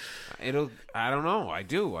 I don't know. I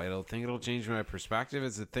do. I don't think it'll change my perspective.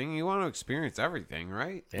 It's a thing. You want to experience everything,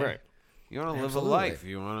 right? Yeah. Right. You want to live a life.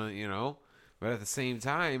 You want to, but at the same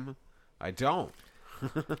time, I don't.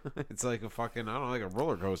 It's like a fucking, I don't know, like a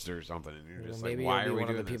roller coaster or something. And you're just Maybe like, why you'll are be we one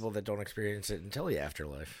of doing the people that don't experience it until the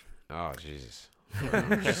afterlife. this? Oh, Jesus.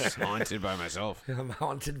 I'm just haunted by myself. I'm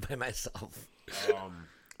haunted by myself.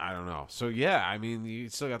 I don't know. So, yeah, I mean, you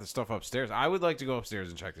still got the stuff upstairs. I would like to go upstairs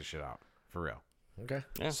and check this shit out. For real. Okay.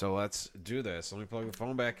 Yeah. So let's do this. Let me plug the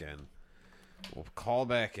phone back in. We'll call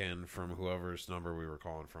back in from whoever's number we were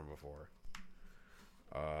calling from before.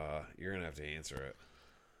 You're going to have to answer it.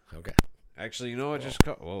 Okay. Actually, you know what? Just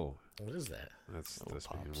call. Whoa. What is that? That's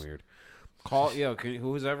being weird. Call,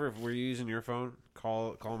 who's ever, if we're using your phone,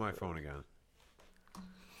 call my phone again.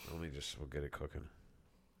 We'll get it cooking.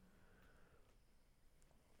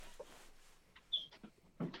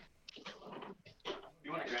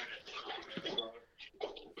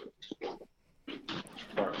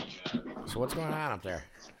 So what's going on up there?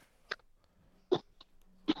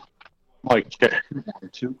 Mike,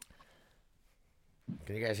 two.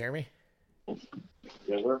 Can you guys hear me?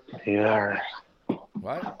 Yeah.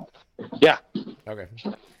 What? Yeah. Okay.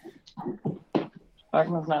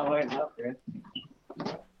 Parkman's not lighting up, dude.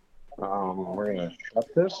 We're gonna shut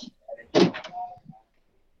this.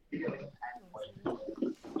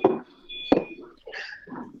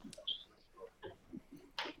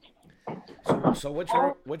 So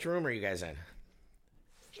which room are you guys in?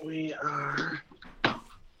 We are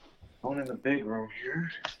going in the big room here.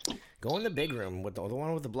 Go in the big room with the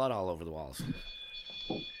one with the blood all over the walls.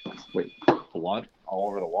 Wait, blood all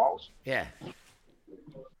over the walls? Yeah.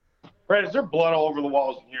 Brad, is there blood all over the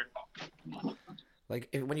walls in here? Like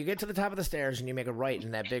when you get to the top of the stairs and you make a right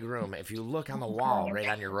in that big room, if you look on the wall right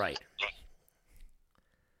on your right.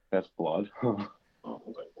 That's blood.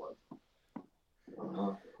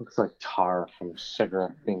 Looks like tar from a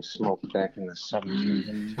cigarette being smoked back in the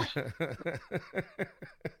 70s.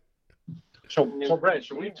 So Brad,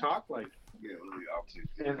 should we talk like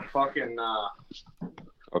in fucking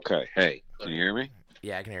Okay, hey, can you hear me?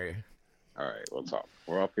 Yeah, I can hear you. All right, what's up?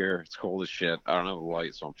 We're up here. It's cold as shit. I don't have a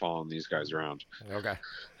light, so I'm following these guys around. Okay.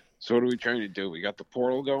 So what are we trying to do? We got the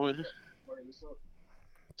portal going.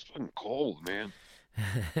 It's fucking cold, man.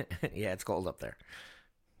 Yeah, it's cold up there.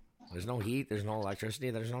 There's no heat. There's no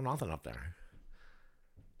electricity. There's no nothing up there.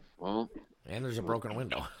 Well, and there's a broken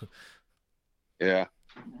window. Yeah,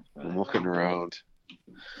 I'm looking around.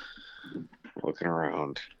 Looking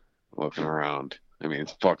around. I mean,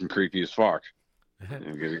 it's fucking creepy as fuck. I'll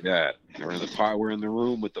give you that. We're in the pot. We're in the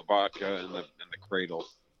room with the vodka and the cradle.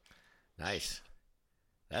 Nice.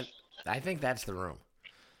 I think that's the room.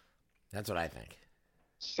 That's what I think.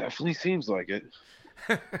 Definitely seems like it.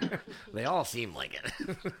 They all seem like it.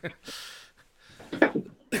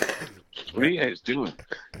 What are you guys doing?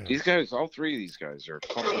 These guys, all three of these guys are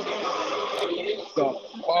fucking. The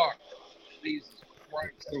fuck? Jesus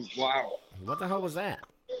Christ! Wow. What the hell was that?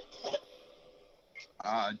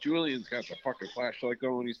 Julian's got the fucking flashlight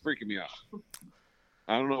going. He's freaking me out.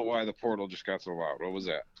 I don't know why the portal just got so loud. What was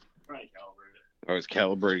that? Probably calibrated. I was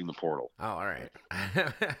calibrating the portal. Oh, all right.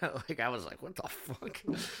 I was like, what the fuck?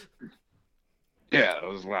 Yeah, that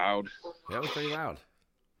was loud. That was pretty loud.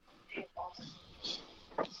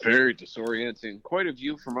 Very disorienting. Quite a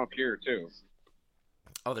view from up here too.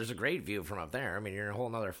 Oh, there's a great view from up there. I mean, you're a whole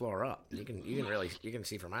nother floor up. You can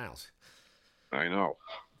see for miles. I know.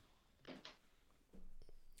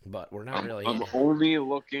 But we're not really. I'm only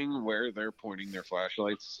looking where they're pointing their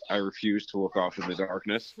flashlights. I refuse to look off in the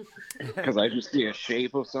darkness because I just see a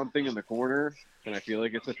shape of something in the corner, and I feel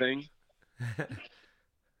like it's a thing.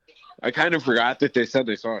 I kind of forgot that they said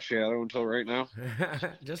they saw a shadow until right now.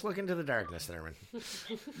 Just look into the darkness, Thurman.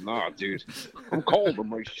 Nah, dude. I'm cold. I'm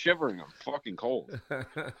like shivering. I'm fucking cold.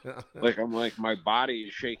 I'm like, my body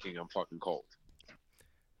is shaking. I'm fucking cold.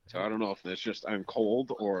 So I don't know if it's just I'm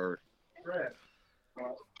cold or... Brad,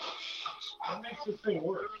 what makes this thing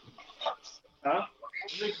work? Huh?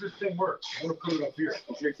 What makes this thing work? I want to put it up here.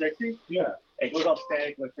 360? Yeah. It goes off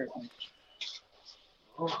static electricity.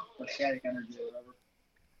 Or static energy or whatever.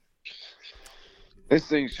 This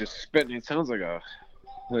thing's just spitting. It sounds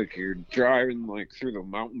like you're driving through the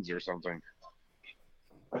mountains or something.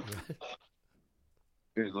 And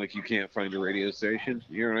you can't find a radio station.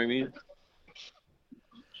 You know what I mean?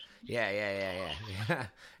 Yeah.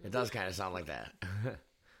 It does kind of sound like that.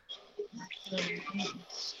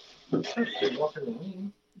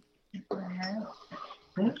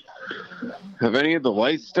 Have any of the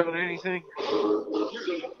lights done anything? Wow,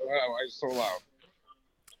 why is it so loud?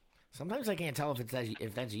 Sometimes I can't tell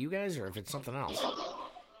if that's you guys or if it's something else.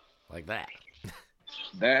 Like that.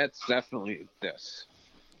 That's definitely this.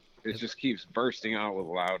 It just keeps bursting out with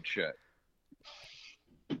loud shit.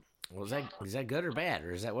 Well, is that good or bad?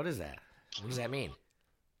 Or what is that? What does that mean?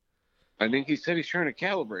 I think he said he's trying to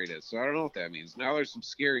calibrate it, so I don't know what that means. Now there's some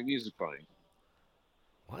scary music playing.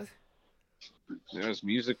 What? There's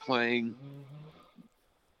music playing.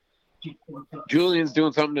 Julian's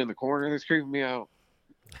doing something in the corner that's creeping me out.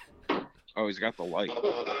 Oh, he's got the light.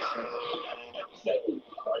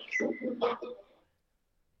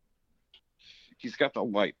 He's got the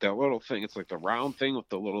light. That little thing. It's like the round thing with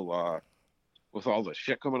the little, with all the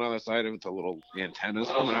shit coming on the side of it. The little antennas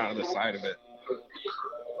coming out of the side of it.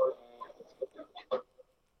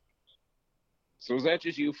 So is that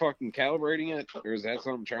just you fucking calibrating it? Or is that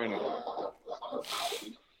something trying to...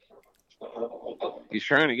 He's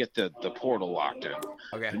trying to get the portal locked in.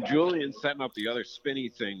 Okay. And Julian's setting up the other spinny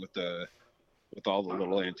thing with all the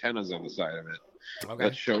little antennas on the side of it. Okay.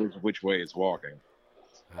 That shows which way it's walking.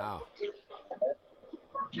 Wow.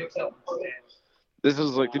 This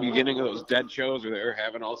is like the beginning of those dead shows where they're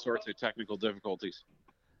having all sorts of technical difficulties.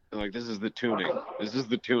 And like, this is the tuning. This is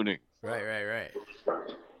the tuning. Right.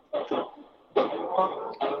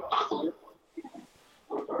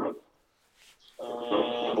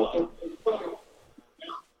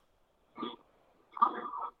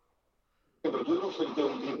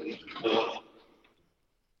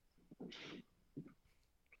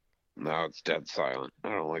 Now it's dead silent. I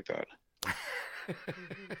don't like that.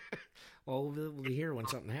 Well, we'll hear when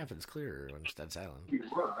something happens clearer when it's dead silent.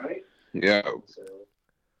 Yeah.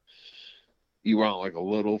 You want like a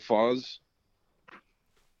little fuzz?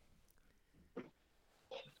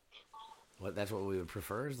 What? That's what we would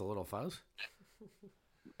prefer, is the little fuzz?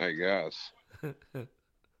 I guess.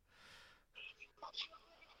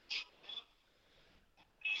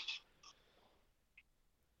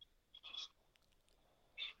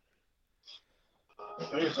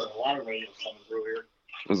 There's a lot of radios coming through here.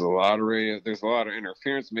 There's a lot of radio. There's a lot of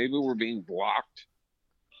interference. Maybe we're being blocked.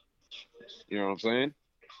 You know what I'm saying?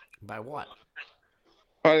 By what?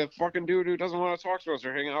 By the fucking dude who doesn't want to talk to us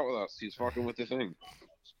or hang out with us. He's fucking with the thing.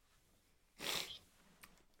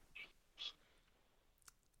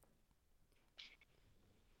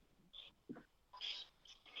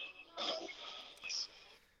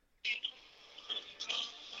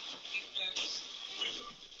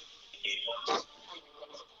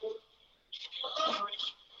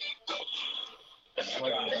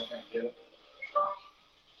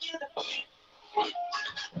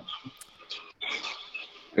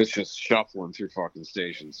 It's just shuffling through fucking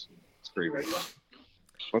stations. It's creepy.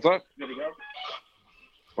 What's up? Good to go?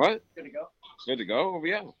 What? Good to go? Good to go? Oh,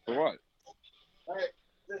 yeah. For what? All right.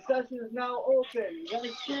 The session is now open. You got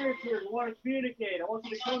experience here. You want to communicate. I want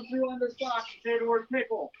you to come through on this box and say the word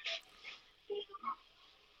pickle.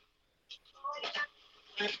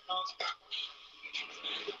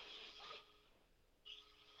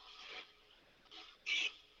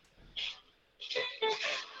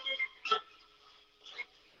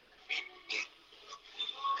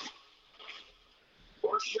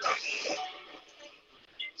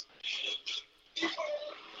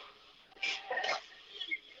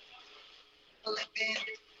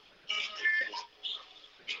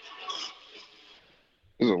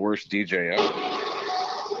 This is the worst DJ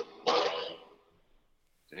ever.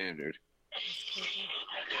 Damn, dude.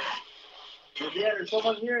 If there's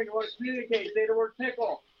someone here and you want to communicate, say the word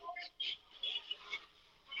pickle.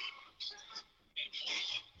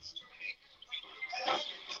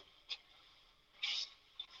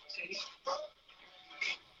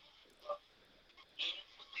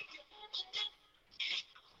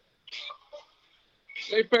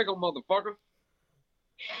 Say pickle, motherfucker.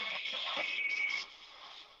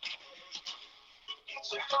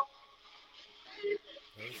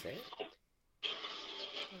 What did you say?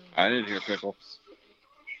 I didn't hear pickle.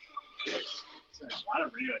 I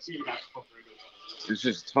don't really see you guys. There's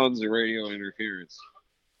just tons of radio interference.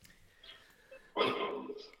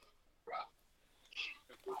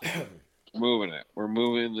 Moving it. We're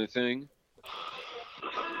moving the thing.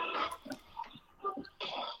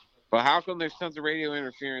 But how come there's tons of radio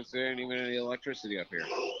interference? There ain't even any electricity up here.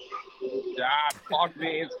 Ah, fuck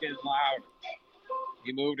me, it's getting loud.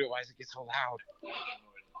 He moved it. Why does it get so loud?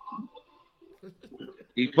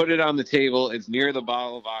 He put it on the table. It's near the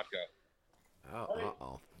bottle of vodka. Oh,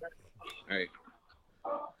 All right.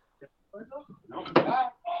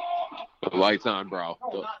 The light's on, bro.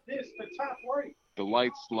 No, not this. The top right. The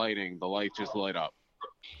light's lighting. The light just lit up.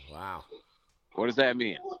 Wow. What does that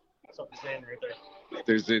mean? Something's standing right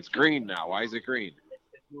there. It's green now. Why is it green?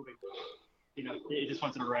 It's moving. You know, it just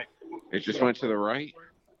went to the right. It just went to the right?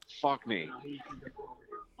 Fuck me.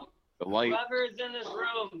 The light. Whoever's in this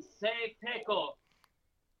room, say pickle.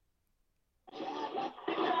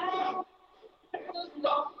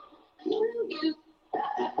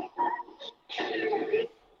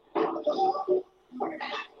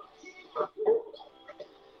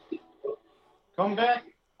 Come back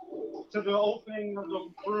to the opening of the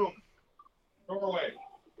room. Doorway.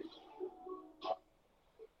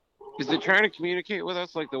 Is it trying to communicate with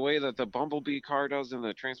us like the way that the Bumblebee car does in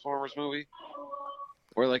the Transformers movie?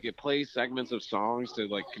 Where like it plays segments of songs to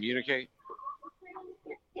like communicate?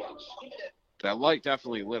 That light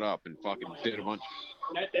definitely lit up and fucking did a bunch.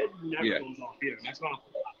 That never Yeah. goes off either. That's not.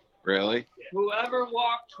 Really? Whoever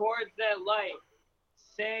walked towards that light,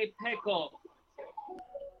 say pickle.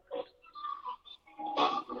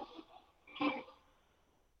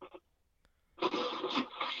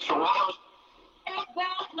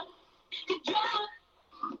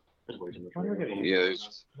 Yeah,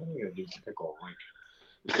 there's... What are we gonna do to pickle?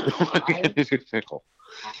 Pickle.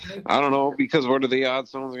 I don't know, because what are the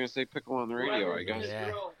odds someone's gonna say pickle on the radio, Whoever's I in guess. this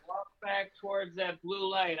room, walk back towards that blue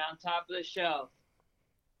light on top of the shelf.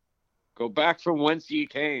 Go back from whence ye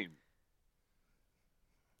came.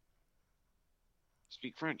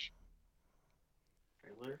 Speak French.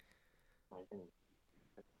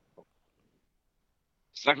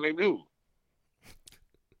 Sacrez-nous.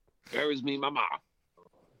 Where is me mama?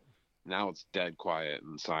 Now it's dead quiet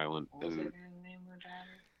and silent. And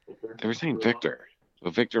they were saying Victor.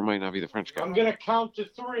 But Victor might not be the French guy. I'm gonna count to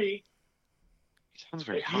 3. He sounds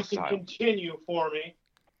very If you can hostile. continue for me.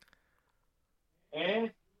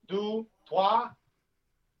 1, 2, 3.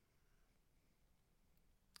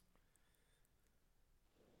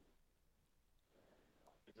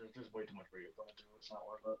 There's way too much radio going through. It's not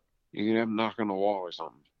worth it. You can have him knock on the wall or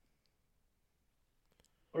something.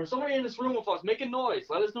 Or somebody in this room with us, make a noise.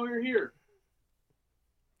 Let us know you're here.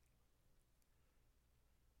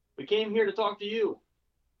 We came here to talk to you.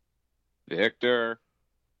 Victor.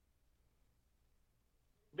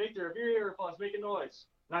 Victor, if you're here with us, make a noise.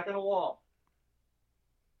 Knock on the wall.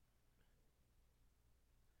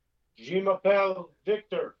 Je m'appelle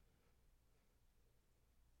Victor.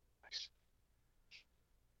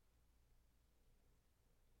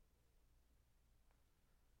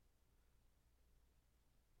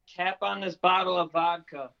 Tap on this bottle of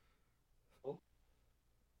vodka.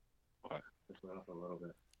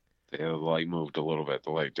 Yeah, the light moved a little bit.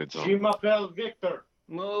 The light did Je something. m'appelle Victor.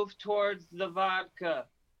 Move towards the vodka.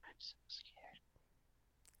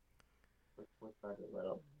 What side is lit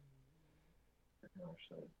up?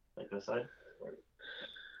 Like this side?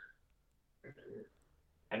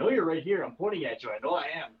 I know you're right here. I'm pointing at you. I know I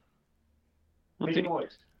am. Make a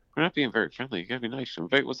noise. We're not being very friendly. You gotta be nice to him.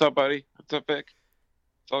 Vic, what's up, buddy? What's up, Vic?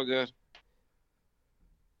 It's all good.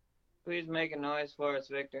 Please make a noise for us,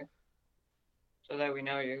 Victor. So that we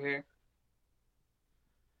know you're here.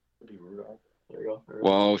 There you go.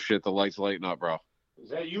 Whoa, shit, the light's lighting up, bro. Is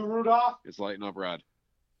that you, Rudolph? It's lighting up red.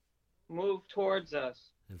 Move towards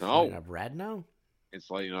us. It's No. lighting up red now? It's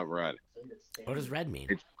lighting up red. What does red mean?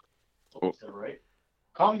 Oh,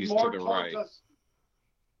 Come he's more to the towards right. us.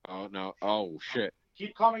 Oh, no. Oh, shit.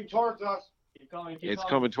 Keep coming towards us. Keep coming. It's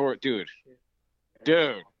coming toward... Dude. Dude.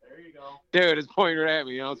 There you go. Dude, it's pointing right at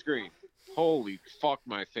me on screen. Holy fuck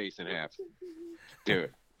my face in half.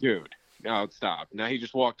 Dude. No, stop. Now he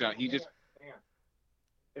just walked out. He just...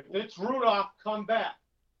 If it's Rudolph, come back.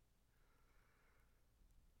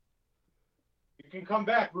 You can come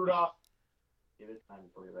back, Rudolph. Give it time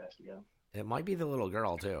before you ask again. It might be the little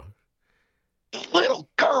girl, too. Little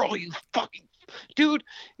girl, you fucking... Dude,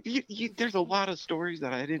 there's a lot of stories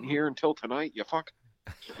that I didn't hear until tonight, you fuck.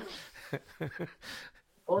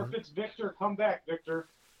 Or if it's Victor, come back, Victor.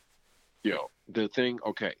 Yo, the thing,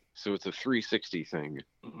 okay, so it's a 360 thing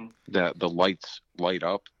Mm-hmm. that the lights light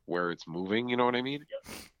up where it's moving, you know what I mean?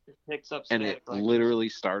 It picks up And static it like literally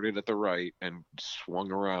started at the right and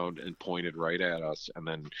swung around and pointed right at us, and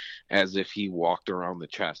then as if he walked around the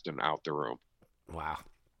chest and out the room. Wow.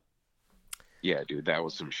 Yeah, dude, that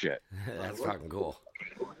was some shit. That's fucking cool.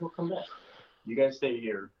 We'll come back. You guys stay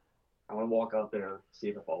here. I want to walk out there, see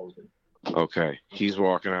if it follows me. Okay, he's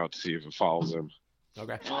walking out to see if it follows him.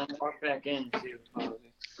 Okay. I'll walk back in and see if it follows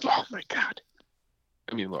me. Oh my god.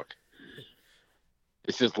 I mean, look.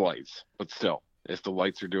 It's just lights, but still, if the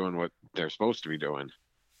lights are doing what they're supposed to be doing,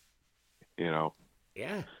 you know.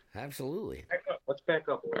 Yeah, absolutely. Back up. Let's back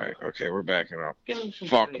up. All right, okay, we're backing up. Give him some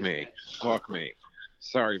Fuck space. me. Fuck me.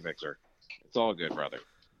 Sorry, Victor. It's all good, brother.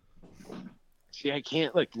 See, I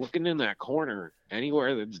can't, like, looking in that corner,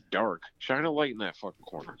 anywhere that's dark, shine a light in that fucking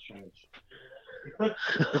corner.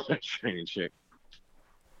 Shining shit.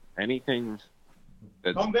 Anything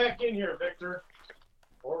that's... Come back in here, Victor.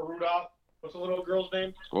 Or Rudolph. What's the little girl's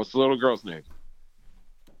name? What's the little girl's name?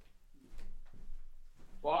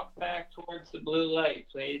 Walk back towards the blue light,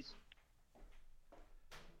 please.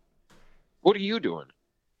 What are you doing?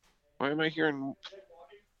 Why am I hearing?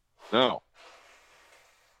 No.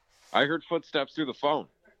 I heard footsteps through the phone.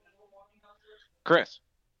 Chris.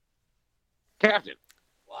 Captain.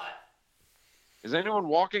 What? Is anyone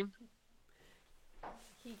walking?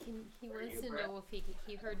 He wants to know if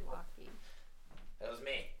he heard walking. That was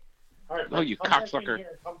me. All right, Oh, you come back in cocksucker. here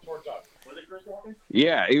and come towards us. Was it Chris walking?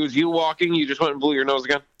 Yeah, it was you walking. You just went and blew your nose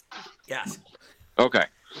again? Yes. Okay.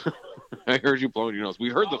 I heard you blowing your nose. We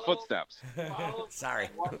heard the footsteps. Sorry.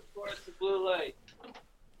 Walk towards the blue light.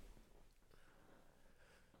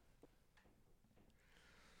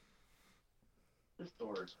 This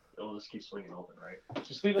door, it'll just keep swinging open, right?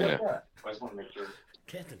 Just leave it like Yeah. that. I just want to make sure.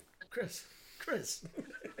 Captain, Chris.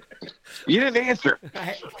 You didn't answer.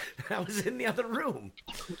 I was in the other room.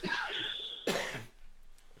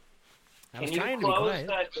 I was Can you trying to be close quiet.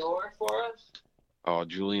 that door for us? Oh,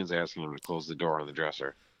 Julian's asking him to close the door on the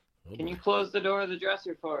dresser. Can you close the door of the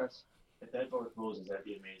dresser for us? If that door closes, that'd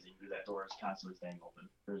be amazing because that door is constantly staying open.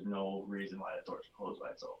 There's no reason why that door should close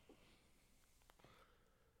by itself.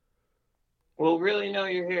 We'll really know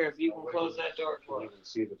you're here if you can close that door for You us. can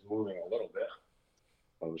see if it's moving a little bit.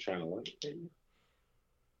 I was trying to let it.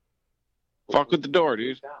 Fuck with the door,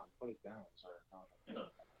 dude. Put it down. Sorry.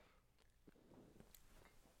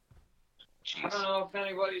 I don't know if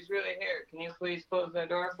anybody's really here. Can you please close that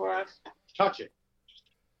door for us? Touch it.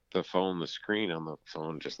 The phone, the screen on the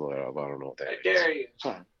phone just lit up. I don't know what that I is. dare you.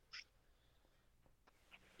 Fine.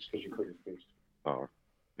 Just because you put your face. Oh,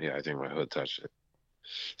 yeah, I think my hood touched it.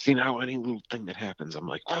 See, now any little thing that happens, I'm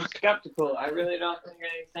like, I'm fuck. skeptical. I really don't think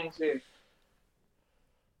anything's here.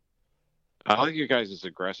 I like your guys'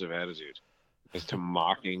 aggressive attitude as to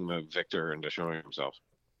mocking the victor into showing himself.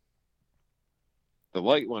 The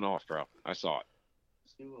light went off, bro. I saw it.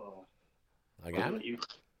 Again?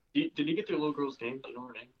 Did you get the little girl's name? Do you know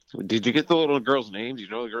her name? Did you get the little girl's name? Do you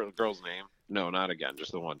know the girl's name? No, not again.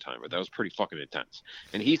 Just the one time. But that was pretty fucking intense.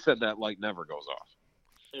 And he said that light never goes off.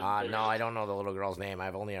 No, I don't know the little girl's name.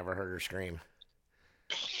 I've only ever heard her scream.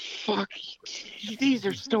 Fuck. These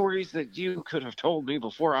are stories that you could have told me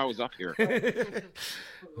before I was up here.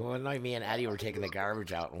 One night, me and Eddie were taking the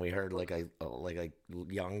garbage out, and we heard like a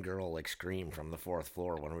young girl like scream from the 4th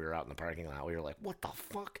floor when we were out in the parking lot. We were like, "What the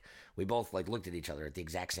fuck?" We both like looked at each other at the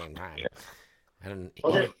exact same time. And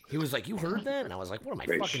he was like, "You heard that?" And I was like, "What am I,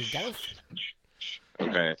 fucking deaf?"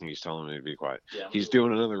 Okay, I think he's telling me to be quiet. Yeah. He's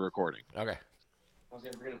doing another recording. Okay. We're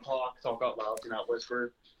gonna talk out loud, do not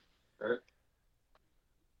whisper. Alright.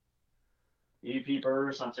 EP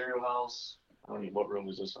Burris, Ontario House. I don't know what room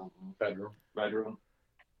is this on. Bedroom.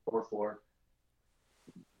 4th floor.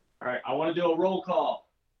 Alright, I want to do a roll call.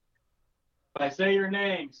 If I say your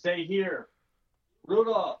name, say here.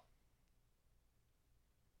 Rudolph.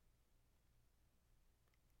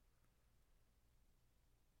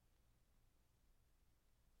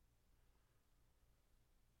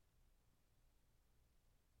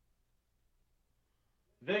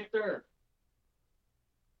 Victor.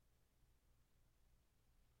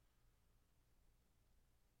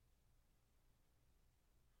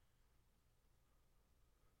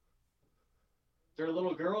 Is there a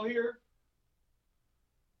little girl here?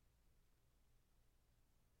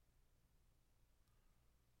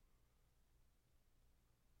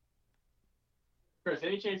 Chris,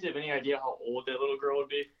 any chance you have any idea how old that little girl would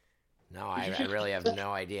be? No, I really have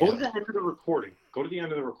no idea. Go to the end of the recording. Go to the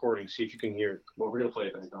end of the recording. See if you can hear it. Well, we're gonna play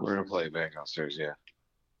it back downstairs. We're going to play it back downstairs, yeah.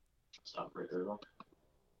 Stop right there, though.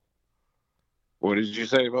 What did you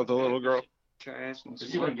say about the little girl? Can I ask him?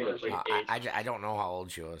 See if I can get it, like, age. I don't know how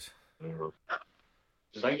old she was.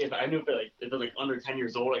 Just like if I knew if it was like under 10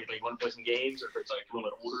 years old, like one play some games, or if it's like a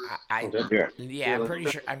little bit older. Yeah,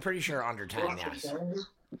 I'm pretty sure under 10. Yes.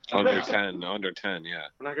 Under 10, yeah.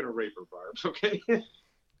 I'm not gonna rape her, Barbs. Okay.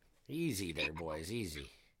 Easy there, boys. Easy.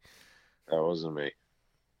 That wasn't me.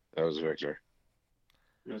 That was Victor.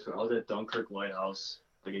 I was at Dunkirk Lighthouse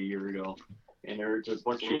like a year ago, and there were just a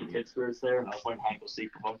bunch of little kid spirits there, and I was playing hide and go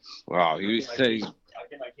seek with them. Wow, you say I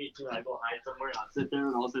get my K2 and I go hide somewhere, and I'd sit there,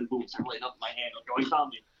 and all of a sudden, boom, start lighting up in my hand. I'll go, he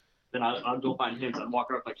found me. Then I'd go find him, so I'd walk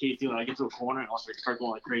up my K2, and I get to a corner, and I'll start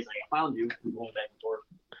going like crazy. Like, I found you. I'm going back and forth.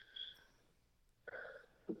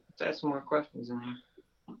 Let's ask some more questions in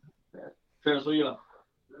here. Ferris, what you up?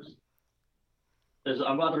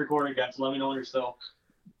 I'm about to record it, guys. So let me know when you're still.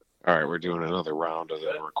 all right, we're doing another round of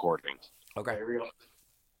the recording. Okay. Here we go.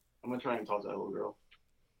 I'm gonna try and talk to that little girl.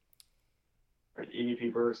 All right,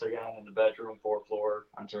 EVP Burris again in the bedroom, 4th floor,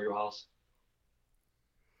 Ontario House.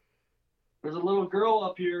 There's a little girl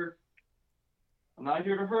up here. I'm not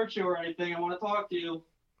here to hurt you or anything. I want to talk to you.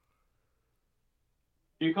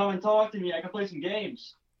 If you come and talk to me, I can play some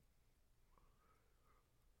games.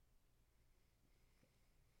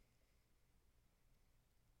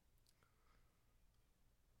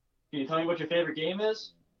 Can you tell me what your favorite game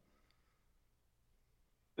is?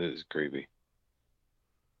 This is creepy.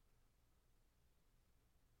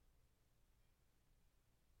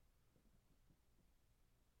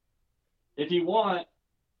 If you want,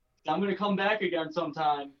 I'm going to come back again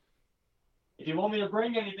sometime. If you want me to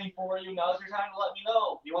bring anything for you, now's your time to let me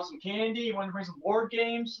know. You want some candy? You want to bring some board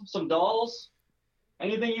games? Some dolls?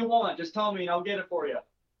 Anything you want, just tell me and I'll get it for you.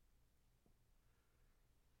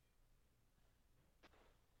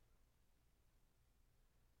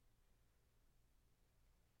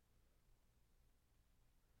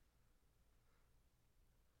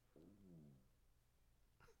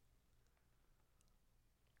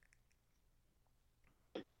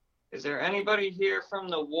 Is there anybody here from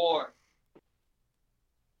the war?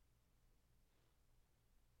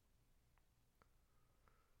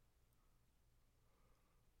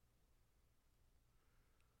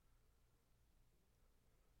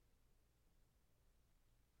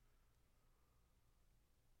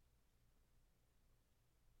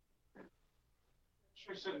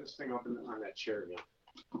 Try setting this thing up on that chair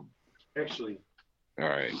again. Actually, All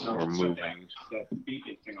right, no, we're set moving. that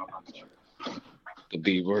beeping thing up on the chair. The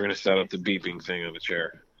beep. We're gonna set up the beeping thing on the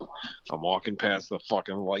chair. I'm walking past the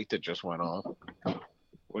fucking light that just went off.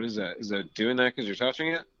 What is that? Is that doing that because you're touching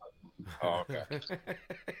it? Oh, okay.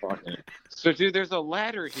 Fucking. So, dude, there's a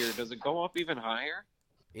ladder here. Does it go up even higher?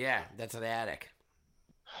 Yeah, that's an attic.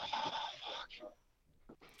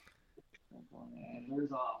 There's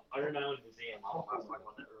Iron Island Museum. I was talking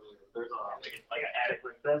about that earlier. There's like an attic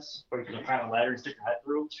like this where you can climb a ladder and stick your head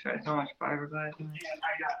through. So much fiberglass. And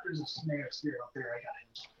there's a snake here up there. I got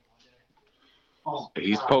it. Oh,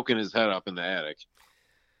 He's poking his head up in the attic.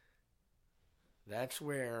 That's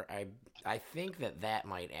where I think that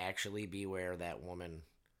might actually be where that woman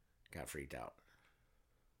got freaked out.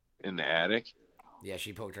 In the attic? Yeah,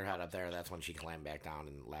 she poked her head up there. That's when she climbed back down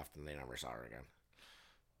and left, and they never saw her again.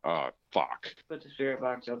 Oh, fuck. Put the spirit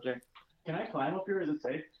box up there. Can I climb up here? Is it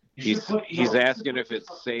safe? He's asking if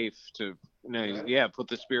it's safe to. No, yeah, put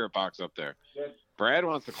the spirit box up there. Brad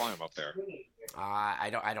wants to climb up there. I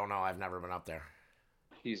don't know. I've never been up there.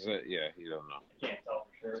 He's yeah, he don't know. Can't tell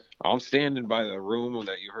for sure. I'm standing by the room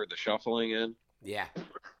that you heard the shuffling in. Yeah.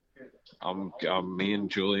 Me and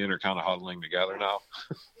Julian are kind of huddling together now.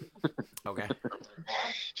 Okay.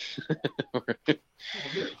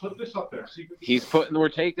 Put this up there. We're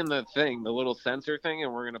taking the little sensor thing,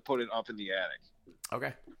 and we're gonna put it up in the attic.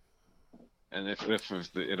 Okay. And if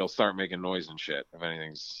it'll start making noise and shit if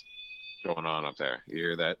anything's going on up there. You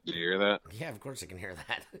hear that? Do you hear that? Yeah, of course I can hear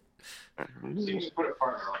that. Put it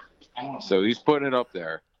farther up. So he's putting it up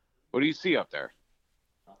there. What do you see up there?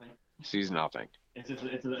 Nothing. He sees nothing. It's a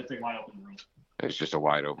wide open room. It's just a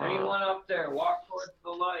wide open room. Anyone up there? Walk towards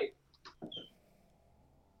the light.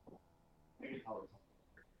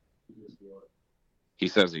 He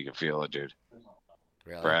says he can feel it, dude.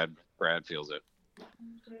 Really? Brad feels it.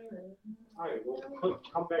 All right, well,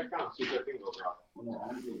 come back down. See if that thing goes out.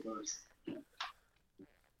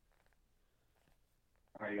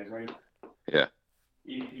 All right, you guys ready? Yeah.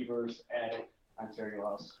 EDP verse attic Ontario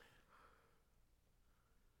House.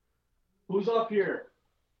 Who's up here?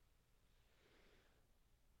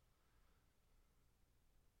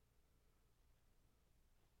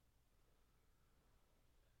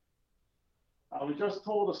 I was just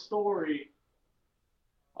told a story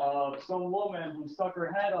of some woman who stuck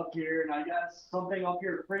her head up here, and I guess something up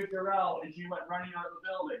here freaked her out, and she went running out of the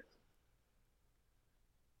building.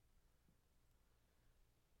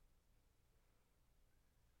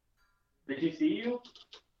 Did she see you?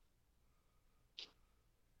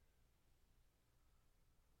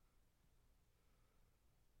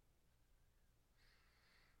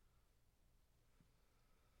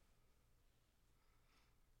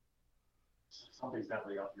 Something's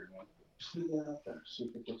definitely up here, man. See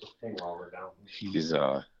if we put this thing while we're down. He's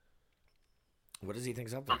What does he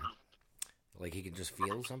think's up there? Like he can just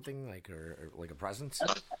feel something, like or like a presence?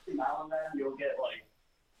 Every now and then you'll get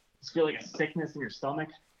just feel like a sickness in your stomach.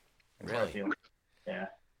 That's how I Really? feel. Yeah.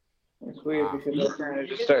 It's weird because I kind of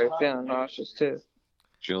just started feeling nauseous too.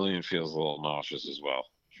 Julian feels a little nauseous as well.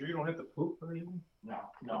 Sure you don't hit the poop or anything? No,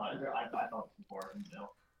 I thought before. No.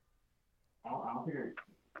 I don't think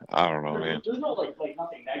I don't know, man. there's no like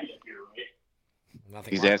nothing negative here, right?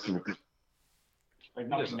 Nothing. He's wrong. asking. Like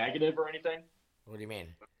nothing negative or anything. What do you mean?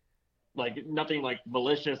 Like nothing like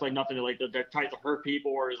malicious, like nothing like that tries to hurt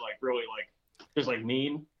people or is like really like just like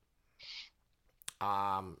mean.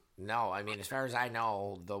 No. I mean, as far as I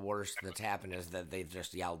know, the worst that's happened is that they've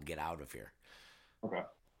just yelled, "Get out of here." Okay.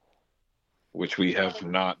 Which we have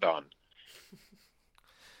not done.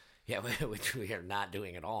 Yeah, which we are not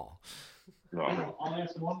doing at all. No. I'll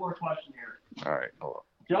ask one more question here. All right, hold on.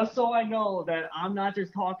 Just so I know that I'm not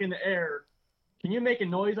just talking to air, can you make a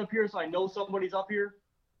noise up here so I know somebody's up here?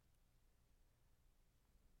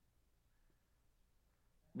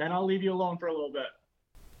 Then I'll leave you alone for a little bit.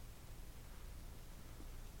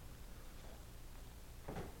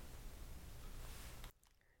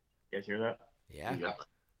 You guys hear that? Yeah.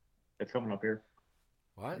 It's coming up here.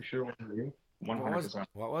 What? You sure it wasn't you? What 100%.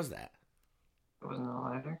 was that? It wasn't a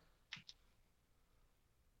ladder.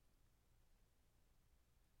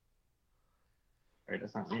 Alright,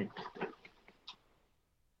 that's not me.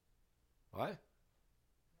 What?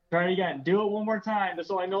 Try it again. Do it one more time just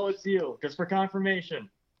so I know it's you, just for confirmation.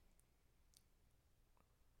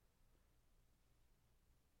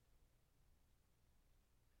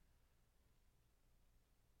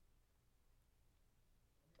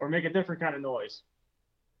 Or make a different kind of noise.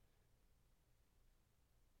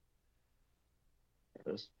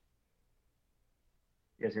 There it is.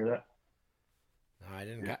 You guys hear that? No, I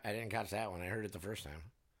didn't. I didn't catch that one. I heard it the first time.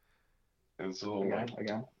 It's a little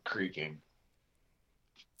Again. creaking.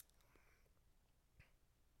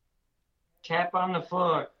 Tap on the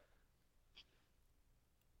foot.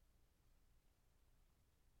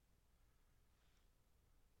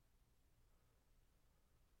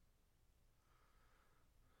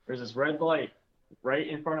 There's this red light right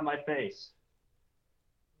in front of my face.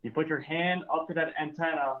 You put your hand up to that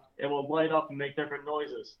antenna, it will light up and make different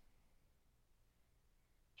noises.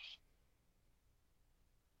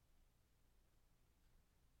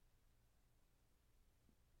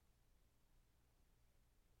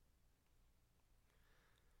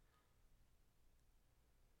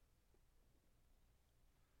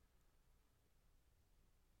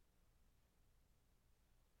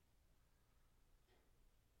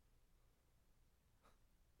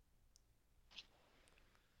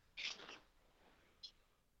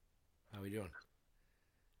 How we doing?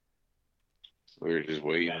 We were just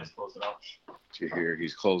waiting Close it up. to hear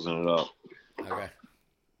he's closing it up. Okay.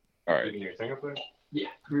 All right. Your thing up there? Yeah.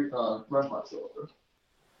 Rembot's still up there.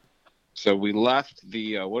 So we left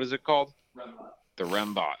the what is it called? Rembot. The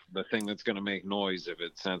Rembot, the thing that's going to make noise if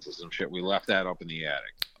it senses some shit. We left that up in the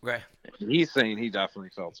attic. Okay. He's saying he definitely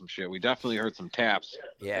felt some shit. We definitely heard some taps.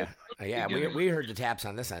 Yeah. Yeah. We heard the taps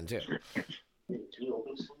on this end too.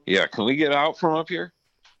 Yeah. Can we get out from up here?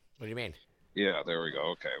 What do you mean? Yeah. There we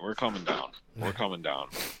go. Okay. We're coming down. We're coming down.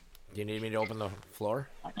 Do you need me to open the floor?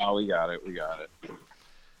 Oh, we got it. We got it.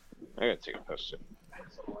 I got to take a piss too.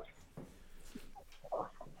 All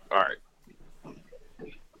right.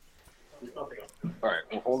 All right.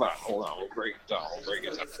 Well, hold on. Hold on. We'll break it down. We'll break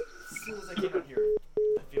it down. As soon as I came out here,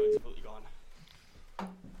 that feeling's completely gone.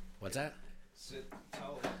 What's that?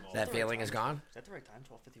 That feeling is gone? Is that the right time?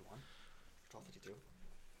 12:51? 12:52?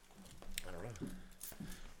 I don't know.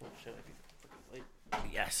 Oh shit, I'd be freaking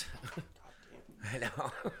late. Yes. I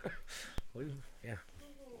know. Yeah.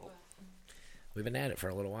 We've been at it for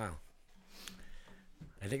a little while.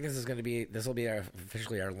 I think this will be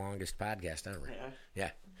officially our longest podcast ever.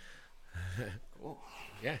 Yeah. Cool.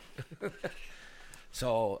 Yeah.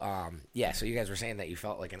 So, so you guys were saying that you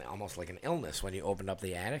felt like almost like an illness when you opened up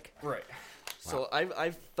the attic? Right. So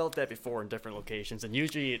I've felt that before in different locations, and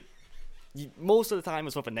usually, most of the time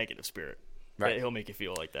it's with a negative spirit. Right. That he'll make you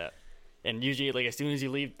feel like that. And usually, like, as soon as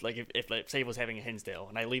you leave, like, if like, say I was having a Hinsdale,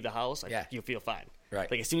 and I leave the house, you'll feel fine.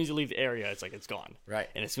 Right. Like, as soon as you leave the area, it's like, it's gone. Right.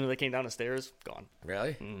 And as soon as I came down the stairs, gone.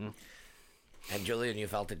 Really? Mm-hmm. And Julian, you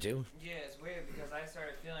felt it too? Yeah, it's weird because I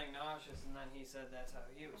started feeling nauseous, and then he said that's how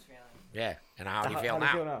he was feeling. Yeah. And how do you feel how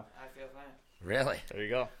now? do you feel now? I feel fine. Really? There you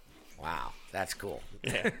go. Wow. That's cool.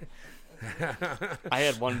 Yeah. I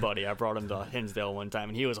had one buddy. I brought him to Hinsdale one time,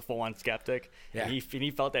 and he was a full-on skeptic. Yeah. And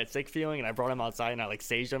he felt that sick feeling, and I brought him outside, and I like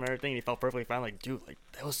saged him and everything. And he felt perfectly fine. Like, dude, like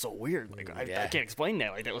that was so weird. Like I can't explain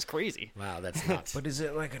that. Like that was crazy. Wow, that's nuts. But is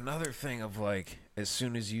it like another thing of like, as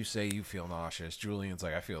soon as you say you feel nauseous, Julian's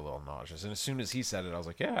like, I feel a little nauseous, and as soon as he said it, I was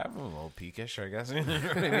like, yeah, I'm a little peakish, I guess. You know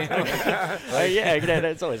what I mean? Yeah,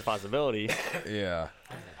 that's always a possibility. Yeah.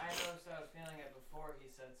 I noticed I was feeling it before he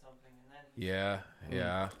said something, and then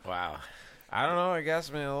Yeah. Wow. I don't know. I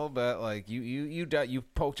guess, man, a little bit. Like you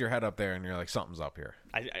poked your head up there, and you're like, something's up here.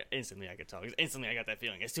 I instantly I could tell. Instantly I got that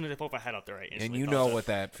feeling. As soon as I poked my head up there, I instantly And you felt know it. what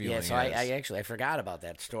that feeling is. Yeah, so I forgot about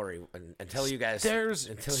that story until you guys. There's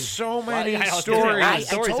so many I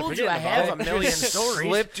stories. I told you I have a million stories.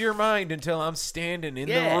 Slipped your mind until I'm standing in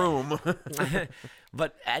the room.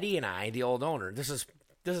 But Eddie and I, the old owner, this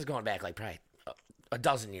is going back like probably a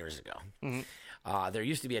dozen years ago. Mm-hmm. There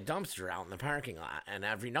used to be a dumpster out in the parking lot, and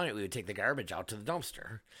every night we would take the garbage out to the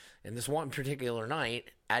dumpster. And this one particular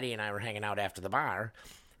night, Eddie and I were hanging out after the bar,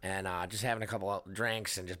 and just having a couple of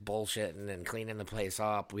drinks and just bullshitting and cleaning the place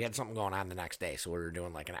up. We had something going on the next day, so we were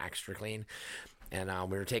doing like an extra clean. And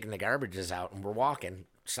we were taking the garbages out, and we're walking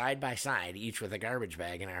side by side, each with a garbage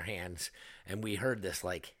bag in our hands, and we heard this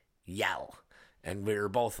like yell, and we were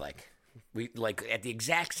both like, at the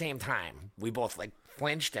exact same time, we both like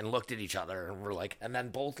flinched and looked at each other, and we're like, and then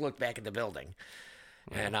both looked back at the building,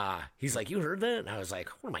 and he's like, "You heard that?" And I was like,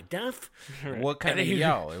 "What am I, deaf?" What kind of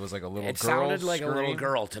yell? It was like a little girl. It sounded like scream? a little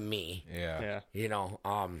girl to me. Yeah. You know.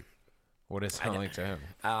 What did it sound like to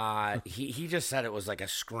him? He just said it was like a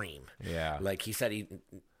scream. Yeah. Like he said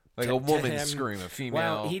like a woman's scream, a female.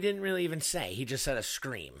 Well, he didn't really even say. He just said a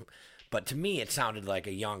scream. But to me, it sounded like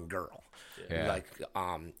a young girl. Yeah. Like,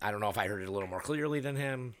 I don't know if I heard it a little more clearly than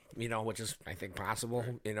him, you know, which is, I think, possible,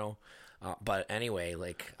 you know. But anyway,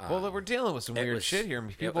 like... well, we're dealing with some weird shit here.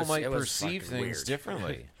 People might perceive things weird.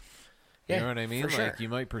 differently. Yeah, you know what I mean? for sure. Like, you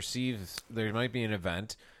might perceive... There might be an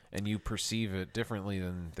event, and you perceive it differently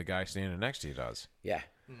than the guy standing next to you does. Yeah.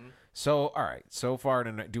 Mm-hmm. So, all right. So far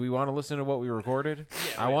tonight, do we want to listen to what we recorded?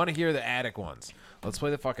 I want to hear the attic ones. Let's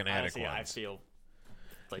play the fucking attic Honestly, ones. I feel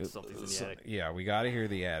like something's in the attic. Yeah, we got to hear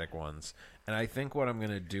the attic ones. And I think what I'm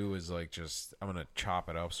going to do is, like, I'm going to chop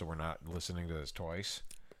it up so we're not listening to this twice.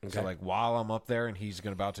 Okay. So, like, while I'm up there and he's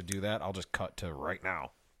about to do that, I'll just cut to right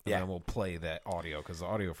now. And then we'll play that audio, because the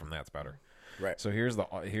audio from that's better. Right. So here's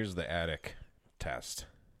the attic test.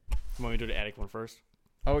 You want me to do the attic one first?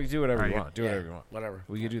 Oh, you do whatever you Right, want. Do whatever you want. Whatever.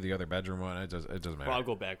 We could do the other bedroom one. It doesn't matter. Well, I'll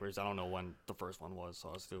go backwards. I don't know when the first one was, so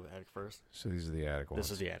let's do attic first. So these are the attic ones.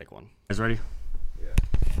 This is the attic one. You guys ready? Yeah.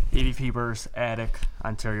 EVP Burst, attic,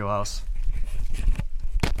 Ontario House.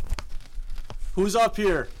 Who's up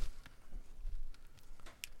here?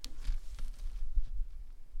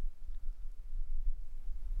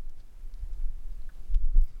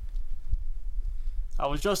 I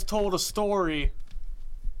was just told a story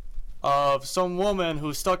of some woman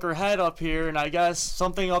who stuck her head up here, and I guess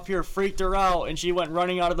something up here freaked her out, and she went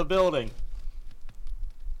running out of the building.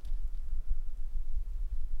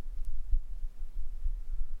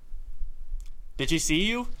 Did she see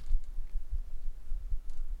you?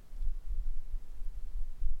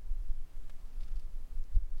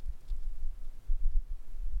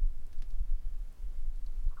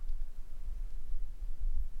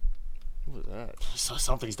 What was that? So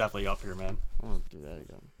something's definitely up here, man. I'm gonna do that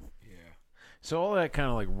again. Yeah. So all that kind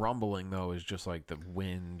of like rumbling though is just like the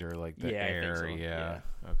wind or like the Yeah, I think air. so. Yeah.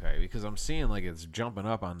 Okay. Because I'm seeing like it's jumping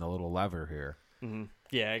up on the little lever here. Mm-hmm.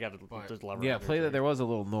 Yeah, I got the lever. Yeah. up Play here. that. There was a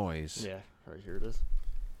little noise. Yeah, right here it is.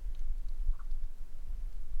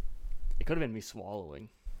 It could have been me swallowing.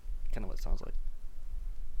 Kind of what it sounds like.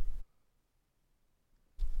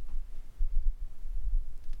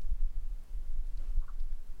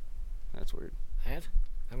 That's weird. That?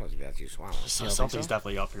 I don't think that's you swallowing. So something's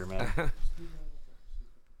definitely up here, man.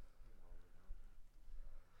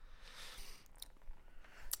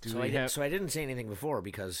 So I didn't say anything before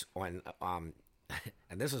because when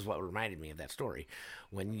and this is what reminded me of that story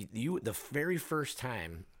when you the very first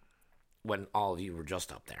time when all of you were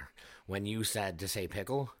just up there when you said to say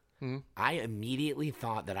pickle, I immediately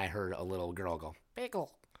thought that I heard a little girl go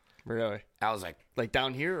pickle. Really? I was like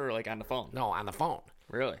down here or like on the phone? No, on the phone.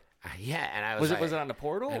 Really? Yeah, and I was was it on the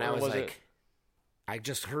portal? And or I was was like, I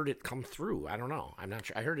just heard it come through. I don't know. I'm not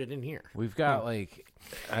sure. I heard it in here. We've got like,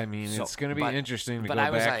 I mean, it's going to be interesting to go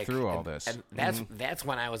back through all this. And that's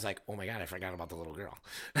when I was like, oh my God, I forgot about the little girl.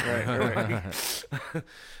 Right.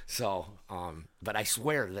 So, but I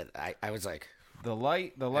swear that I was like, the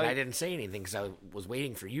light. And I didn't say anything because I was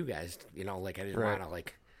waiting for you guys. You know, like I didn't want to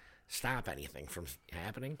like stop anything from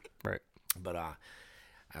happening. Right. But I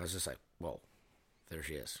was just like, whoa, there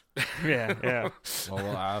she is. Yeah.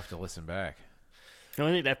 Well, I'll have to listen back. The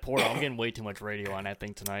only thing that portal, I'm getting way too much radio on that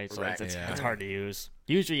thing tonight, so it's hard to use.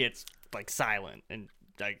 Usually it's like silent and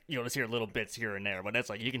like you'll just hear little bits here and there, but that's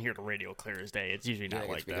like you can hear the radio clear as day. It's usually not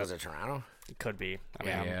like because that. of Toronto. It could be. I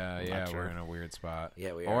mean, I'm not sure. We're in a weird spot.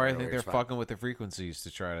 Yeah, we are. Or I think they're spot. fucking with the frequencies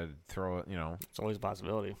to try to throw it. You know, it's always a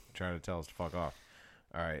possibility. Try to tell us to fuck off.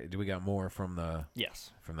 All right. Do we got more from the?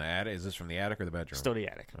 Yes. From the attic? Is this from the attic or the bedroom? Still the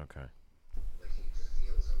attic. Okay.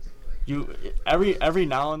 You every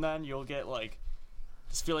now and then you'll get like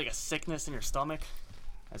just feel like a sickness in your stomach.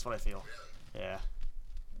 That's what I feel. Yeah.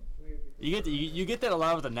 You get that a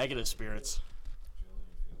lot with the negative spirits.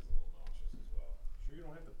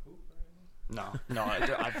 No,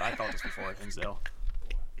 I felt this before at Hinsdale.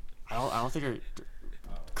 I don't think you're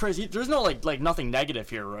Chris. There's no like nothing negative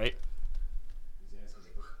here, right?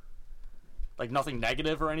 Like nothing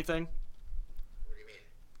negative or anything. What do you mean?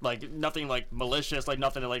 Like nothing like malicious, like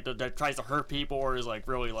nothing like that tries to hurt people or is like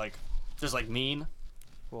really like just like mean.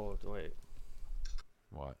 Whoa, wait.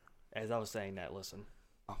 What? As I was saying that, listen.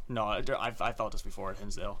 No, I felt this before at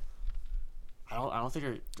Hinsdale. I don't think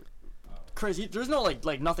you're... Chris, there's no,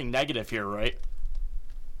 like nothing negative here, right?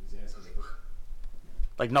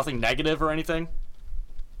 Like, nothing negative or anything?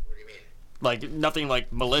 What do you mean? Like, nothing,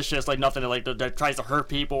 like, malicious, like, nothing, like, that tries to hurt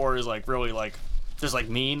people or is, like, really, like, just, like,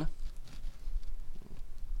 mean?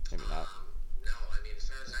 Maybe not. No, I mean, as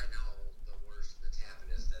far as I know, the worst that's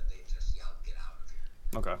happened is that they just yelled, "Get out of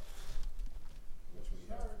here." Okay. Which we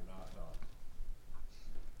have not done.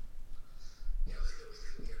 Yeah,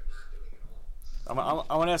 we are not doing it all.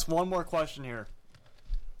 I want to ask one more question here.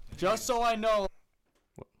 Just so I know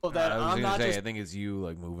that I was I'm gonna not say, just I think it's you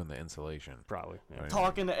like moving the insulation. probably Right.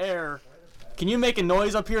 talking to air. Can you make a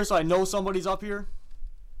noise up here so I know somebody's up here?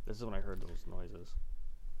 This is when I heard those noises.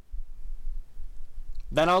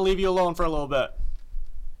 Then I'll leave you alone for a little bit.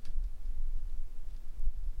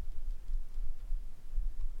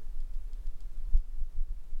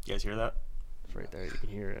 You guys hear that? It's right there. You can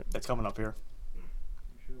hear it. That's coming up here.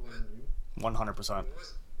 100%. What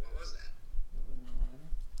was that?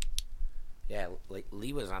 Yeah, like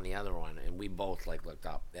Lee was on the other one, and we both like looked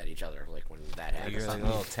up at each other like when that happened. Like a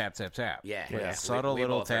little tap, tap, tap. Yeah, Like yeah. a subtle We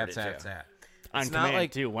little both heard tap, it, tap, too. tap. On It's not command,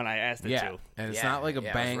 like too, when I asked it yeah, to. and it's Yeah, not like a yeah,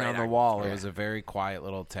 it was bang right on the on- wall. It yeah. was a very quiet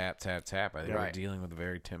little tap, tap, tap. I think we're Right. dealing with a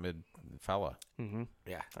very timid fella. Mm-hmm.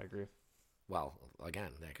 Yeah. I agree. Well, again,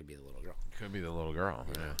 that could be the little girl. Could be the little girl.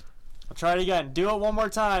 Yeah. I'll try it again. Do it one more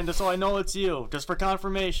time just so I know it's you. Just for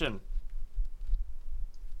confirmation.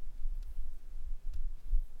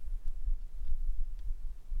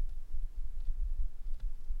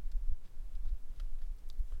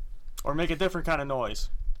 Or make a different kind of noise.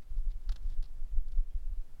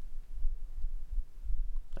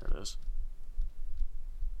 There it is.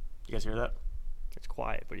 You guys hear that? It's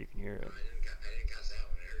quiet, but you can hear it. I didn't catch that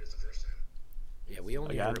one. I heard it the first time. Yeah, we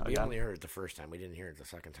only Again, heard, we again. only heard it the first time. We didn't hear it the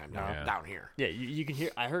second time No. down here. Yeah, you can hear.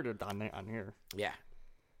 I heard it on here. Yeah.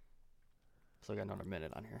 So I got another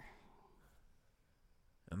minute on here.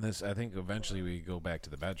 And this, I think, eventually we go back to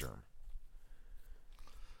the bedroom,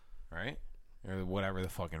 right? Or whatever the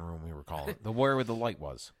fucking room we were calling it. The where the light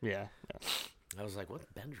was. Yeah. I was like, what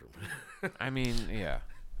bedroom? I mean, yeah.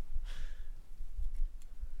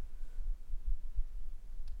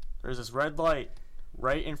 There's this red light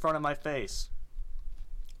right in front of my face.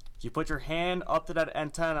 If you put your hand up to that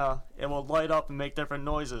antenna, it will light up and make different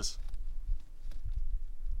noises.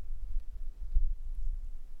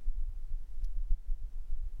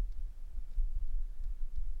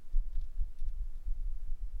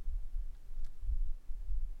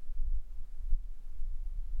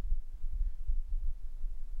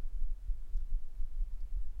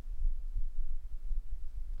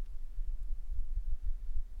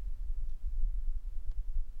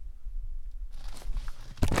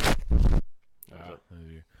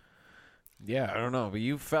 Yeah, I don't know, but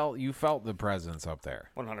you felt the presence up there.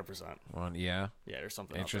 100%. Well, yeah. Yeah, there's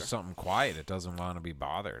something It's up just there. something quiet. It doesn't want to be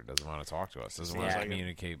bothered. It doesn't want to talk to us. Doesn't want Seems to like it.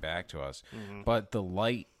 communicate back to us. Mhm. But the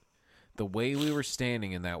light, the way we were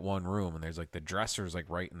standing in that one room, and there's like the dressers like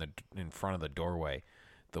right in front of the doorway.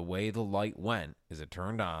 The way the light went is it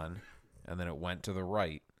turned on, and then it went to the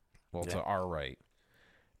right, well to our right,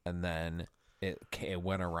 and then it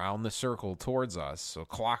went around the circle towards us, so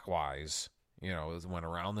clockwise. You know, it went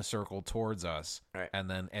around the circle towards us, Right. and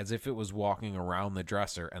then as if it was walking around the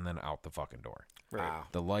dresser and then out the fucking door. Right. Wow.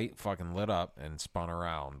 The light fucking lit up and spun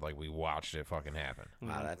around like we watched it fucking happen.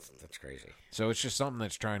 Wow, that's crazy. So it's just something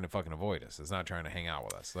that's trying to fucking avoid us. It's not trying to hang out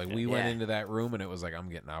with us. Like we went Yeah. into that room and it was like, I'm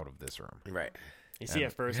getting out of this room. Right. You see,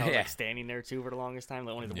 And- at first I was Yeah. like standing there too for the longest time.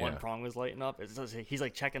 Like only the one Yeah. prong was lighting up. It's just, he's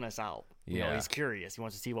like checking us out. You know, Yeah. he's curious. He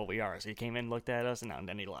wants to see what we are. So he came in, looked at us, and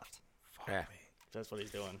then he left. Yeah. That's what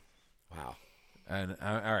he's doing. Wow. And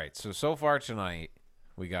all right, so far tonight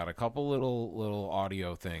we got a couple little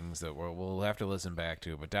audio things that we'll have to listen back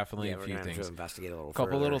to, but definitely Yeah, a we're few gonna have things. to investigate a little couple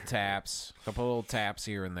further. little taps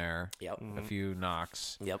here and there. Yep. A few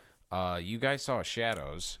knocks. Yep. You guys saw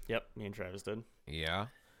shadows. Yep, me and Travis did. Yeah,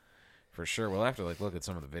 for sure. We'll have to like look at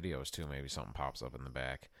some of the videos too. Maybe something pops up in the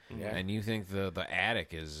back. Yeah. And you think the attic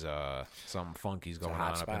is something funky's a going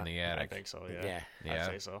hot on spot. up in the attic? I think so, yeah. Yeah. Yeah. I'd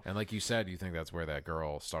say so. And like you said, you think that's where that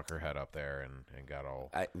girl stuck her head up there and got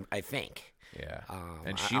all I think. yeah. I-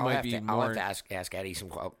 And she I'll might have be to, more. I'll have to ask Eddie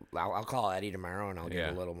some. I'll call Eddie tomorrow and I'll Yeah.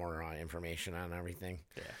 get a little more information on everything.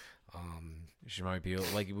 Yeah. She might be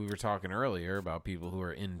like we were talking earlier about people who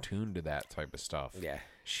are in tune to that type of stuff. Yeah.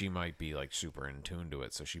 She might be like super in tune to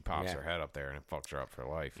it, so she pops Yeah. her head up there and it fucks her up for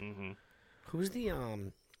life. Mm-hmm. Who's the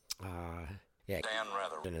Yeah,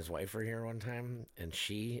 and his wife were here one time, and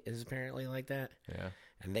she is apparently like that. Yeah.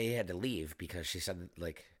 And they had to leave because she said,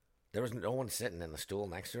 like, there was no one sitting in the stool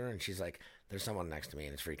next to her, and she's like, there's someone next to me,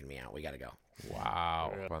 and it's freaking me out. We got to go.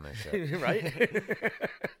 Wow. Fun that shit. Right?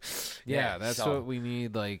 Yeah, that's what we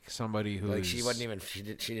need, like, somebody who's... Like, she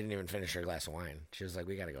didn't even finish her glass of wine. She was like,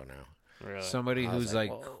 we got to go now. Really? Somebody who's,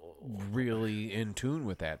 like, whoa. really in tune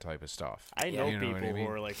with that type of stuff. I know You people what I mean?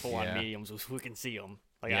 who are like full-on Yeah. mediums who can see them.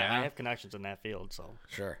 Like Yeah. I have connections in that field, so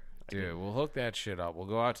Sure. Dude, we'll hook that shit up. We'll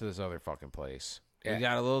go out to this other fucking place. Yeah. We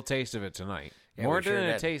got a little taste of it tonight. Yeah, More we sure than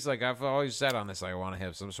a did. taste, like I've always said on this, I want to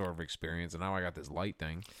have some sort of experience, and now I got this light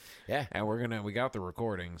thing. Yeah. And we got the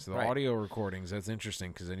recordings, the Right. audio recordings. That's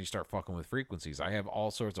interesting because then you start fucking with frequencies. I have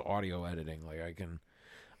all sorts of audio editing. Like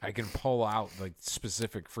I can pull out like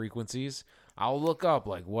specific frequencies. I'll look up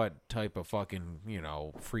like what type of fucking,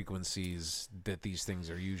 frequencies that these things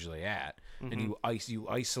are usually at, and you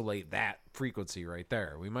isolate that frequency right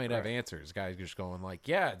there. We might have answers. Guys just going like,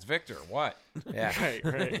 "Yeah, it's Victor." What? Yeah.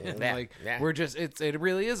 right. Yeah. Like Yeah. we're just it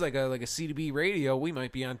really is like a C2B radio. We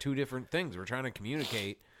might be on two different things. We're trying to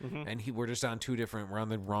communicate, and we're just on we're on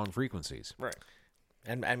the wrong frequencies. Right.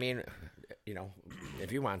 And I mean,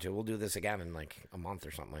 if you want to, we'll do this again in like a month or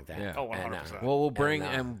something like that. Yeah. Oh, And, 100%. Well, we'll bring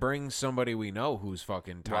and, bring somebody we know who's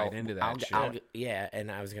fucking tied into that shit. yeah, and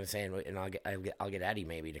I was gonna say, and I'll get Eddie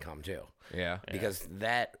maybe to come too, Yeah. because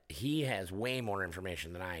he has way more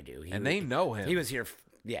information than I do. And they know him. He was here.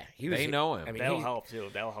 Yeah, he was. They here- know him. I mean, That'll help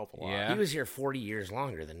too. That'll help a lot. Yeah. He was here 40 years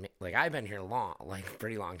longer than me. Like I've been here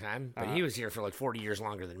pretty long time, but he was here for like 40 years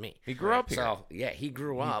longer than me. He grew up here. So yeah, he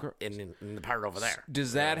grew up in the part over there.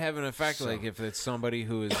 Does that have an effect? Like if it's somebody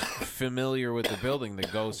who is familiar with the building, the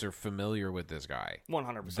ghosts are familiar with this guy,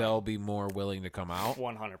 100%. they'll be more willing to come out.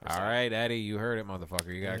 100%. All right, Eddie, you heard it,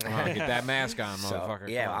 motherfucker. You gotta come out, get that mask on, motherfucker.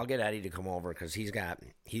 Yeah, Come on. I'll get Eddie to come over because he's got.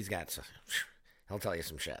 He'll tell you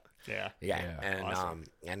some shit. Yeah. Yeah, Yeah. and Awesome.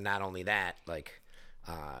 and not only that, like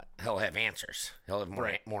he'll have answers. He'll have more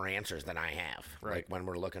Right. more answers than I have. Right. Like when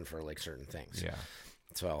we're looking for like certain things. Yeah.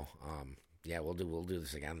 So yeah, we'll do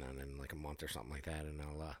this again then in like a month or something like that, and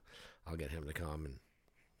I'll get him to come and.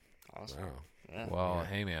 Awesome. Oh. Yeah. Well,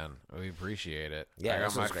 hey man, we appreciate it. Yeah, I got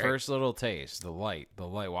this my was great. first little taste, the light,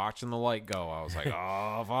 watching the light go. I was like,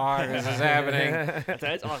 oh fuck, this is happening.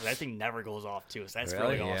 That's awesome. That thing never goes off too. So that's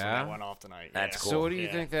Really? really awesome. Yeah? That went off tonight. That's yeah. cool. So what do you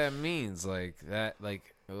Yeah. think that means? Like that,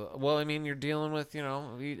 like, well, I mean, you're dealing with,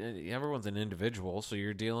 everyone's an individual, so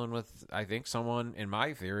you're dealing with, I think, someone, in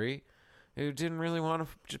my theory, who didn't really want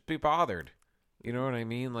to just be bothered. You know what I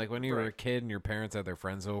mean? Like when you were a kid and your parents had their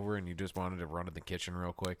friends over and you just wanted to run to the kitchen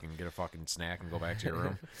real quick and get a fucking snack and go back to your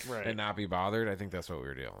room Right. and not be bothered. I think that's what we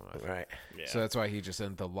were dealing with. Right. Yeah. So that's why he just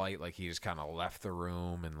in the light, like he just kind of left the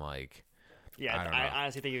room and like, Yeah. I don't know. I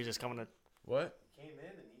honestly think he was just coming to. what? Came in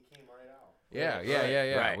and he came right out.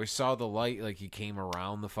 Yeah. Right. We saw the light, like he came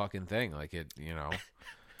around the fucking thing, like it,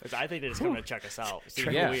 I think they're just coming to check us out, see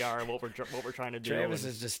Yeah. who we are, and what we're trying to do. Travis and-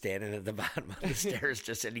 is just standing at the bottom of the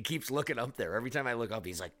stairs, and he keeps looking up there. Every time I look up,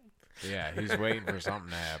 he's like, Yeah, he's waiting for something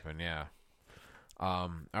to happen. Yeah. All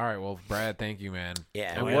right. Well, Brad, thank you, man.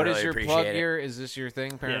 Yeah, And we what is really your appreciate plug it. here? Is this your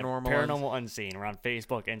thing? Paranormal. Yeah, Paranormal Unseen. We're on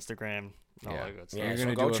Facebook, Instagram, all Yeah. that good stuff. yeah, You're so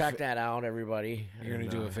gonna go do a check fa- that out, everybody. You're gonna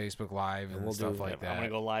And, do a Facebook Live and we'll stuff do- like I'm that. gonna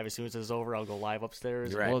go live as soon as this is over. I'll go live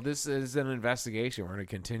upstairs. Right. Well, this is an investigation. We're gonna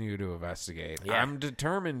continue to investigate. Yeah. I'm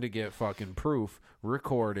determined to get fucking proof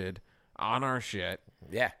recorded on our shit.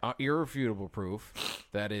 Yeah. Irrefutable proof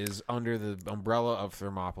that is under the umbrella of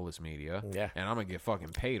Thermopolis Media. Yeah. And I'm gonna get fucking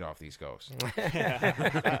paid off these ghosts.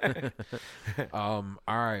 All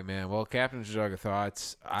right, man. Well, Captain's Jug of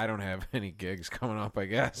Thoughts. I don't have any gigs coming up, I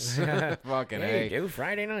guess. Fucking Hey, A. dude,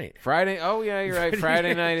 Friday night. Friday. Oh yeah, you're right.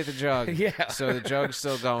 Friday night at the Jug. Yeah. So the Jug's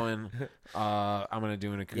still going. I'm gonna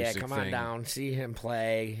do an acoustic Yeah, come thing. on down, see him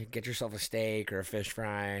play, get yourself a steak or a fish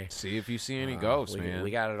fry. See if you see any ghosts, man.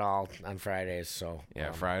 We got it all on Fridays, so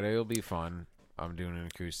Yeah, Friday will be fun. I'm doing an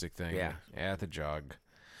acoustic thing Yeah. at the Jug.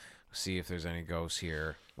 See if there's any ghosts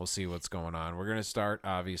here. We'll see what's going on. We're gonna start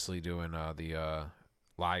obviously doing the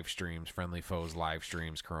live streams, Friendly Foes live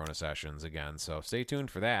streams, Corona sessions again. So stay tuned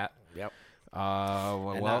for that. Yep.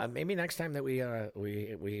 Well, Maybe next time that we have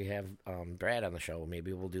Brad on the show,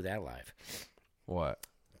 maybe we'll do that live. what?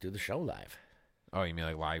 Do the show live. Oh, you mean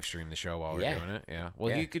like live stream the show while we're Yeah. doing it? Yeah. Well,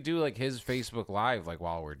 Yeah. you could do like his Facebook Live like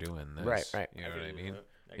while we're doing this. Right. You know what I mean?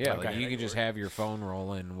 Yeah, Okay. like you can just have your phone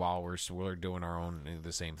rolling while we're doing our own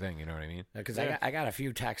the same thing. You know what I mean? Because I got a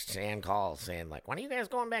few texts and calls saying like, "When are you guys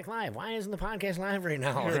going back live? Why isn't the podcast live right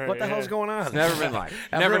now? Like, what the hell's going on?" It's never been live.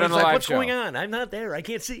 Never Everyone's done a like, live What's show. going on? I'm not there. I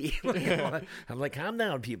can't see. I'm like, calm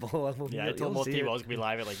down, people. Yeah, I told most people I was gonna be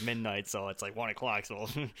live at like midnight, so it's like 1 o'clock. So.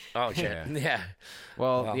 Oh shit. Yeah.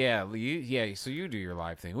 Well, yeah. So you do your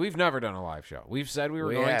live thing. We've never done a live show. We've said we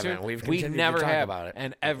were going to. Man. We've we continued never to talk have. about it.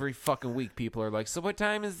 And every fucking week, people are like, "So what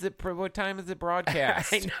time is it? What time is it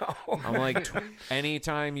broadcast?" I know. I'm like,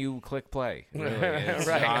 anytime you click play, really. It's,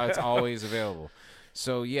 Right. It's always available.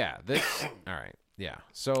 So yeah, this. All right. Yeah.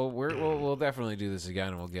 So we'll definitely do this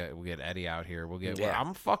again. We'll get Eddie out here. We'll get. Yeah.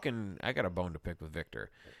 I got a bone to pick with Victor.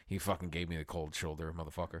 He fucking gave me the cold shoulder,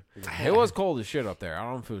 motherfucker. It was cold as shit up there. I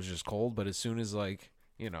don't know if it was just cold, but as soon as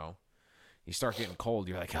you start getting cold,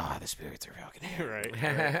 you're like, the spirits are fucking here. Right.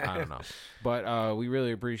 I don't know. But we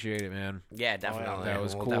really appreciate it, man. Yeah, definitely. That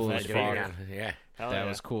was We'll cool as definitely do it fuck. again. Yeah. That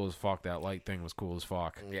was cool as fuck. That light thing was cool as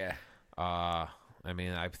fuck. Yeah. I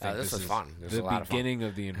mean, I think this was is fun. This was the a lot of fun. beginning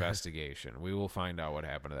of the investigation. We will find out what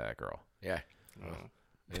happened to that girl. Yeah.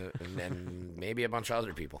 And then maybe a bunch of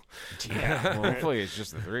other people. Yeah. Well, hopefully it's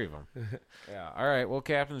just the three of them. Yeah. All right. Well,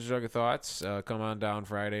 Captain's Jug of Thoughts. Come on down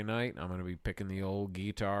Friday night. I'm going to be picking the old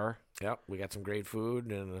guitar. Yep. We got some great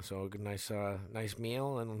food and so a good, nice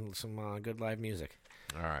meal and some good live music.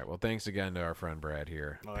 All right. Well, thanks again to our friend Brad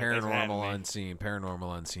here. All right, thanks for having me.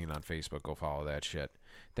 Paranormal Unseen on Facebook. Go follow that shit.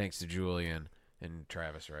 Thanks to Julian and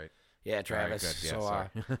Travis, right? Yeah, Travis. Right, good. Yeah, so, sorry.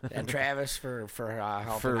 and Travis for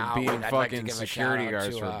helping for out. being I'd like to fucking give a security shout-out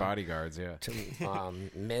guards to, for bodyguards. Yeah. To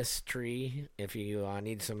Miss Tree, if you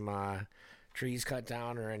need some trees cut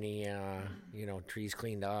down or any trees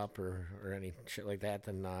cleaned up or any shit like that,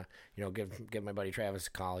 then give my buddy Travis a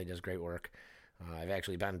call. He does great work. I've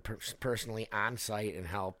actually been personally on site and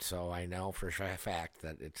helped, so I know for a fact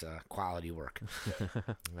that it's quality work.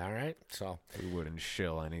 All right, so we wouldn't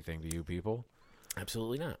shill anything to you people.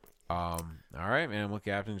 Absolutely not. All right, man. Well,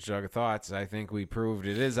 Captain's Jug of Thoughts. I think we proved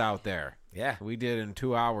it is out there. Yeah, we did in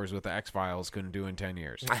 2 hours what the X-Files couldn't do in 10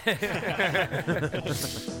 years. All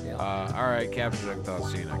right, Captain's Jug of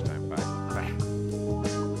Thoughts. See you next time. Bye. Bye.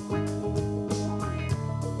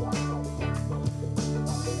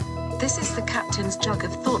 This is the Captain's Jug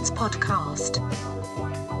of Thoughts podcast.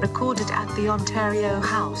 Recorded at the Ontario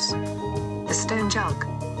House. The Stone Jug.